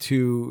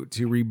to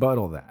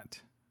rebuttal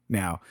that,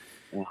 now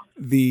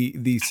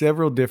the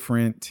several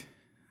different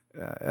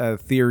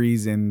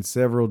theories and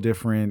several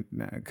different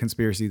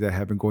conspiracies that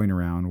have been going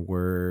around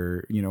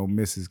where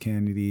Mrs.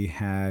 Kennedy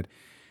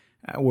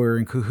were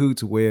in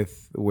cahoots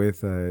with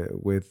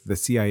the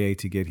CIA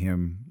to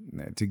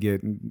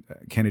get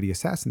Kennedy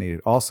assassinated.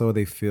 Also,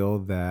 they feel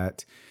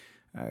that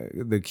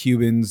the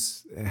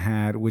Cubans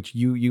had, which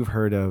you've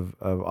heard of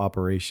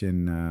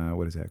Operation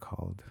what is that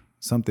called?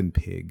 Something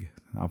Pig,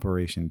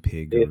 Operation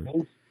Pig,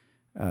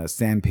 or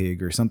Sand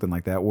Pig, or something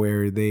like that,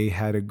 where they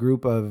had a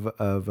group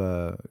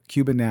of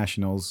Cuban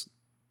nationals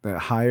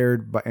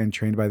hired by, and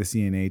trained by the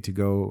CIA to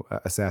go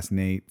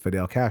assassinate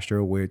Fidel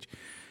Castro, which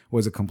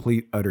was a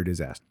complete, utter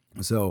disaster.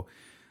 So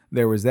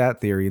there was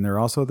that theory. And there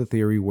also the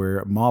theory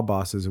where mob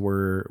bosses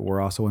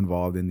were also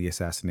involved in the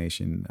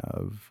assassination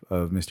of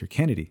Mr.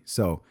 Kennedy.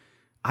 So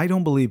I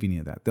don't believe any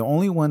of that. The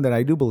only one that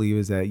I do believe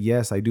is that,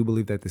 yes, I do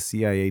believe that the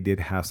CIA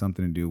did have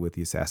something to do with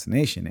the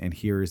assassination. And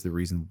here is the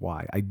reason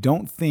why. I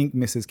don't think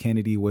Mrs.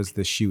 Kennedy was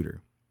the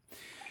shooter.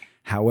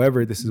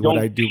 However, this is what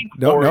I do.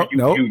 No.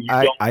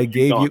 I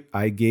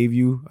gave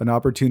you an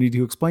opportunity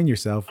to explain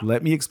yourself.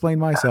 Let me explain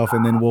myself,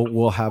 and then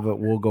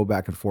we'll go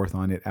back and forth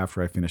on it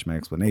after I finish my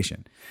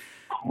explanation.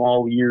 I'm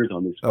all ears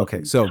on this.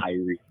 Okay, so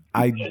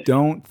I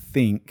don't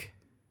think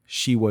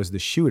she was the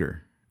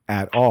shooter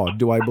at all.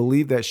 Do I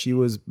believe that she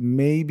was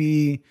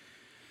maybe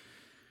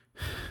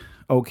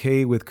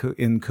okay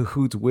in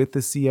cahoots with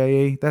the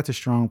CIA? That's a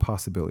strong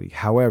possibility.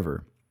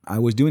 However, I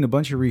was doing a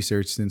bunch of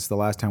research since the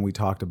last time we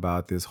talked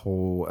about this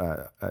whole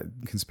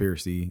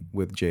conspiracy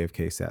with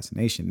JFK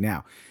assassination.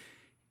 Now,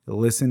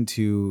 listen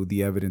to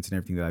the evidence and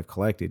everything that I've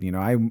collected. You know,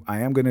 I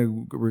am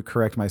going to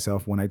correct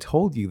myself when I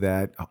told you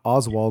that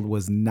Oswald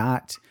was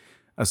not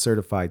a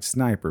certified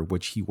sniper,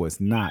 which he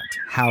was not.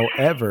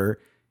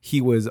 However,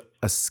 he was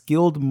a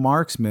skilled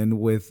marksman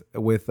with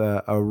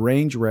a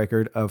range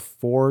record of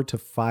 400 to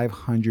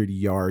 500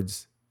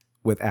 yards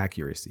with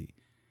accuracy.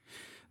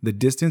 The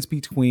distance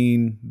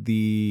between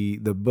the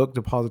book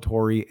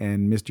depository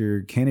and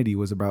Mr. Kennedy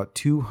was about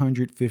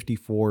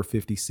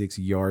 256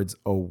 yards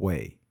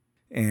away.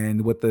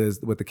 And with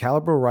the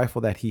caliber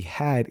rifle that he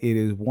had, it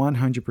is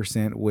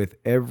 100% with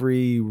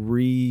every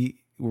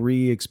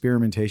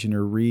re-experimentation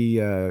or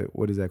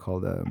what is that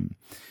called?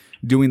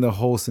 Doing the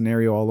whole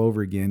scenario all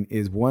over again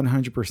is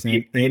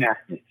 100%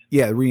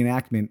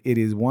 reenactment. It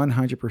is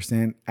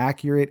 100%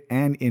 accurate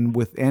and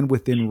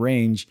within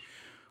range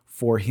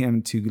for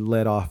him to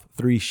let off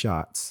 3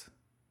 shots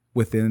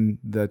within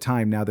the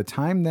time. Now, the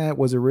time that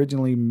was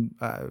originally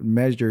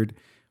measured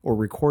or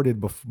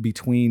recorded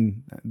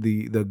between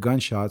the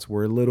gunshots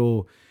were a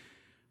little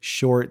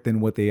short than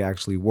what they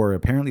actually were.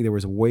 Apparently, there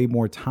was way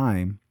more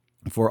time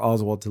for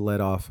Oswald to let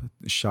off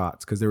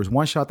shots, because there was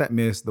one shot that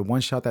missed, the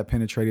one shot that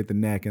penetrated the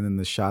neck, and then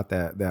the shot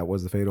that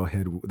was the fatal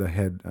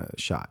head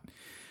shot.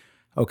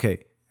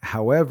 Okay.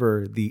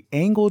 However, the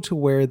angle to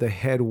where the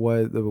head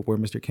was, where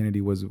Mr. Kennedy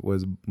was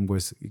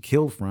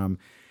killed from,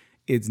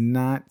 it's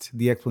not,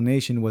 the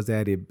explanation was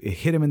that it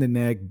hit him in the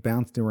neck,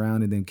 bounced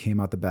around, and then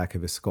came out the back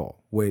of his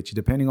skull, which,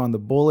 depending on the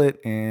bullet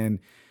and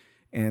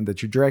the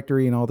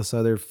trajectory and all this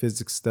other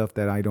physics stuff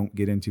that I don't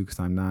get into because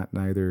I'm not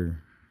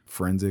neither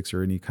forensics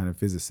or any kind of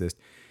physicist,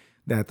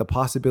 that the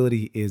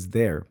possibility is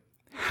there.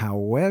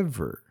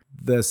 However,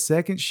 the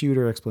second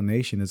shooter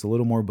explanation is a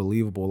little more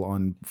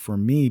believable for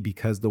me,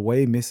 because the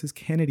way Mrs.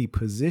 Kennedy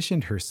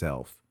positioned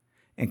herself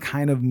and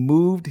kind of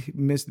moved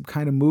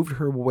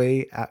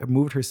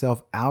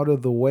herself out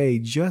of the way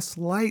just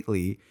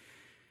slightly,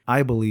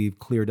 I believe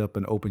cleared up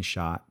an open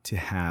shot to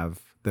have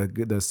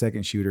the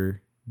second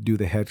shooter do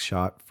the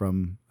headshot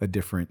from a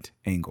different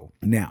angle.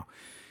 Now,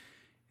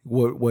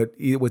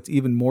 what's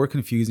even more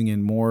confusing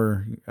and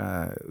more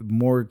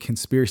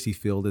conspiracy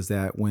filled is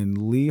that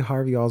when Lee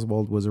Harvey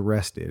Oswald was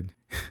arrested,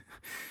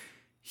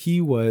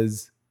 he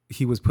was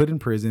put in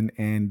prison,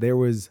 and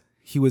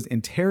he was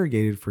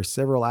interrogated for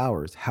several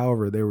hours.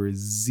 However, there were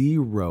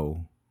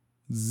zero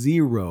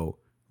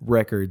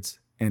records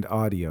and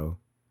audio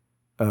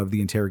of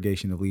the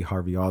interrogation of Lee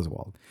Harvey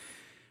Oswald,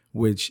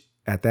 which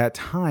at that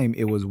time,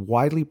 it was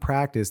widely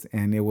practiced,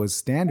 and it was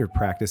standard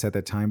practice at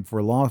that time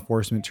for law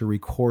enforcement to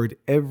record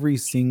every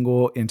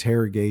single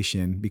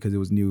interrogation, because it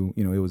was new,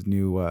 it was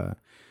new, what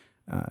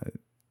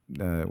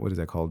is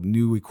that called?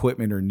 New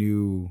equipment or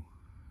new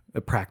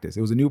practice.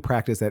 It was a new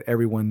practice that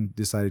everyone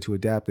decided to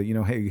adapt, that,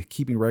 hey,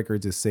 keeping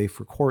records is safe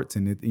for courts,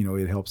 and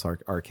it helps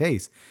our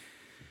case.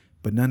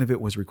 But none of it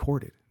was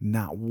recorded.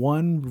 Not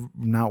one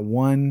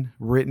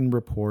written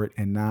report,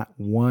 and not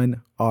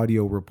one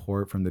audio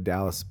report from the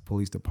Dallas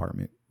Police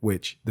Department,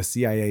 which the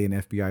CIA and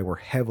FBI were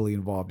heavily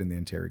involved in the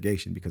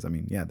interrogation, because,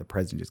 the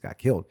president just got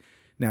killed.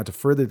 Now, to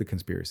further the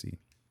conspiracy,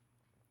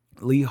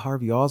 Lee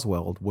Harvey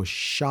Oswald was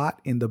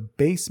shot in the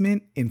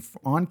basement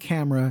on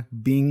camera,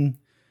 being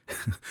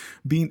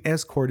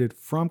escorted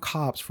from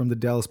cops from the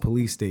Dallas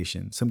police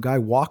station. Some guy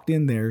walked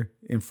in there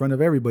in front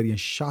of everybody and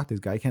shot this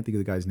guy. I can't think of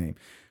the guy's name.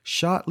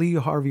 Shot Lee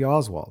Harvey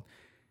Oswald.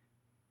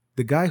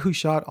 The guy who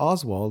shot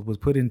Oswald was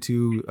put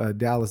into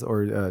Dallas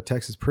or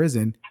Texas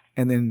prison,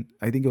 and then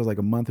I think it was like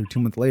a month or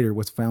 2 months later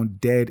was found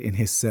dead in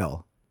his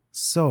cell.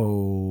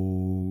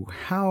 So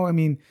how?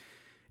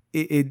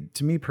 It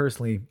to me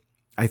personally,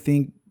 I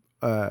think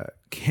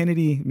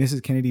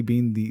Mrs. Kennedy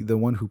being the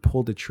one who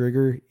pulled the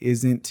trigger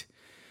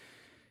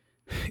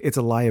it's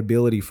a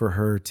liability for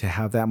her to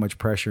have that much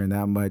pressure and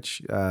that much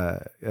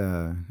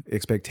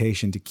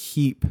expectation to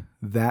keep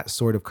that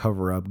sort of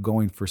cover up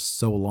going for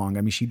so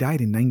long. She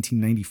died in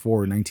 1994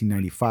 or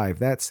 1995.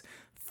 That's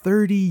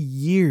 30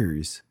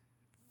 years.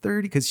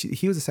 30, because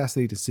he was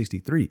assassinated in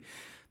 63.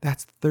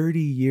 That's 30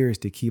 years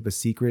to keep a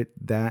secret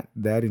that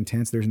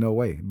intense. There's no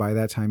way. By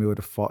that time, it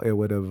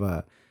would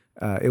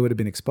have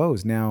been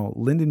exposed. Now,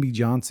 Lyndon B.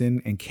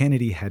 Johnson and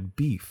Kennedy had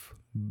beef.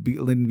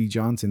 Lyndon B.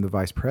 Johnson, the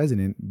vice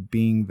president,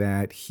 being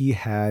that he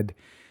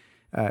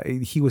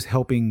was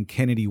helping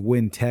Kennedy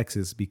win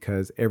Texas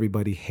because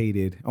everybody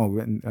hated.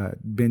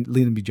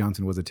 Lyndon B.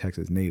 Johnson was a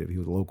Texas native. He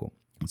was local,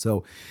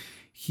 so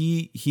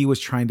he was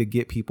trying to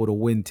get people to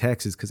win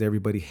Texas because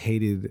everybody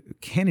hated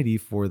Kennedy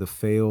for the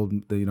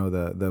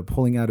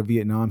pulling out of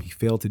Vietnam. He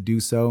failed to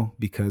do so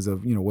because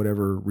of,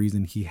 whatever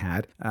reason he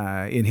had.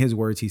 In his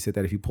words, he said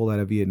that if he pulled out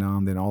of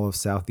Vietnam, then all of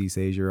Southeast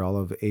Asia, all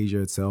of Asia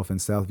itself and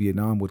South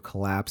Vietnam would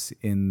collapse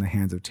in the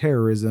hands of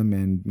terrorism,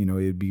 and,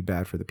 it'd be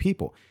bad for the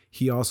people.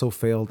 He also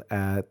failed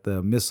at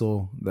the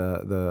missile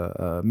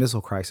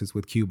crisis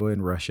with Cuba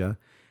and Russia,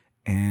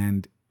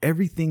 and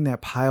everything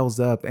that piles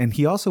up. And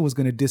he also was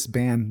going to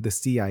disband the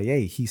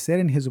CIA. He said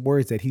in his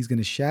words that he's going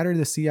to shatter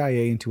the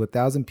CIA into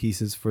 1,000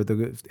 pieces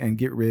and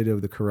get rid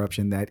of the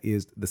corruption that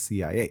is the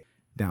CIA.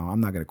 Now,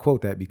 I'm not going to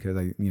quote that because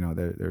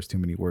there's too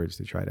many words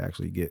to try to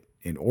actually get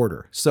in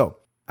order. So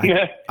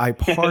I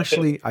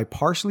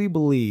partially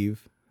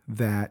believe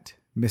that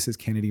Mrs.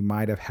 Kennedy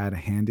might have had a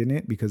hand in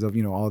it because of,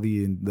 all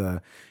the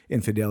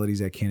infidelities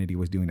that Kennedy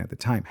was doing at the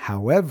time.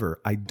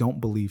 However, I don't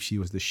believe she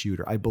was the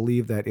shooter. I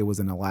believe that it was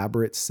an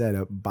elaborate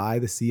setup by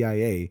the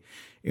CIA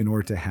in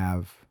order to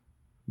have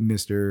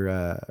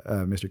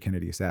Mr.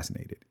 Kennedy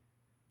assassinated.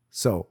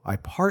 So I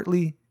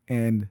partly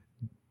and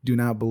do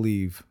not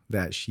believe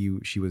that she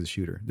was a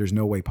shooter. There's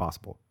no way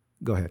possible.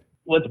 Go ahead.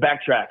 Let's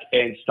backtrack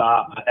and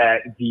stop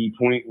at the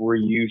point where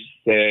you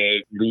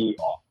said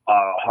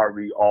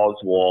Harvey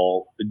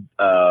Oswald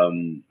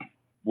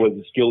was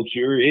a skilled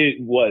shooter.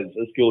 It was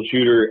a skilled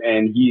shooter,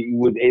 and he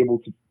was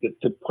able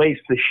to place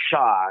the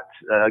shot.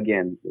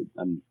 Again,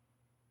 I'm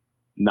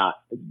not,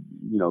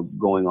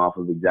 going off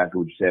of exactly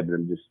what you said, but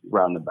I'm just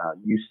roundabout.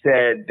 You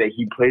said that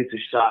he placed the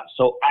shot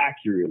so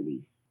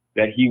accurately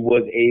that he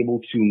was able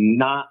to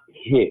not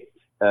hit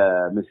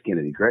Miss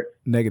Kennedy, correct?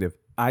 Negative.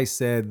 I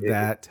said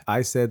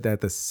that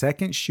the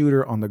second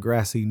shooter on the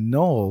grassy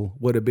knoll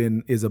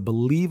is a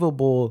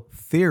believable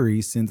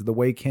theory, since the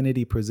way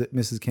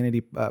Mrs.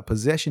 Kennedy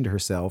positioned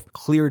herself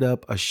cleared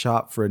up a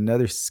shot for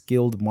another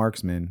skilled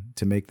marksman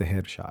to make the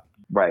headshot.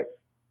 Right.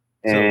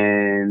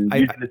 And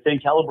using the same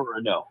caliber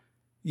or no?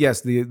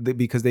 Yes,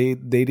 because they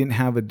didn't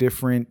have a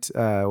different.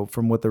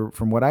 From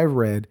what I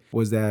read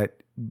was that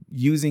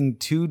using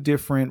two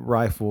different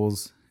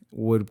rifles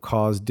would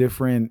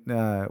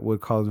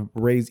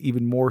raise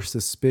even more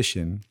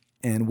suspicion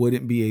and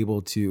wouldn't be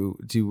able to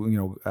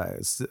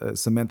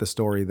cement the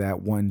story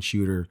that one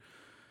shooter,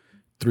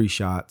 3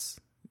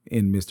 shots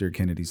in Mr.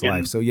 Kennedy's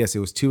life. So yes, it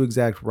was 2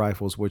 exact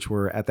rifles, which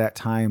were at that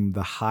time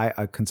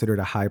considered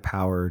a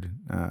high-powered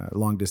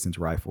long distance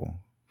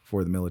rifle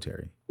for the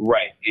military.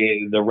 Right.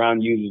 And the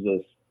round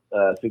uses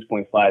a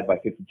 6.5 by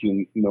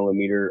 52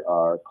 millimeter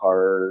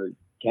Carr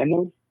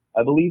cannon,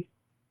 I believe.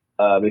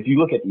 If you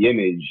look at the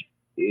image,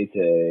 it's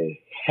a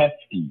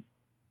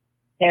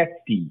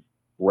hefty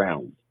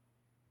round.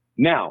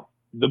 Now,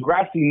 the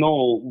grassy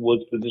knoll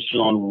was positioned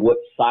on what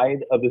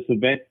side of this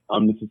event?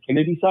 On Mrs.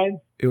 Kennedy's side?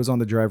 It was on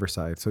the driver's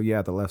side. So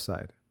yeah, the left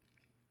side.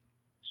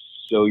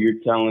 So you're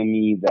telling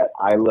me that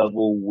eye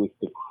level with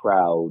the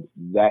crowd,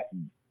 that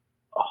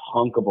a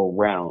hunk of a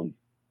round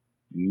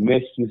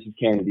missed Mrs.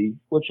 Kennedy,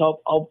 which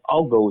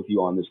I'll go with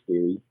you on this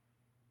theory,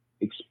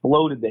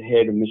 exploded the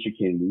head of Mr.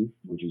 Kennedy,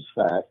 which is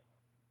fact,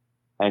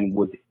 and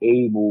was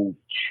able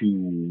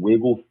to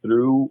wiggle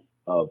through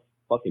a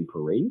fucking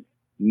parade.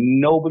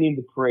 Nobody in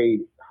the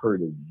parade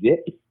heard a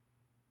zip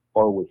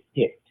or was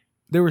hit.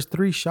 There was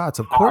 3 shots.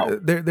 Of course,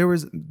 there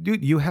was.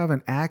 Dude, you have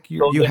an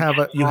accurate.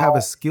 So you have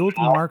a skilled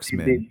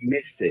marksman. They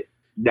missed it.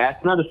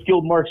 That's not a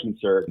skilled marksman,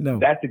 sir. No,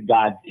 that's a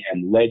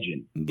goddamn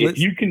legend. If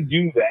you can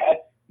do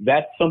that,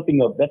 that's a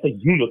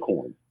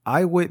unicorn.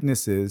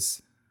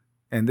 Eyewitnesses,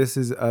 and this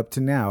is up to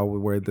now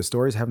where the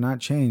stories have not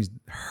changed,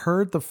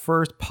 heard the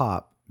first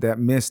pop that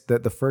missed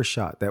the first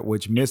shot,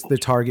 which missed the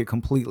target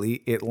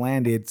completely. It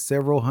landed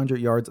several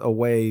hundred yards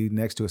away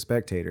next to a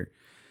spectator.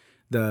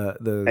 The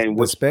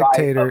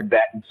spectator.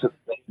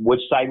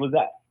 Which side was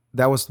that?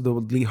 That was the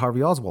Lee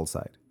Harvey Oswald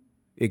side.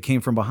 It came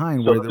from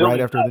behind,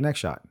 right after the next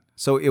shot.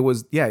 So it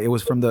was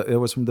from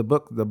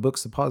the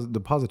book's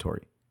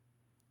depository.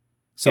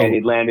 So, and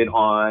it landed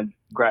on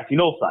grassy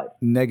knoll side.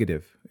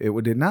 Negative. It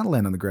did not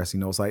land on the grassy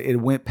knoll side.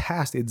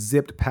 It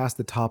zipped past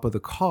the top of the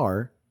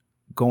car,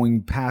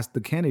 going past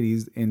the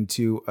Kennedys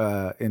into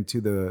I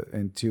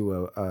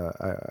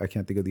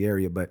can't think of the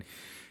area, but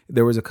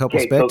there was a couple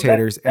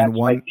spectators, so and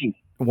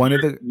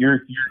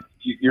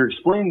you're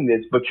explaining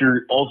this, but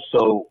you're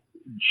also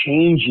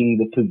changing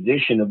the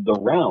position of the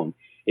round.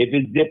 If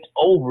it zipped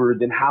over,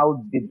 then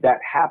how did that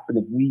happen?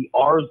 If Lee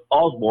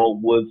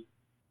Oswald was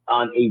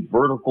on a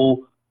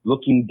vertical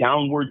looking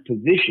downward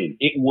position,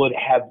 it would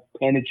have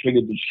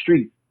penetrated the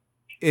street.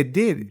 It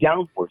did.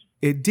 Downward.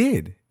 It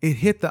did. It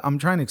hit I'm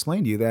trying to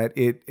explain to you that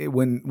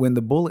when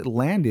the bullet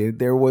landed,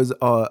 there was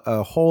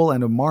a hole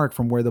and a mark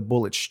from where the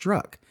bullet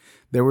struck.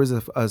 There was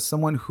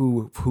someone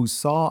who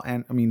saw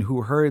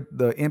who heard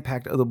the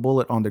impact of the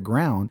bullet on the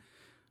ground,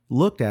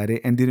 looked at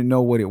it and didn't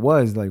know what it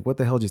was. Like, what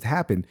the hell just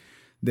happened?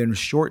 Then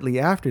shortly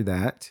after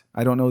that,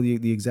 I don't know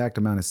the exact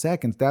amount of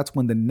seconds, that's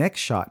when the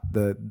next shot,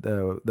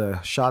 the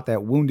shot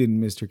that wounded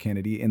Mr.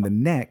 Kennedy in the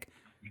neck,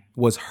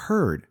 was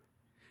heard.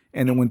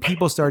 And then when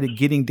people started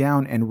getting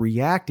down and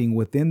reacting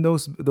within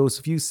those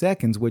few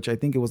seconds, which I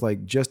think it was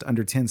like just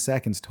under 10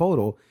 seconds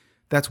total,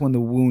 that's when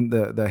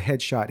the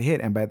headshot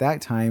hit. And by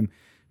that time,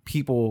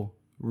 people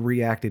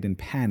reacted in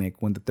panic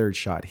when the third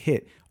shot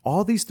hit.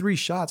 All these 3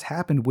 shots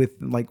happened with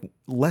like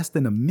less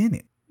than a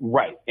minute.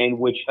 Right. And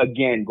which,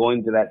 again,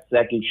 going to that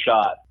second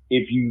shot,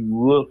 if you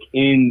look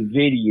in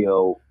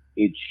video,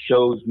 it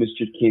shows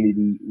Mr.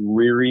 Kennedy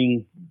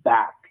rearing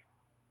back,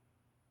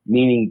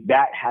 meaning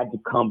that had to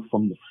come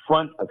from the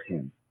front of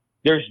him.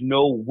 There's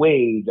no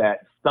way that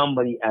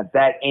somebody at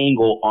that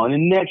angle on a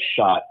next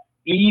shot,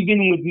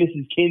 even with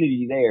Mrs.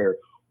 Kennedy there,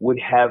 would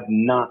have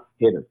not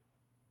hit her.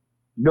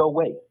 No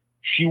way.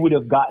 She would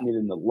have gotten it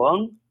in the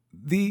lung,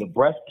 the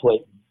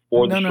breastplate,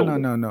 or the shoulder.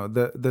 No.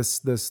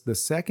 The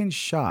second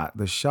shot,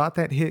 the shot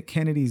that hit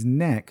Kennedy's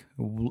neck,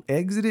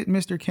 exited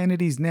Mr.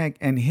 Kennedy's neck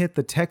and hit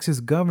the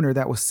Texas governor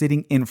that was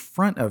sitting in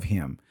front of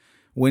him.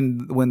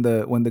 When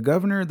the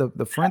governor,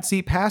 the front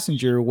seat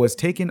passenger, was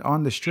taken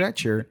on the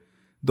stretcher,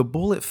 the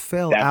bullet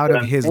fell out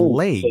of his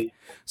leg.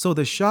 So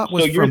the shot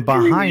was from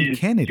behind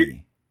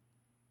Kennedy.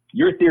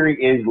 Your theory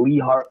is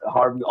Lee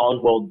Harvey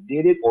Oswald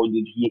did it, or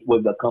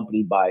was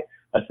accompanied by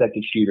a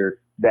second shooter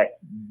that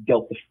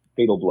dealt the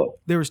fatal blow?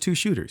 There was 2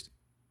 shooters.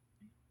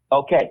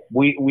 Okay,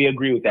 we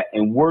agree with that.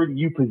 And where do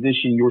you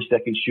position your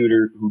second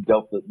shooter who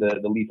dealt the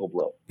lethal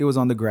blow? It was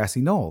on the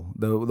grassy knoll,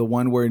 the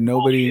one where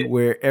nobody,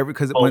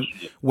 because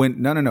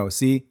when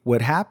see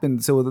what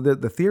happened. So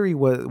the theory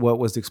was, what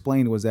was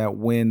explained was that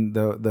when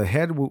the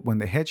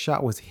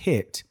headshot was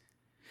hit,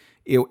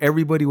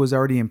 everybody was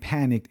already in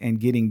panic and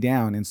getting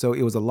down, and so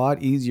it was a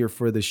lot easier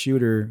for the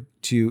shooter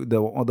to the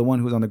one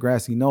who was on the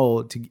grassy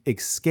knoll to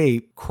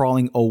escape,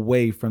 crawling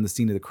away from the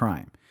scene of the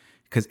crime.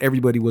 Because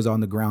everybody was on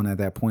the ground at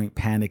that point,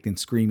 panicked and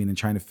screaming and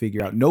trying to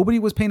figure out. Nobody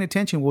was paying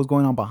attention to what was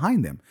going on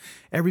behind them.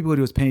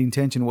 Everybody was paying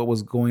attention to what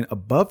was going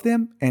above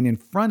them and in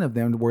front of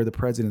them, where the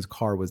president's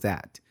car was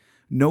at.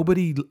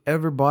 Nobody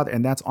ever bothered,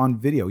 and that's on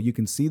video. You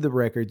can see the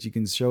records. You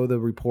can show the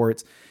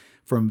reports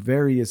from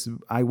various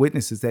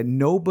eyewitnesses that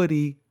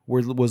nobody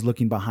was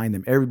looking behind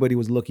them. Everybody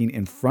was looking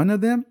in front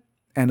of them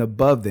and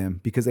above them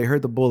because they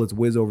heard the bullets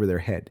whiz over their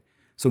head.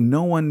 So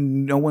no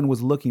one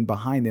was looking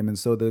behind them, and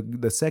so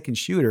the second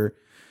shooter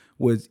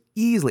was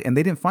easily, and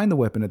they didn't find the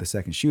weapon of the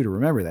second shooter.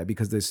 Remember that,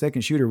 because the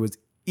second shooter was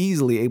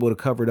easily able to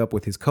cover it up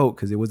with his coat,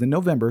 because it was in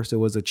November, so it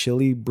was a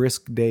chilly,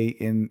 brisk day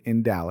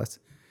in Dallas.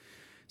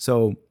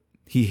 So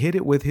he hit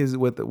it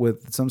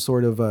with some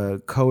sort of a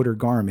coat or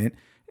garment,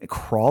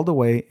 crawled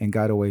away, and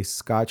got away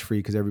scotch-free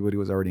because everybody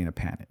was already in a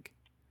panic.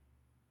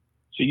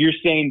 So you're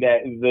saying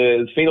that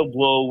the fatal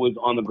blow was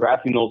on the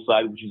grassy knoll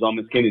side, which is on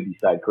Miss Kennedy's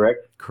side,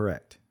 correct?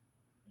 Correct.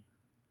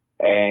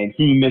 And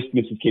he missed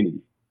Mrs.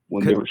 Kennedy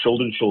when they were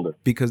shoulder to shoulder.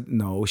 Because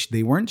no,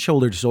 they weren't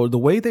shoulder to shoulder. The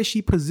way that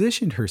she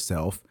positioned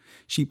herself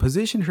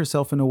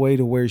in a way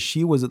to where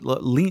she was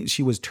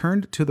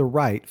turned to the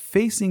right,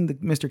 facing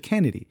Mr.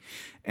 Kennedy.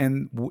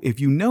 And if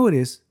you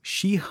notice,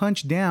 she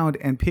hunched down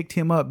and picked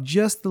him up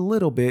just a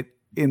little bit,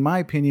 in my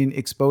opinion,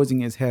 exposing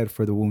his head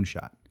for the wound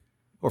shot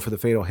or for the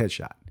fatal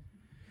headshot.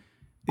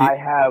 I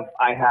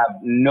have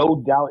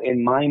no doubt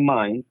in my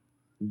mind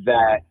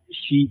that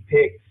she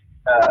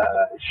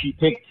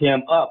picked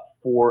him up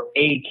for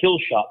a kill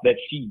shot that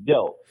she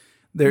dealt.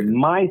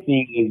 My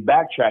thing is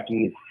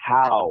backtracking is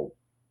how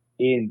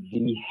in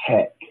the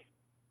heck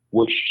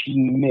was she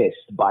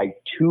missed by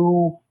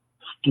 2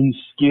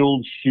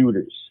 skilled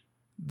shooters?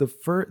 The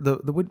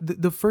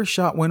first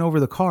shot went over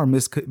the car,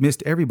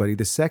 missed everybody.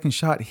 The second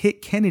shot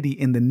hit Kennedy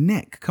in the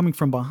neck, coming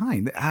from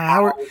behind.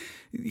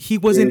 He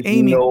wasn't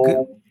aiming.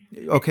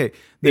 Okay,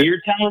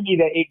 you're telling me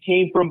that it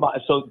came from.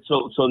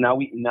 So now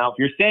if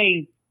you're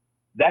saying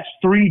that's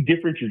 3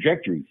 different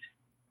trajectories.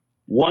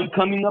 One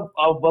coming up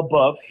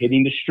above,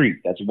 hitting the street.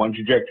 That's one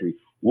trajectory.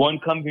 One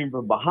coming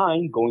from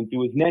behind, going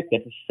through his neck.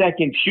 That's a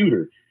second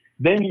shooter.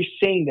 Then you're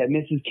saying that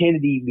Mrs.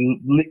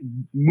 Kennedy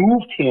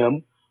moved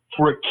him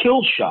for a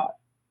kill shot.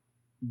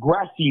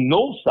 Grassy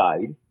knoll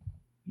side.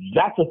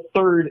 That's a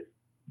third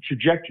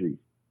trajectory.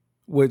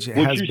 What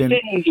you're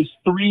saying is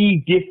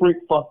 3 different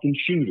fucking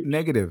shooters.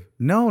 Negative.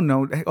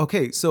 No.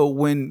 Okay, so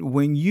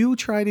when you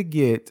try to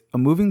get a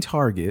moving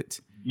target.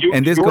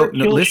 And this go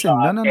no, listen,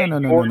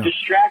 no.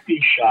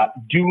 Distracting shot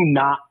do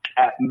not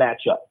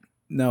match up.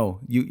 No,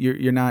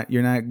 you're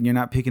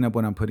not picking up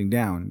what I'm putting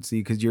down. See,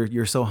 because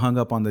you're so hung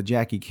up on the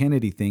Jackie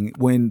Kennedy thing.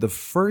 When the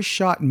first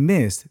shot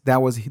missed,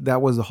 that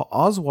was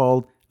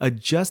Oswald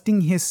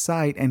adjusting his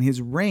sight and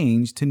his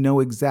range to know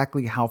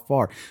exactly how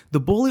far. The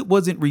bullet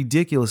wasn't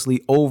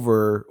ridiculously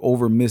over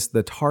missed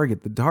the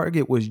target. The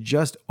target was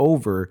just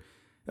over,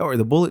 or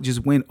the bullet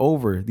just went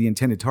over the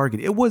intended target.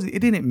 It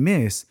didn't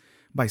miss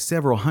by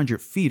several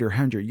 100 feet or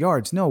 100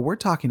 yards. No, we're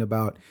talking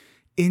about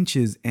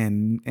inches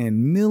and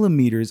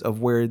millimeters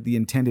of where the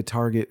intended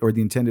target or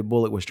the intended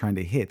bullet was trying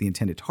to hit, the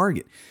intended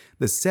target.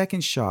 The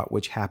second shot,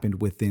 which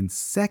happened within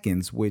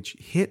seconds, which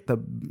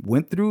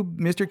went through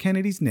Mr.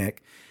 Kennedy's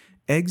neck,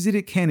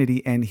 exited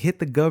Kennedy, and hit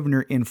the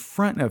governor in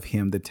front of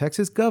him, the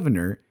Texas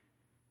governor,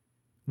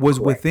 was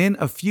within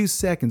a few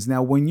seconds.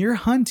 Now, when you're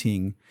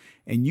hunting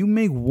and you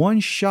make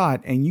one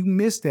shot and you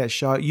miss that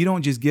shot, you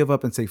don't just give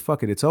up and say,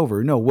 fuck it, it's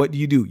over. No, what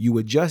do? You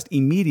adjust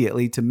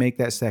immediately to make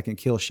that second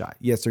kill shot.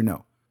 Yes or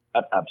no?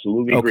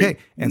 Absolutely agree. Okay.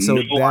 And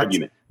so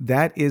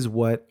that is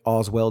what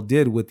Oswald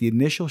did with the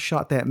initial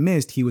shot that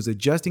missed. He was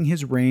adjusting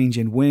his range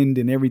and wind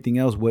and everything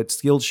else, what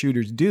skilled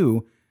shooters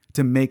do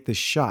to make the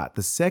shot.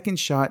 The second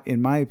shot,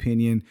 in my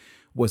opinion,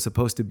 was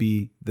supposed to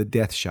be the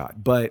death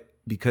shot. But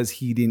because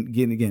he didn't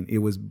get, again, it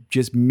was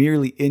just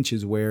merely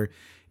inches where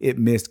it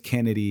missed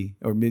Kennedy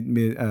or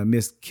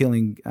missed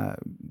killing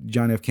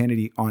John F.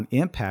 Kennedy on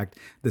impact.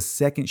 The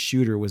second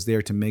shooter was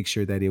there to make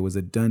sure that it was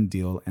a done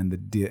deal and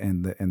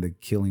the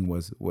killing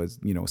was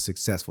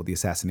successful. The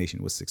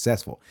assassination was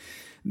successful.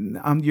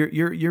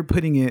 You're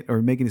putting it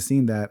or making it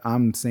seem that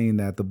I'm saying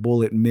that the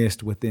bullet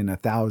missed within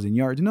 1,000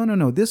 yards.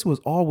 No. This was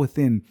all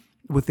within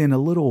a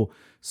little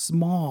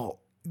small,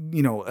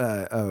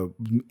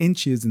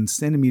 inches and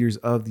centimeters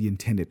of the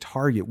intended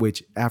target,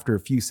 which after a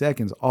few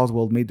seconds,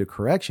 Oswald made the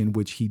correction,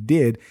 which he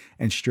did,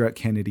 and struck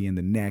Kennedy in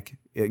the neck,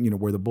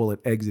 where the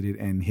bullet exited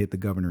and hit the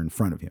governor in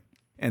front of him.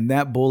 And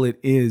that bullet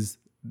is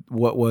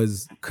what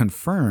was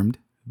confirmed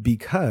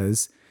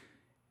because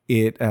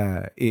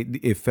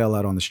it fell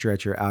out on the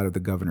stretcher out of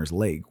the governor's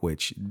leg,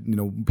 which,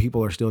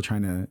 people are still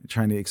trying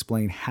to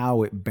explain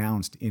how it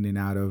bounced in and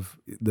out of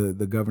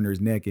the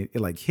governor's neck. It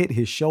like hit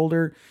his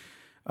shoulder,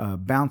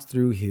 bounced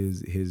through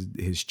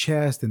his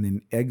chest, and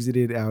then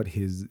exited out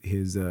his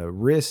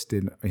wrist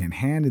and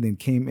hand, and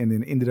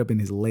then ended up in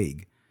his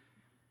leg.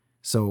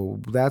 So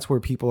that's where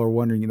people are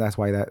wondering. That's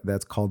why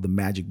that's called the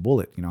magic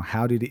bullet.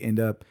 How did it end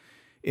up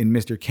in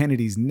Mr.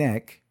 Kennedy's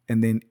neck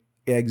and then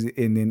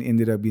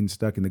ended up being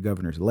stuck in the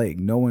governor's leg?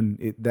 No one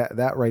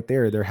that right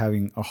there, they're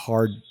having a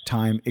hard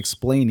time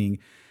explaining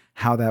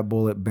how that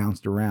bullet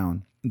bounced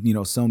around,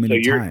 so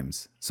many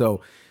times.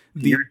 So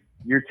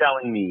you're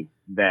telling me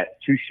that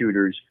two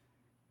shooters,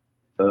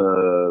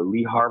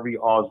 Lee Harvey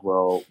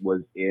Oswald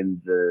was in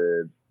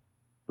the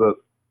book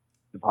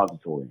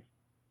depository,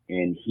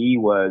 and he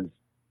was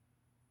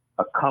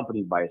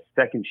accompanied by a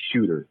second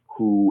shooter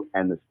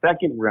and the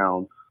second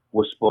round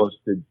was supposed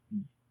to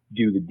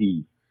do the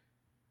deed.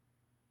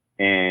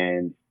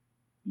 And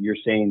you're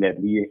saying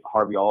that Lee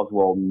Harvey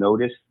Oswald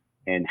noticed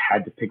and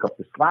had to pick up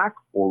the slack,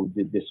 or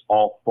did this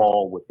all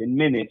fall within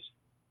minutes?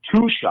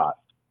 Two shots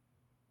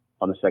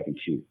on the second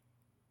shoot.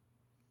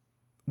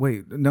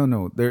 Wait,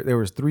 no. There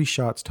was 3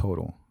 shots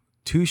total.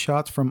 2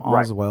 shots from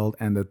Oswald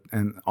and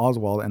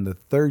the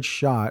third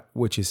shot,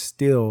 which is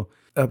still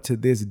up to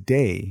this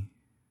day,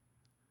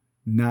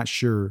 not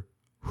sure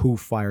who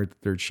fired the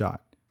third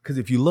shot. Because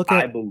if you look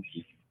at, I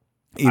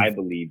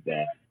believe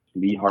that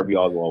Lee Harvey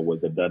Oswald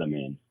was a Dutta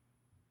man,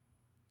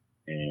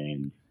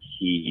 and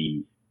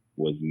he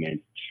was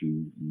meant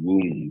to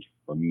wound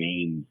or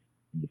maim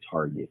the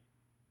target.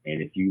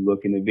 And if you look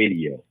in the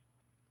video,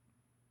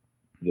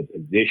 the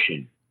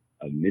position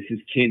of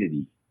Mrs.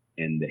 Kennedy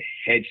and the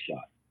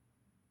headshot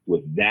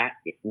with that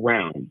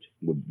round,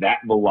 with that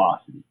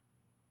velocity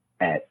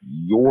at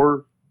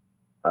your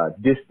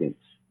distance,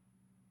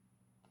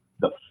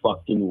 the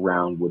fucking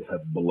round would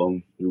have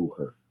blown through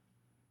her.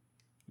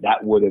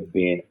 That would have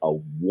been a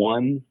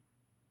 1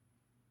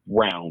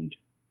 round,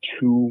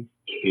 2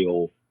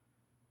 kill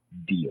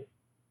deal.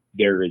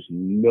 There is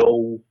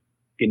no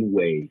fucking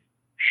way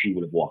she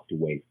would have walked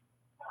away.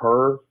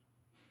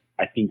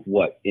 I think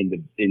in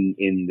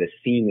the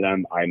scene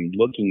that I'm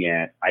looking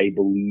at, I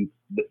believe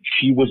that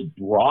she was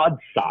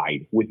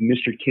broadside with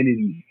Mr.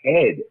 Kennedy's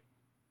head.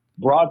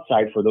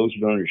 Broadside, for those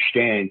who don't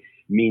understand,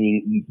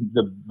 meaning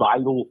the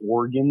vital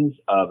organs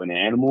of an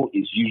animal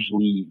is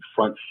usually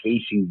front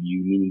facing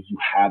you, meaning you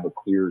have a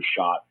clearer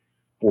shot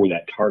for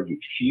that target.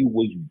 She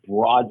was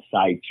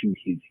broadside to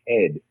his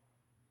head.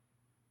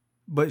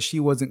 But she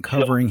wasn't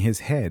covering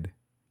his head.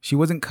 She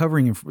wasn't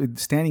covering him,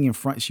 standing in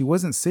front. She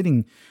wasn't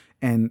sitting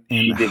and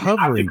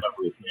hovering.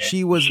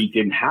 She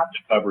didn't have to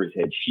cover his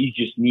head. She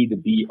just needed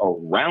to be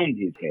around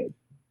his head.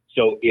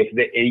 So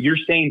and you're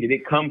saying, did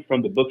it come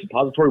from the book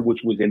depository,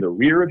 which was in the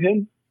rear of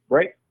him,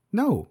 right?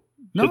 No.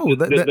 So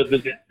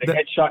the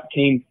headshot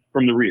came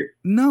from the rear.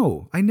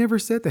 No, I never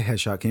said the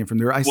headshot came from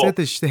the rear. I said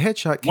the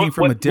headshot came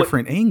from a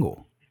different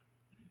angle.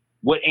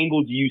 What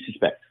angle do you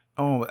suspect?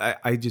 Oh,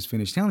 I just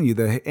finished telling you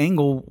the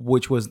angle,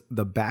 which was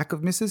the back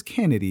of Mrs.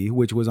 Kennedy,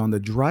 which was on the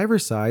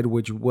driver's side,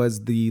 which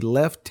was the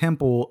left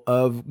temple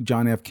of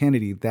John F.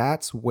 Kennedy.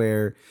 That's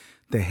where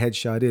the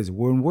headshot is.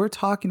 When we're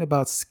talking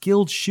about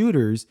skilled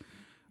shooters,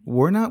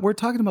 we're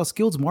talking about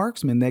skilled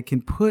marksmen that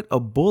can put a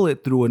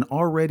bullet through an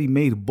already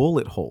made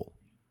bullet hole.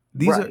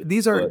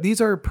 These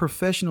are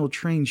professional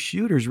trained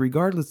shooters,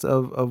 regardless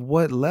of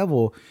what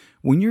level.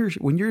 When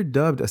you're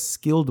dubbed a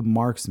skilled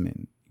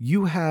marksman,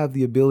 You have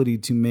the ability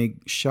to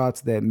make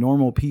shots that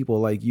normal people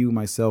like you,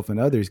 myself, and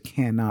others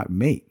cannot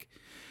make.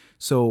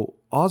 So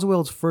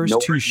Oswald's first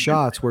two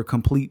shots were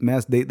complete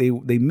mess. They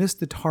missed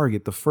the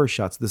target. The first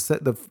shots,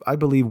 I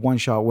believe 1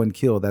 shot, 1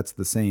 kill. That's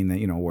the saying that,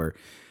 where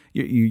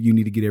you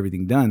need to get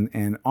everything done.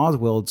 And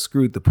Oswald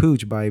screwed the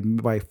pooch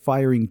by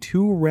firing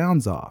 2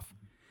 rounds off.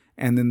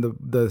 And then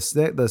the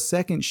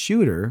second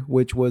shooter,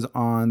 which was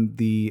on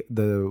the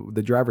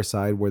driver's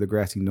side where the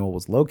grassy knoll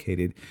was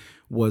located,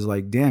 was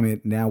like, damn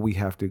it, now we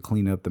have to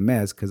clean up the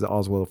mess because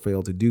Oswald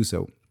failed to do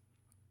so.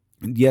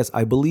 Yes,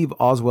 I believe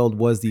Oswald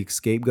was the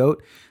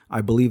scapegoat.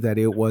 I believe that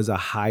it was a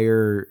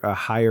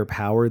higher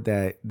power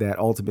that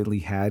ultimately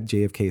had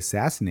JFK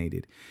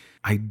assassinated.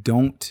 I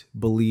don't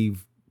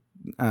believe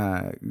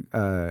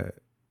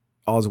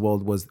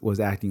Oswald was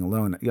acting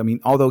alone. I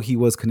mean, although he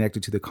was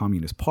connected to the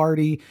Communist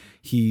Party,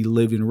 he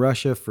lived in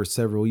Russia for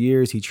several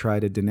years. He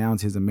tried to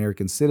denounce his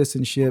American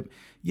citizenship.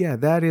 Yeah,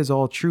 that is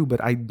all true,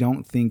 but I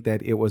don't think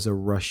that it was a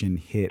Russian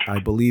hit. I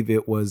believe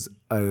it was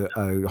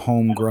a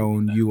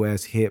homegrown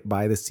U.S. hit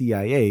by the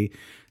CIA.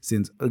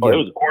 Since again, it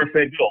was a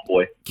corn-fed good old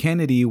boy.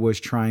 Kennedy was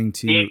trying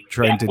to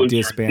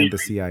disband the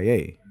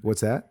CIA.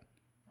 What's that?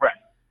 Right.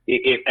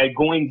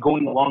 Going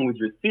along with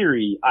your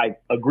theory, I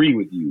agree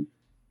with you.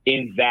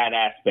 In that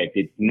aspect,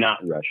 it's not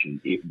Russian.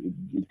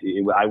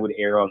 I would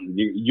err on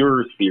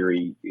your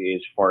theory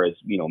as far as,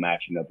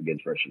 matching up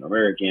against Russian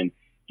American,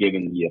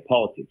 given the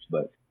politics.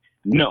 But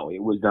no,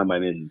 it was done by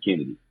Mrs.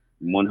 Kennedy.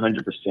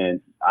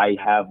 100%. I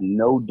have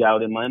no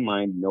doubt in my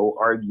mind, no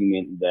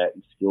argument that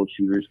skilled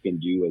shooters can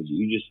do, as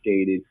you just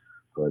stated,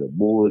 put a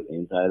bullet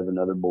inside of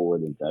another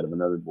bullet, inside of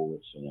another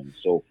bullet, so on and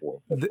so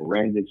forth. But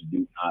forensics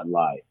do not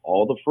lie.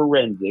 All the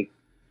forensic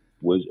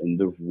was in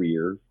the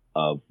rear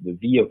of the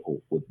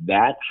vehicle. With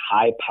that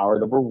high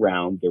powered of a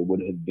round, there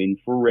would have been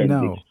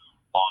forensics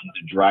on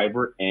the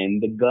driver and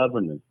the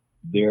governor.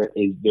 There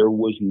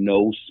was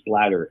no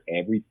splatter.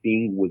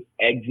 Everything was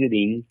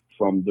exiting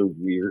from the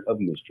rear of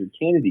Mr.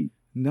 Kennedy.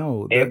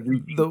 No,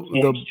 everything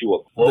came to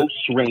a close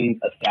range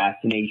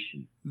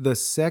assassination. The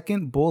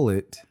second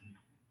bullet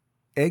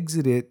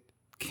exited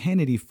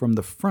Kennedy from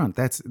the front.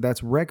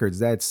 That's records.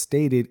 That's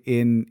stated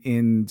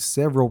in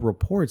several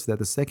reports that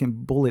the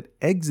second bullet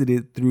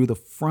exited through the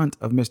front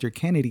of Mr.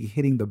 Kennedy,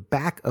 hitting the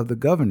back of the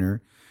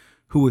governor,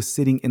 who was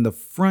sitting in the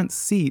front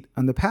seat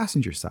on the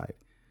passenger side.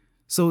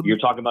 So you're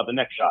talking about the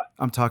next shot.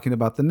 I'm talking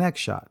about the next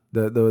shot.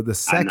 The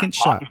second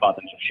shot. I'm not talking about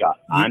the next shot.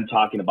 I'm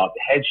talking about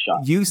the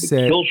headshot. You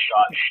said the kill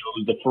shot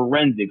shows the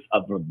forensics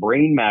of the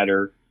brain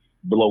matter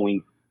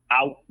blowing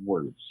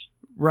outwards.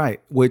 Right,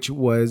 which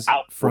was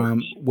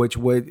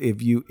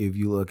if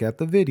you look at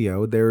the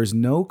video, there is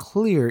no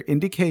clear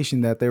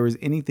indication that there was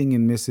anything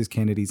in Mrs.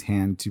 Kennedy's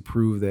hand to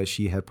prove that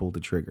she had pulled the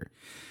trigger.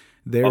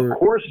 Of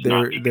course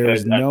not.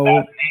 There's no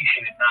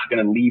assassination is not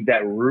going to leave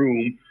that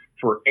room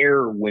for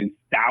error when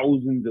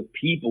thousands of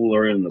people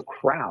are in the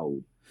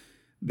crowd.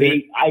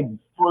 I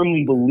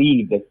firmly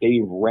believe that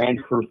they ran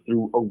her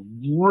through a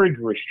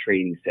rigorous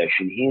training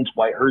session, hence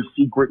why her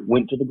secret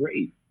went to the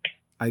grave.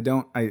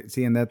 I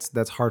see, and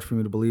that's hard for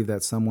me to believe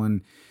that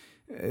someone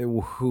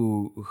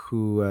who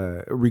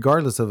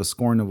regardless of a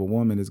scorn of a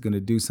woman is going to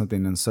do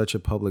something in such a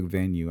public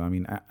venue. I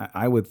mean,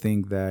 I would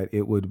think that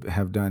it would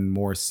have done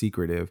more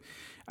secretive.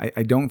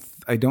 I don't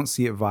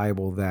see it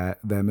viable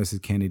that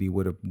Mrs. Kennedy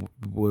was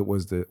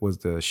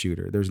the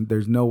shooter.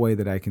 There's no way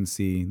that I can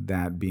see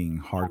that being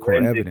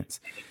hardcore evidence.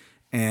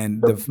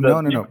 And the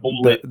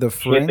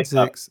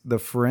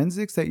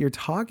forensics that you're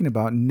talking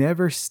about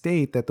never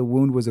state that the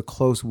wound was a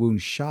close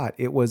wound shot.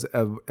 It was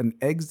a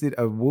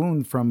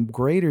wound from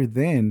greater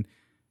than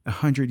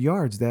 100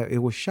 yards that it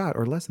was shot,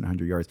 or less than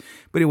 100 yards.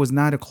 But it was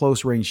not a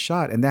close range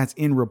shot, and that's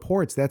in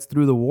reports. That's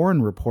through the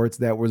Warren reports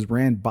that was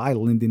ran by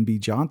Lyndon B.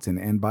 Johnson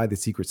and by the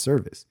Secret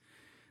Service.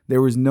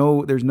 There's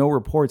no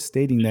report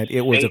stating that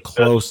it was a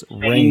close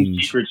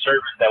range. Secret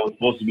Service that was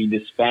supposed to be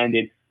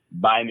disbanded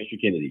by Mr.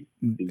 Kennedy.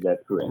 Is that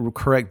correct?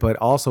 Correct, but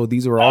also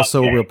these were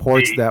also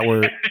reports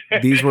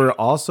these were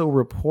also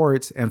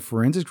reports and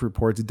forensic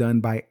reports done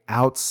by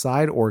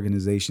outside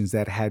organizations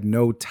that had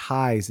no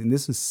ties, and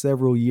this is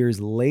several years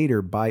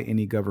later, by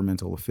any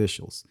governmental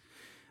officials.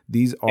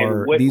 These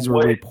were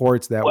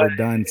reports that were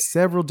done.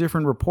 Several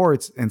different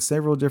reports and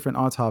several different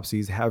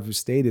autopsies have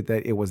stated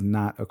that it was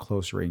not a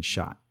close range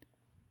shot.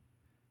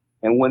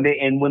 And when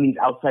these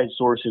outside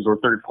sources or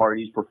third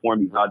parties perform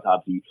these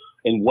autopsies,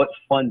 and what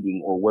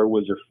funding or where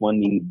was their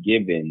funding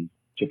given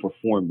to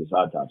perform this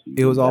autopsy?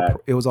 It was all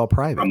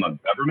private. From a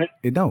government?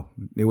 It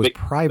was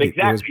private.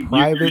 Exactly. It was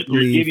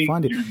privately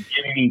funded. You're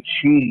giving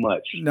too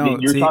much. No,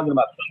 you're talking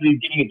about somebody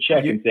getting a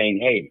check and saying,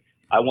 "Hey,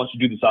 I want you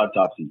to do this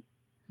autopsy,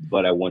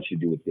 but I want you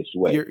to do it this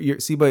way."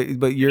 You're still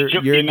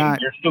getting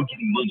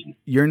money.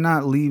 You're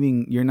not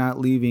leaving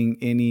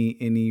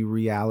any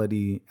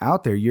reality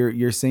out there.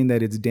 You're saying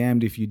that it's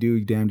damned if you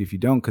do, damned if you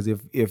don't. Because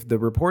if the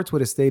reports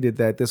would have stated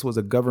that this was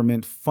a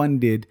government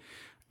funded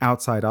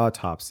outside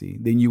autopsy,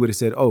 then you would have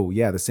said, "Oh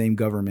yeah, the same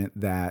government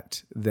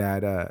that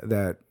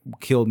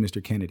killed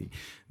Mr. Kennedy."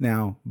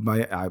 Now,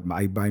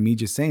 by me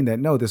just saying that,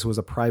 no, this was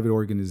a private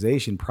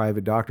organization,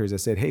 private doctors that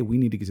said, "Hey, we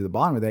need to get to the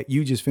bottom of that."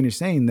 You just finished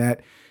saying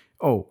that,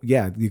 "Oh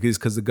yeah,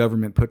 because the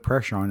government put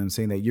pressure on them,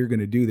 saying that you're going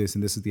to do this,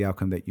 and this is the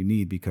outcome that you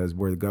need because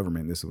we're the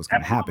government. This is what's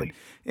going to happen."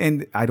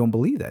 And I don't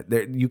believe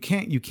that. You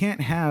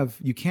can't have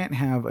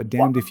a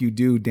damned if you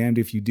do, damned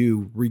if you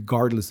do,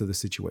 regardless of the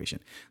situation.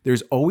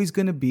 There's always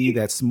going to be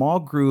that small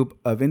group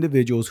of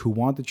individuals who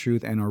want the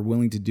truth and are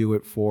willing to do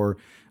it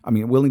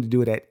willing to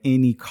do it at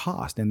any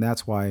cost. And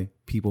that's why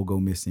people go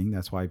missing.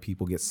 That's why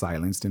people get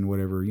silenced and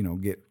whatever,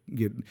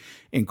 get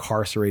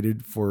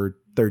incarcerated for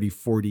 30,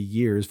 40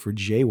 years for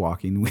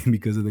jaywalking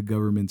because of the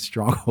government's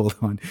stronghold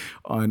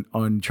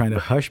on trying to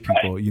hush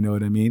people. You know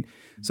what I mean?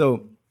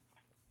 So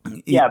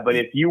yeah, but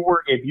if you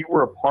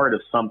were a part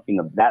of something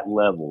of that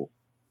level,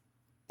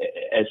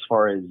 as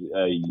far as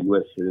a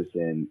U.S.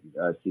 citizen,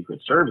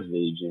 Secret Service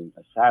agent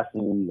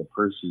assassinating the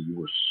person you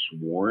were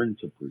sworn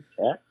to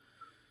protect,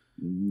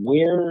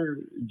 where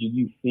do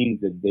you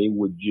think that they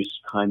would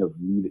just kind of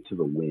leave it to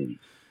the wind?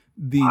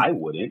 I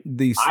wouldn't.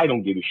 I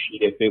don't give a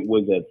shit if it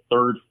was a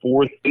 3rd,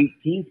 4th,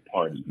 18th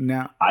party.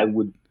 Now, I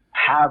would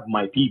have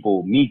my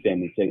people meet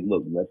them and say,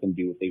 look, let them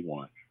do what they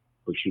want,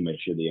 but you make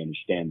sure they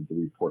understand that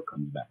the report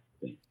comes back.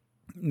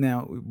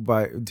 Now,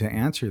 to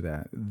answer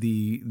that,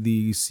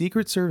 the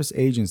Secret Service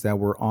agents that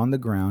were on the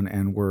ground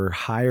and were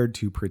hired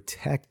to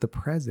protect the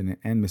president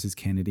and Mrs.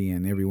 Kennedy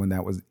and everyone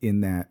that was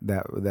in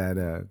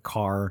that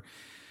car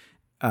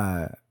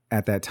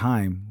at that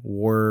time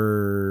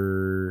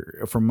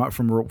were, from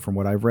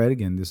what I've read,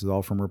 again, this is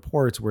all from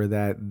reports, were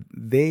that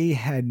they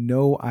had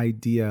no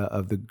idea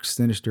of the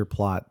sinister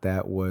plot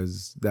that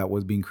was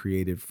being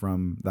created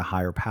from the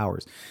higher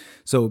powers.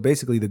 So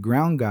basically, the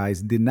ground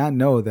guys did not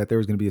know that there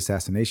was going to be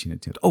assassination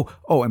attempt. Oh,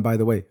 and by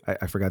the way,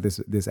 I forgot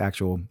this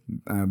actual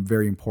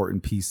very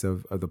important piece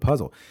of the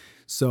puzzle.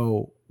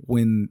 So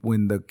when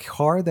the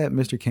car that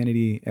Mr.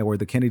 Kennedy or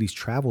the Kennedys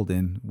traveled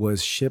in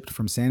was shipped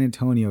from San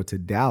Antonio to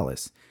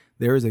Dallas,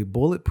 there is a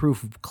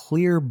bulletproof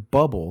clear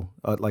bubble,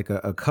 like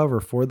a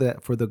cover for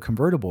the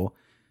convertible,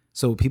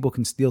 so people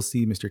can still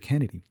see Mr.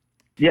 Kennedy.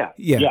 Yeah.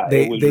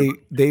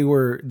 They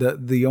were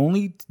the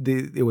only.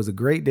 It was a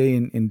great day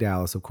in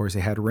Dallas. Of course,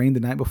 it had rained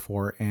the night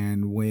before,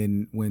 and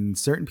when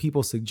certain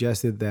people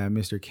suggested that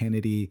Mr.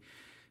 Kennedy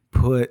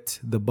put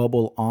the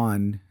bubble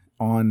on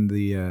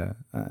the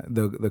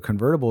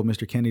convertible,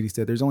 Mr. Kennedy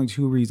said, "There's only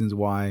two reasons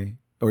why."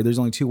 Or there's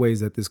only two ways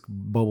that this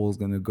bubble is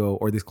going to go,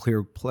 or this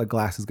clear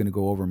glass is going to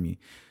go over me.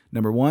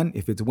 Number one,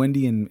 if it's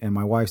windy and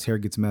my wife's hair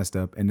gets messed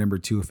up. And number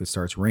two, if it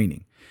starts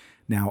raining.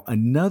 Now,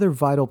 another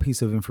vital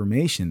piece of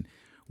information,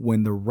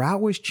 when the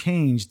route was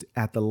changed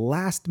at the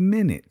last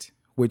minute,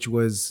 which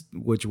was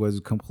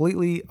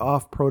completely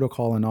off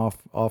protocol and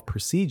off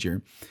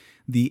procedure,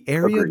 the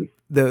area,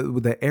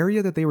 the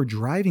area that they were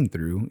driving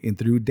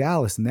through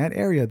Dallas, in that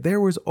area, there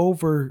was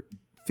over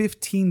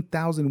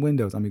 15,000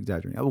 windows. I'm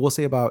exaggerating. We'll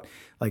say about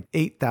like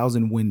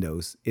 8,000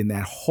 windows in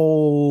that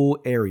whole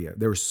area.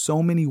 There were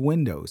so many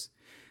windows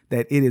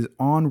that it is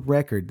on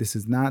record. This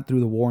is not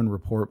through the Warren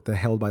report that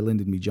held by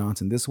Lyndon B.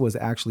 Johnson. This was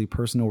actually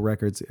personal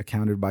records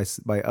accounted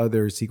by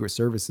other Secret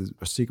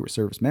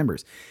Service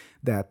members,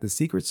 that the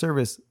Secret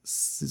Service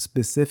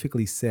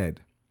specifically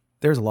said,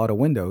 there's a lot of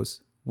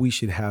windows. We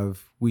should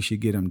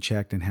get them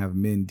checked and have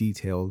men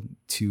detailed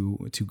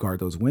to guard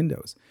those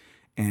windows.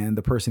 And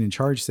the person in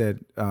charge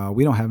said,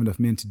 we don't have enough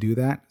men to do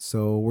that,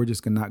 so we're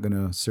just not going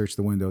to search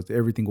the windows.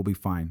 Everything will be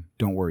fine.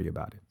 Don't worry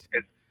about it.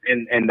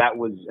 And that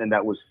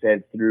was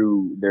said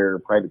through their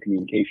private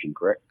communication,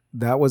 correct?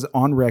 That was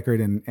on record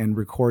and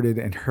recorded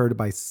and heard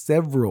by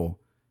several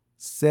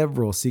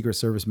Secret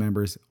Service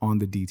members on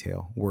the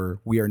detail, where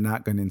we are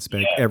not going to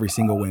inspect every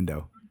single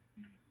window.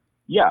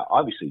 Yeah,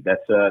 obviously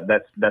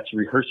that's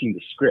rehearsing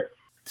the script.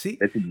 See,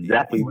 that's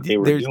exactly what they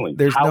were doing.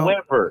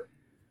 However.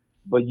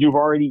 But you've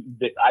already,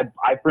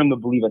 I firmly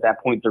believe at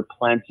that point they're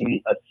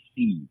planting a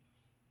seed.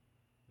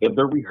 If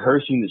they're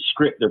rehearsing the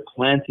script, they're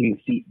planting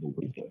the seed. The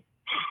window.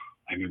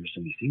 I remember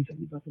somebody saying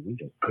something about the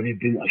window. Could it have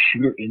been a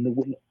shooter in the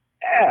window?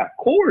 Yeah, of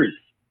course.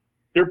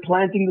 They're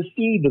planting the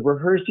seed. They're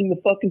rehearsing the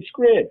fucking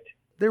script.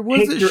 There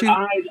was Take your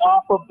eyes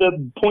off of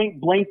the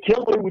point blank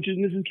killer, which is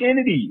Mrs.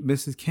 Kennedy.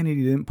 Mrs.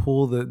 Kennedy didn't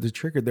pull the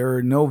trigger.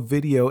 There's no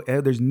video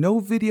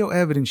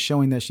evidence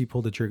showing that she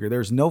pulled the trigger.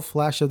 There's no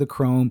flash of the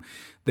chrome.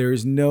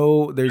 There's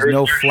no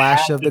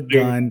flash of the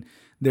gun.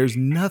 There's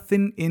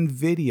nothing in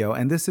video,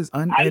 and this is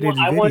unedited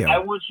video. I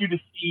want you to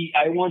see.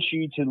 I want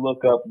you to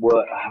look up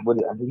what I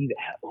believe.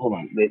 Hold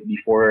on,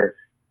 before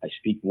I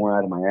speak more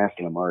out of my ass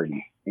than I'm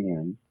already.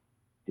 And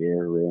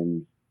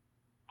Darren.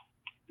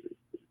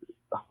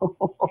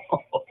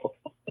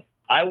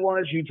 I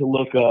wanted you to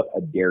look up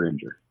a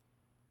Derringer.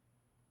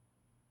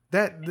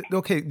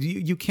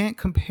 You can't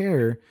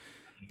compare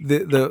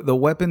the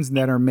weapons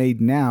that are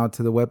made now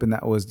to the weapon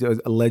that was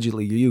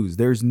allegedly used.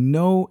 There's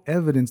no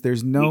evidence.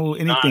 There's no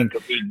anything.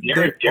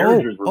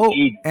 Derringers were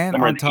made and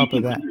on top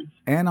of that,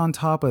 And on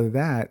top of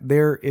that,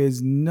 there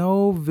is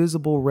no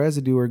visible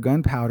residue or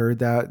gunpowder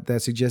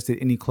that suggested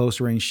any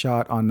close range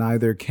shot on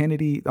either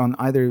Kennedy, on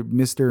either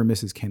Mr. or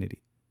Mrs. Kennedy.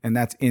 And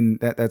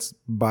that's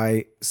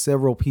by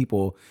several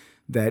people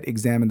that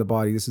examined the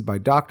body. This is by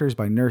doctors,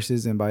 by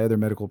nurses, and by other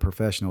medical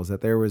professionals.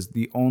 That there was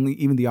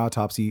even the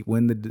autopsy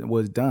when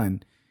was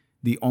done,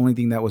 the only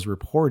thing that was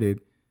reported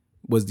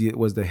was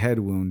the head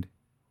wound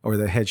or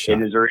the head shot.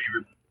 And is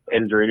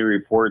there any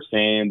report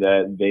saying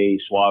that they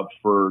swabbed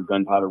for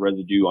gunpowder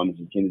residue on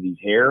Mrs. Kennedy's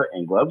hair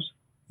and gloves?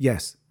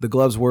 Yes, the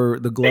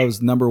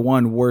gloves number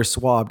one were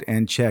swabbed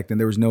and checked, and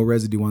there was no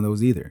residue on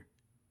those either.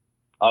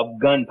 Of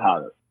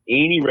gunpowder,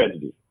 any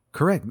residue?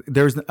 Correct.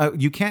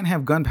 You can't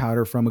have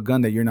gunpowder from a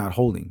gun that you're not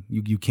holding.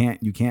 You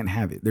can't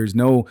have it. There's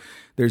no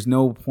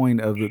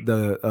point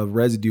of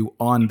residue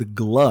on the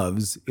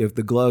gloves if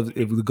the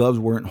gloves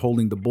weren't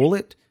holding the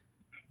bullet,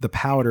 the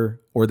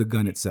powder, or the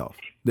gun itself.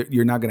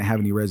 You're not going to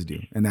have any residue,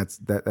 and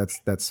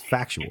that's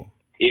factual.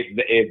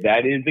 If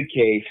that is the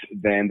case,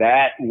 then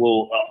that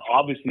will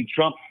obviously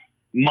trump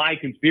my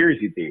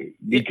conspiracy theory,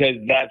 because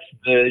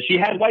she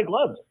had white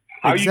gloves.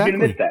 How Exactly. are you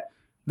going to miss that?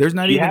 There's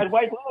not she even had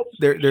white gloves.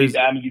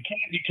 You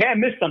can't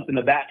miss something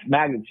of that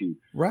magnitude,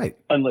 right?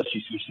 Unless you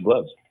switch the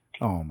gloves.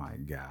 Oh my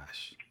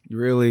gosh!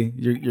 Really?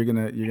 You're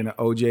gonna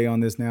OJ on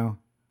this now?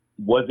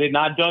 Was it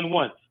not done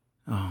once?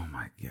 Oh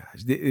my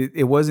gosh!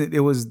 It wasn't.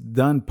 It was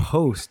done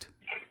post.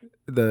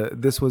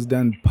 This was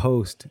done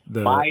post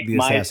the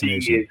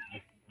assassination. Thing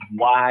is,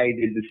 why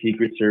did the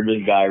Secret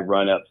Service guy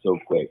run up so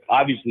quick?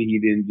 Obviously, he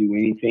didn't do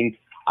anything.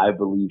 I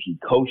believe he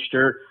coached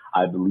her.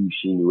 I believe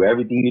she knew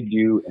everything to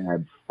do, and I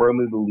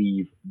firmly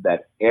believe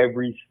that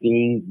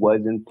everything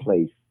was in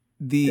place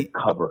to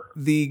cover.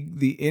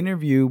 The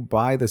interview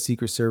by the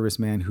Secret Service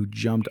man who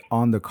jumped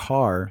on the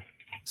car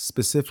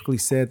specifically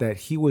said that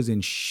he was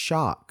in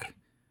shock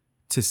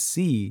to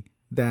see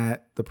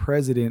that the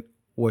president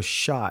was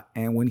shot,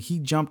 and when he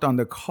jumped on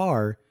the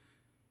car,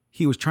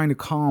 he was trying to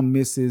calm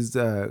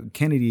Mrs.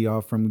 Kennedy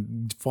off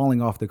from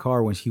falling off the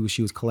car when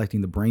she was collecting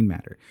the brain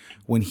matter.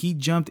 When he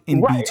jumped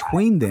in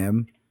between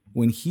them.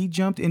 When he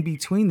jumped in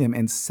between them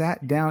and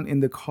sat down in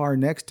the car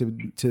next to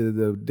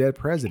the dead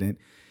president,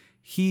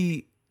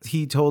 he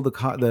told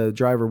the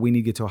driver, "We need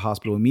to get to a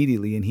hospital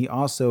immediately." And he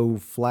also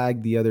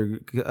flagged the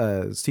other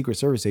Secret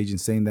Service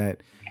agent, saying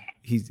that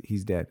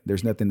he's dead.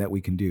 There's nothing that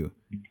we can do.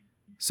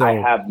 So I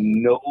have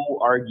no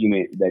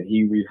argument that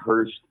he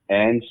rehearsed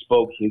and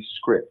spoke his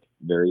script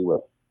very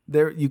well.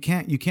 You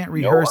can't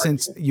rehearse,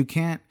 and you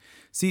can't.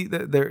 See,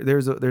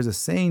 there's a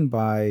saying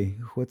by,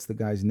 what's the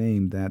guy's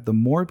name, that the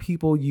more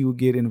people you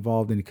get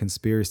involved in a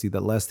conspiracy,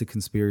 the less the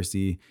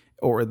conspiracy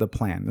or the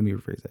plan. Let me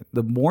rephrase that.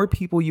 The more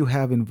people you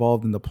have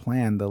involved in the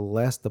plan, the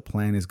less the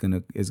plan is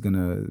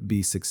gonna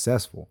be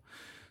successful.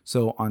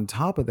 So on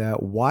top of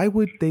that, why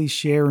would they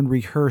share and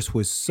rehearse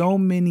with so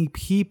many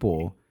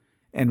people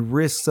and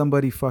risk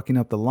somebody fucking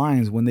up the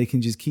lines when they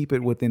can just keep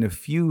it within a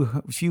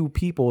few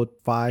people,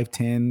 5,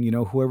 10,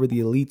 whoever the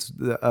elites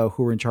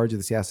who are in charge of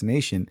the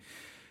assassination?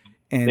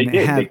 And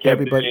have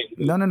everybody.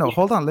 No.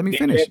 Hold on. Let me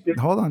finish.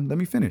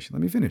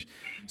 Let me finish.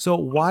 So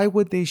why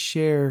would they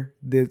share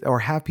or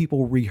have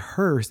people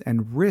rehearse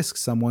and risk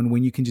someone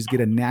when you can just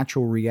get a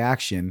natural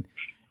reaction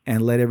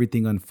and let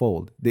everything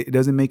unfold? It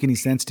doesn't make any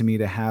sense to me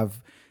to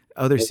have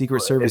other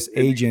Secret Service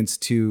agents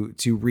to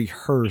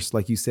rehearse,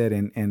 like you said,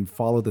 and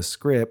follow the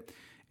script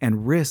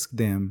and risk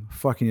them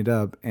fucking it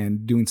up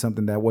and doing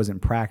something that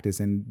wasn't practiced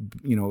and,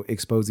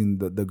 exposing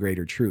the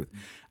greater truth.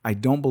 I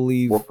don't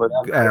believe. Well, for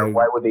that matter,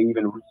 why would they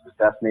even risk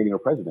assassinating a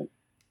president?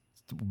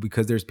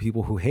 Because there's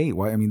people who hate.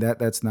 Why? I mean,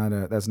 that's not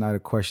a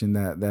question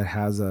that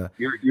has an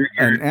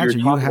answer.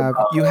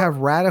 You have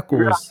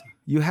radicals.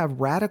 You have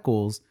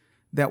radicals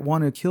that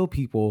want to kill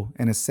people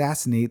and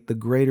assassinate the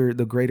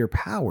greater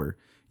power.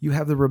 You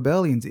have the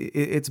rebellions.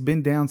 It's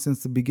been down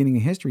since the beginning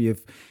of history.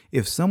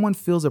 If someone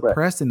feels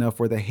oppressed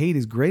enough, or the hate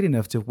is great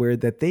enough to where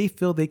that they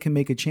feel they can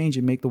make a change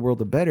and make the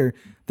world a better,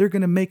 they're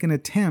going to make an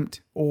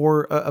attempt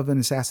of an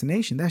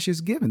assassination. That's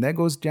just given. That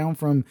goes down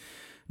from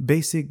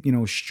basic,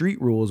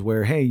 street rules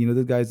where, hey,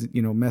 this guy's,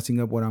 messing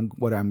up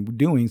what I'm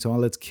doing, so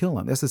let's kill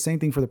him. That's the same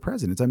thing for the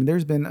presidents. I mean,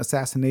 there's been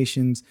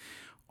assassinations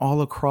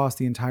all across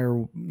the entire,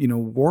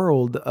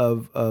 world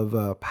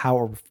of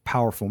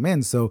powerful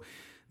men. So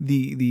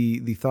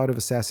the thought of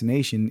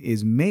assassination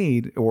is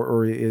made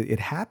or it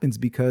happens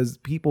because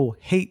people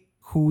hate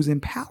who's in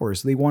power.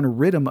 So they want to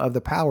rid them of the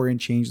power and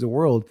change the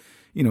world,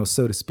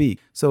 so to speak.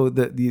 So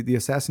the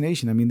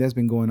assassination, I mean, that's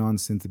been going on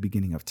since the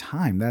beginning of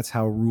time. That's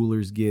how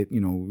rulers get,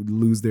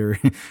 lose their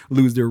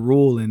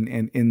rule and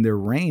in their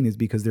reign, is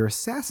because they're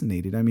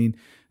assassinated. I mean,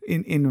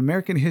 in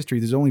American history,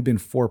 there's only been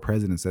 4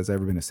 presidents that's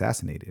ever been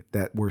assassinated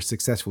that were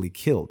successfully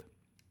killed.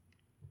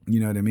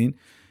 You know what I mean?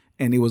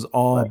 And it was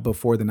all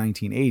before the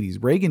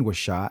 1980s. Reagan was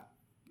shot.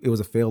 It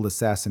was a failed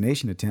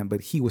assassination attempt,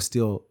 but it was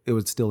still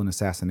an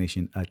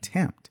assassination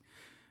attempt.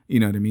 You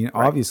know what I mean?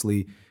 Right.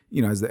 Obviously,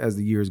 as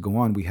the years go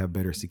on, we have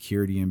better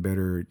security and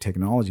better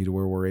technology to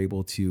where we're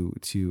able to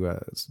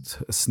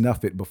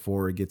snuff it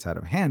before it gets out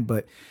of hand.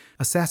 But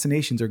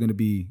assassinations are going to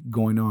be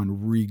going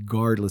on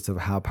regardless of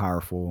how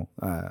powerful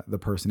the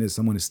person is.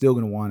 Someone is still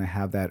going to want to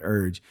have that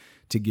urge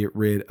to get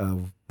rid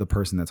of the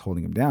person that's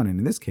holding him down. And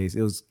in this case,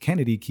 it was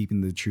Kennedy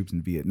keeping the troops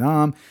in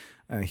Vietnam.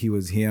 He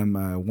was him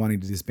wanting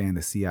to disband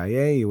the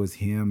CIA. It was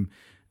him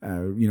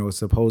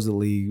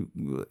supposedly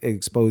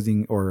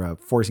exposing or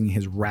forcing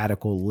his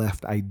radical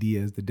left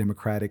ideas, the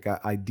democratic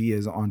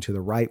ideas, onto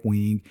the right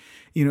wing.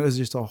 It's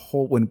just a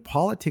whole, when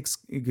politics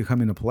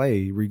come into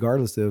play,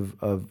 regardless of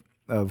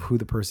who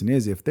the person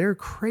is, if they're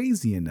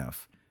crazy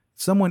enough,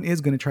 someone is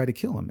going to try to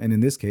kill him. And in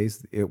this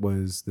case, it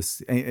was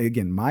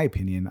again, my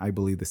opinion, I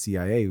believe the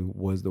CIA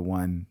was the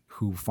one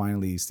who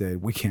finally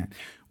said,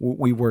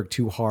 we worked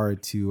too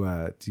hard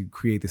to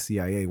create the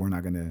CIA. We're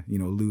not going to,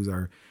 lose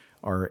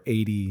our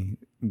 80,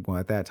 well,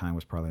 at that time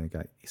was probably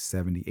like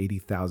 70,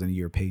 80,000 a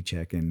year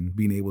paycheck and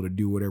being able to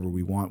do whatever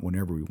we want,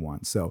 whenever we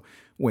want. So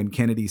when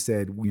Kennedy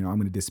said, I'm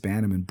going to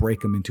disband them and break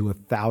them into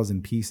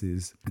 1,000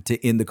 pieces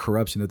to end the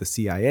corruption of the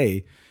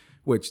CIA,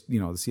 which,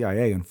 the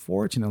CIA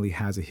unfortunately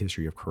has a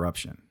history of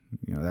corruption.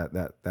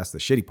 That's the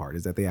shitty part,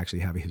 is that they actually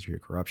have a history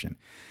of corruption.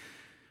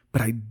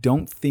 But I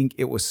don't think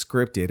it was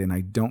scripted, and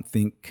I don't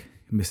think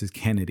Mrs.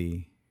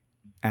 Kennedy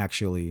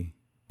actually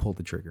pulled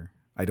the trigger.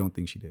 I don't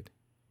think she did.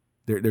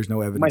 There's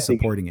no evidence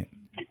supporting it.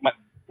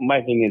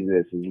 My thing is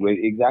this, is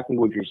exactly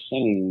what you're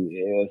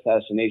saying.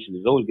 Assassination,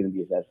 there's always going to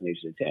be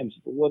assassination attempts.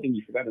 But one thing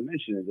you forgot to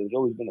mention is there's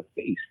always been a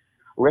face,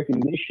 a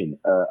recognition,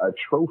 a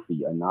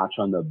trophy, a notch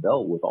on the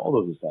belt with all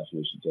those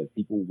assassination attempts.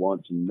 People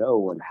want to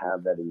know and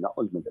have that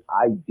acknowledgement that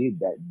I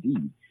did that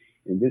deed.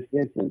 In this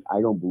instance,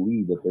 I don't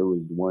believe that there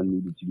was one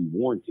needed to be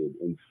warranted.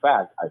 In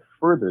fact, I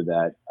further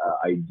that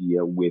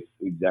idea with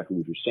exactly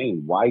what you're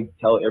saying. Why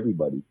tell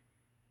everybody?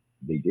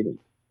 They didn't.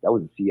 That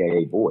was a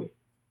CIA boy.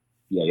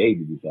 CIA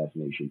did the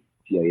assassination.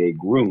 CIA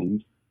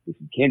groomed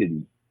Mrs.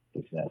 Kennedy to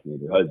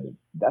assassinate her husband.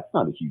 That's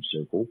not a huge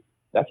circle.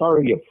 That's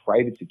already a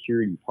private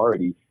security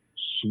party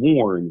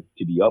sworn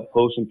to be up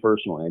close and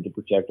personal and to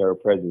protect our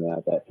president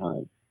at that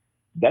time.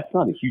 That's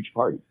not a huge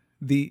party.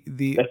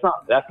 That's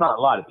not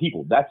a lot of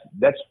people. That's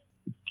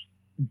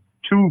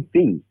two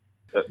things.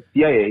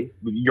 CIA,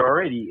 you're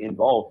already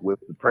involved with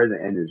the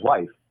president and his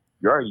wife.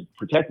 You're already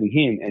protecting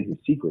him and his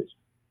secrets.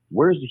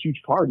 Where's the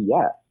huge party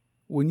at?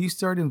 When you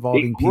start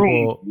involving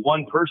people,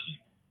 one person.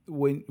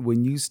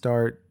 When you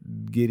start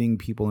getting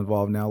people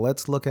involved, now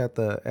let's look at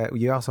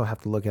you also have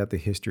to look at the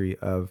history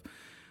of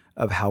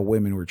how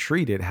women were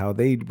treated, how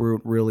they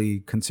weren't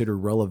really considered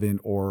relevant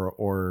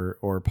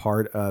or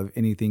part of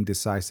anything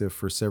decisive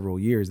for several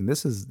years. And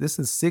this is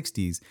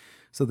 60s.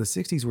 So the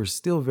 60s were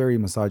still very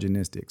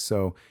misogynistic.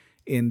 So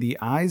in the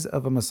eyes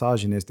of a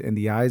misogynist, in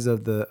the eyes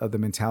of the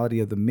mentality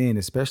of the men,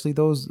 especially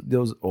those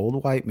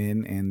old white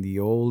men and the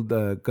old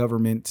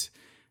government,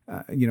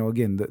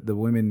 again, the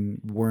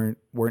women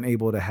weren't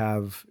able to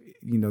have,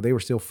 they were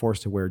still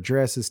forced to wear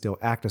dresses, still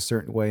act a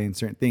certain way and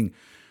certain thing.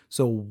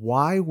 So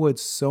why would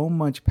so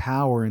much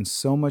power and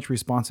so much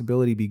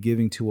responsibility be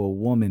given to a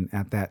woman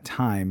at that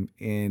time,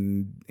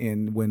 and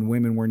when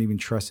women weren't even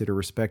trusted or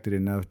respected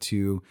enough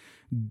to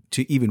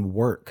even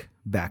work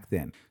back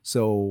then?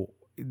 So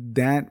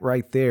that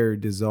right there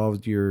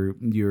dissolves your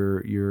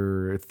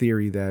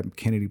theory that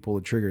Kennedy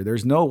pulled the trigger.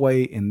 There's no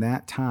way in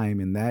that time,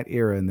 in that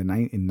era, in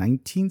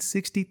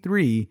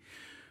 1963,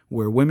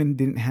 where women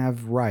didn't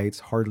have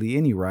rights, hardly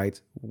any rights,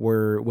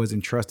 was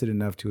entrusted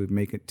enough to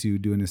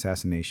do an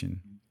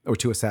assassination or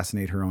to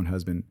assassinate her own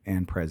husband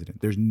and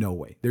president. There's no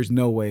way. There's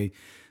no way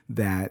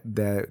that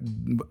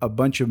a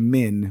bunch of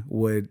men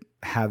would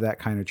have that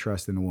kind of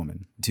trust in a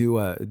woman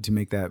to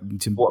make that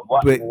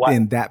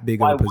in that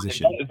big of a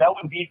position.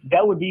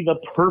 That would be the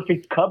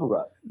perfect cover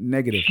up.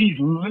 Negative. She's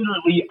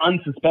literally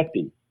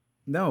unsuspecting.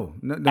 No.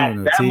 At that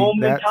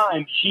moment in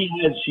time, she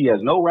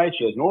has no rights,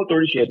 she has no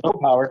authority, she has no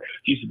power.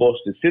 She's supposed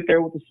to sit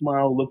there with a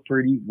smile, look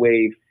pretty,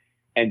 wave,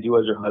 and do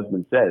as her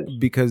husband says.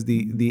 Because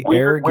the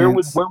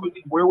arrogance.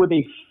 Where would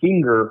they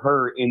finger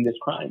her in this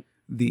crime?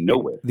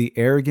 Nowhere. The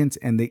arrogance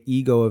and the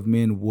ego of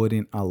men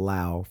wouldn't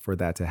allow for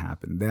that to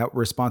happen. That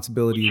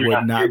responsibility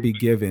would not be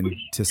given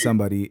to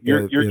somebody.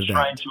 You're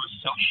trying to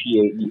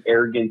associate the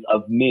arrogance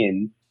of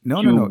men.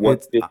 No.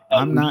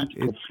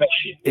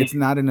 It's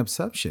not an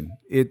assumption.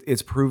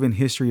 It's proven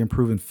history and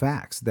proven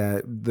facts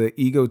that the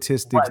ego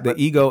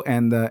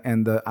and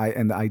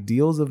the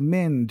ideals of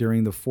men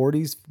during the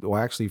 40s,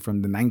 well, actually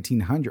from the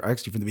 1900s,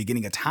 actually from the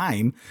beginning of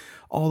time,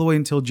 all the way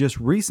until just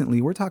recently,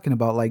 we're talking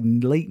about like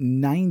late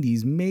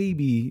 90s,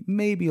 maybe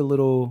late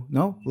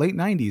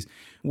 90s,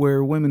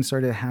 where women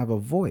started to have a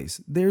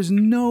voice. There's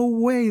no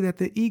way that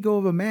the ego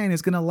of a man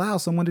is going to allow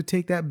someone to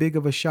take that big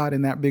of a shot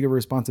and that big of a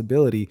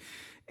responsibility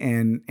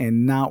and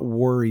not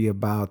worry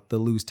about the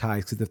loose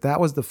ties. Because if that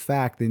was the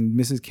fact, then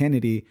Mrs.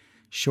 Kennedy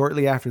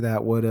shortly after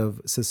that would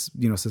have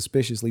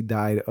suspiciously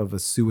died of a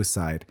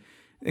suicide.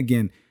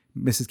 Again,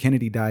 Mrs.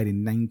 Kennedy died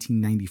in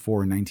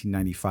 1994 and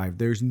 1995.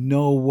 There's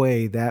no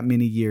way that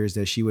many years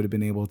that she would have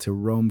been able to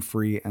roam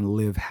free and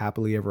live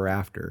happily ever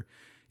after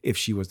if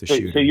she was the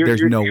shooter.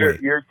 There's no way.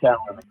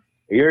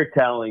 You're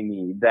telling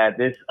me that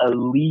this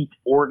elite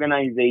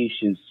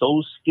organization,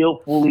 so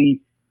skillfully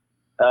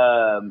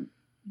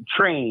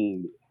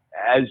trained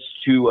as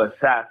to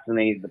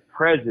assassinate the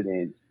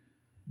president,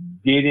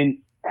 didn't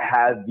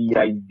have the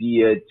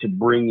idea to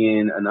bring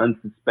in an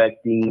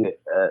unsuspecting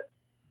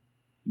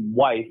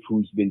wife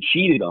who's been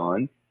cheated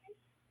on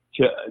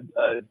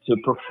to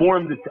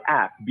perform this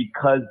act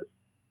because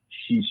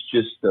she's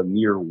just a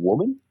mere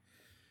woman?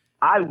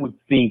 I would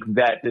think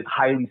that this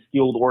highly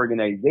skilled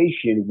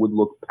organization would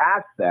look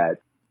past that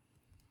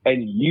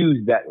and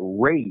use that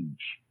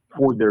rage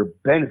for their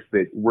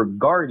benefit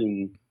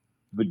regarding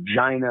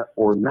vagina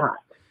or not.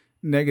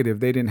 Negative.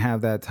 They didn't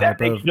have that type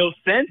that makes no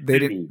sense. They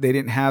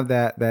didn't have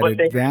that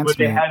advancement. But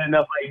they had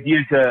enough idea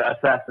to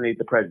assassinate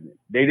the president.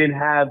 They didn't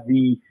have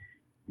the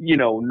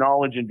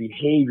knowledge and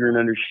behavior and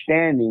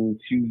understanding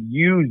to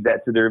use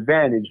that to their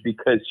advantage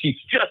because she's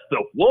just a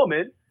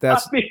woman.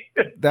 That's you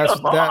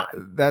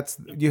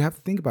have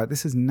to think about it.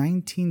 This is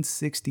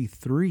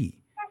 1963.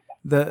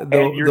 The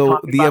evolution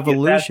the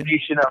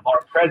assassination of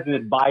our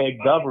president by a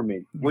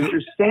government. When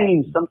you're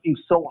saying something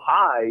so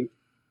high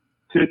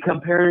to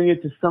comparing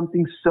it to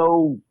something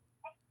so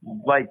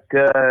like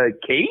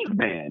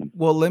caveman.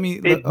 Well, look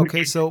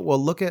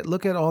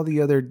at all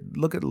the other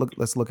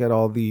let's look at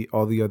all the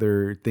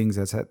other things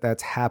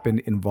that's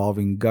happened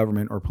involving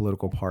government or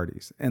political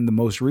parties, and the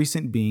most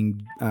recent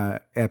being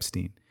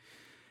Epstein.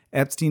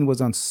 Epstein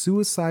was on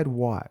suicide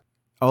watch,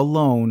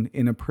 alone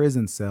in a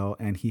prison cell,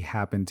 and he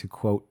happened to,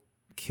 quote,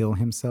 kill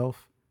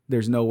himself.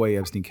 There's no way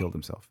Epstein killed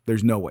himself.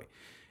 There's no way.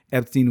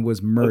 Epstein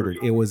was murdered.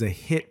 It was a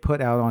hit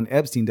put out on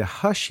Epstein to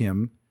hush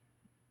him.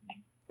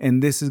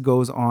 And this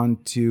goes on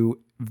to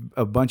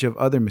a bunch of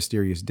other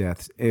mysterious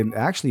deaths, and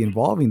actually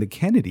involving the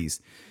Kennedys.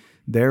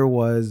 There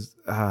was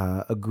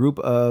a group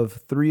of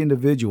 3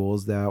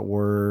 individuals that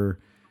were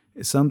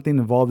something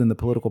involved in the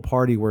political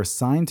party, were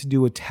assigned to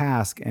do a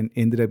task and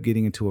ended up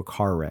getting into a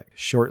car wreck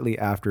shortly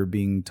after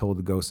being told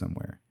to go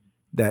somewhere.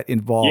 That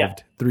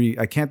involved 3.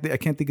 I can't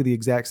think of the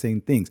exact same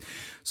things.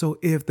 So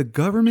if the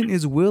government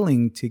is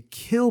willing to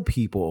kill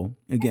people,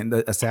 again,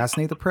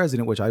 assassinate the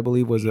president, which I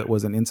believe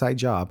was an inside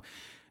job,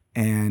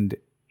 and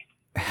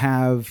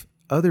have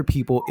other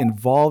people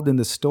involved in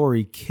the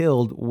story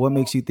killed, what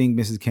makes you think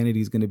Mrs. Kennedy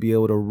is going to be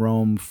able to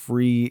roam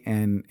free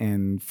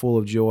and full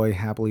of joy,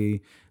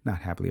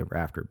 not happily ever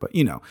after, but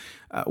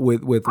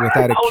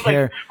without a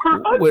care,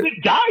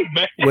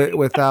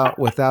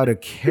 without a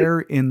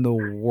care in the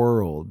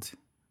world,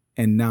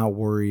 and not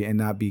worry and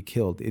not be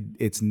killed?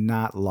 It's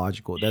not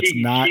logical.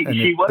 She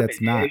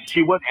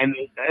was, and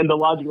the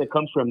logic that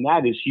comes from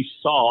that is she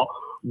saw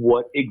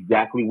what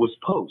exactly was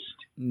post.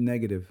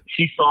 Negative.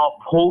 She saw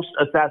post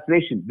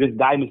assassination. This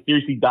guy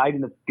mysteriously died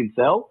in a fucking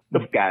cell. The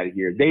fuck out of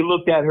here. They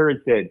looked at her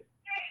and said,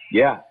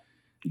 "Yeah,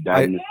 he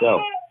died in the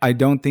cell." I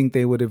don't think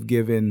they would have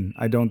given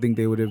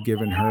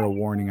her a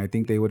warning. I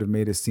think they would have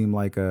made it seem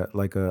like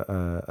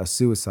a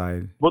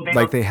suicide,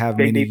 like they have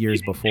many years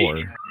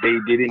before. They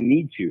didn't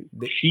need to.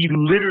 She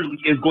literally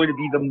is going to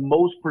be the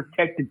most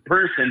protected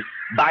person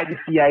by the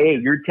CIA.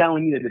 You're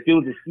telling me that if it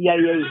was a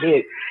CIA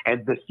hit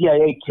and the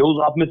CIA kills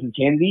off Mrs.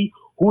 Kennedy,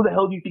 who the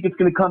hell do you think it's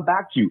going to come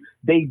back to?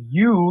 They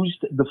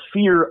used the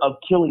fear of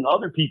killing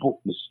other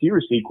people,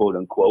 mysteriously, quote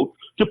unquote,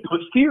 to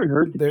put fear in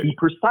her to keep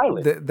her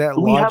silent.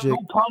 We have no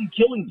problem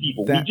killing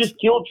people. We just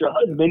killed your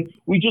husband.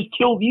 We just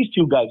killed these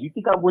 2 guys. You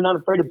think we're not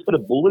afraid to put a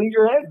bullet in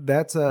your head?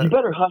 You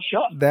better hush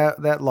up.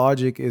 That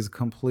logic is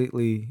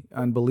completely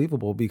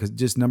unbelievable, because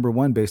just number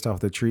one, based off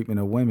the treatment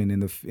of women in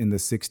the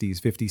 60s, 50s,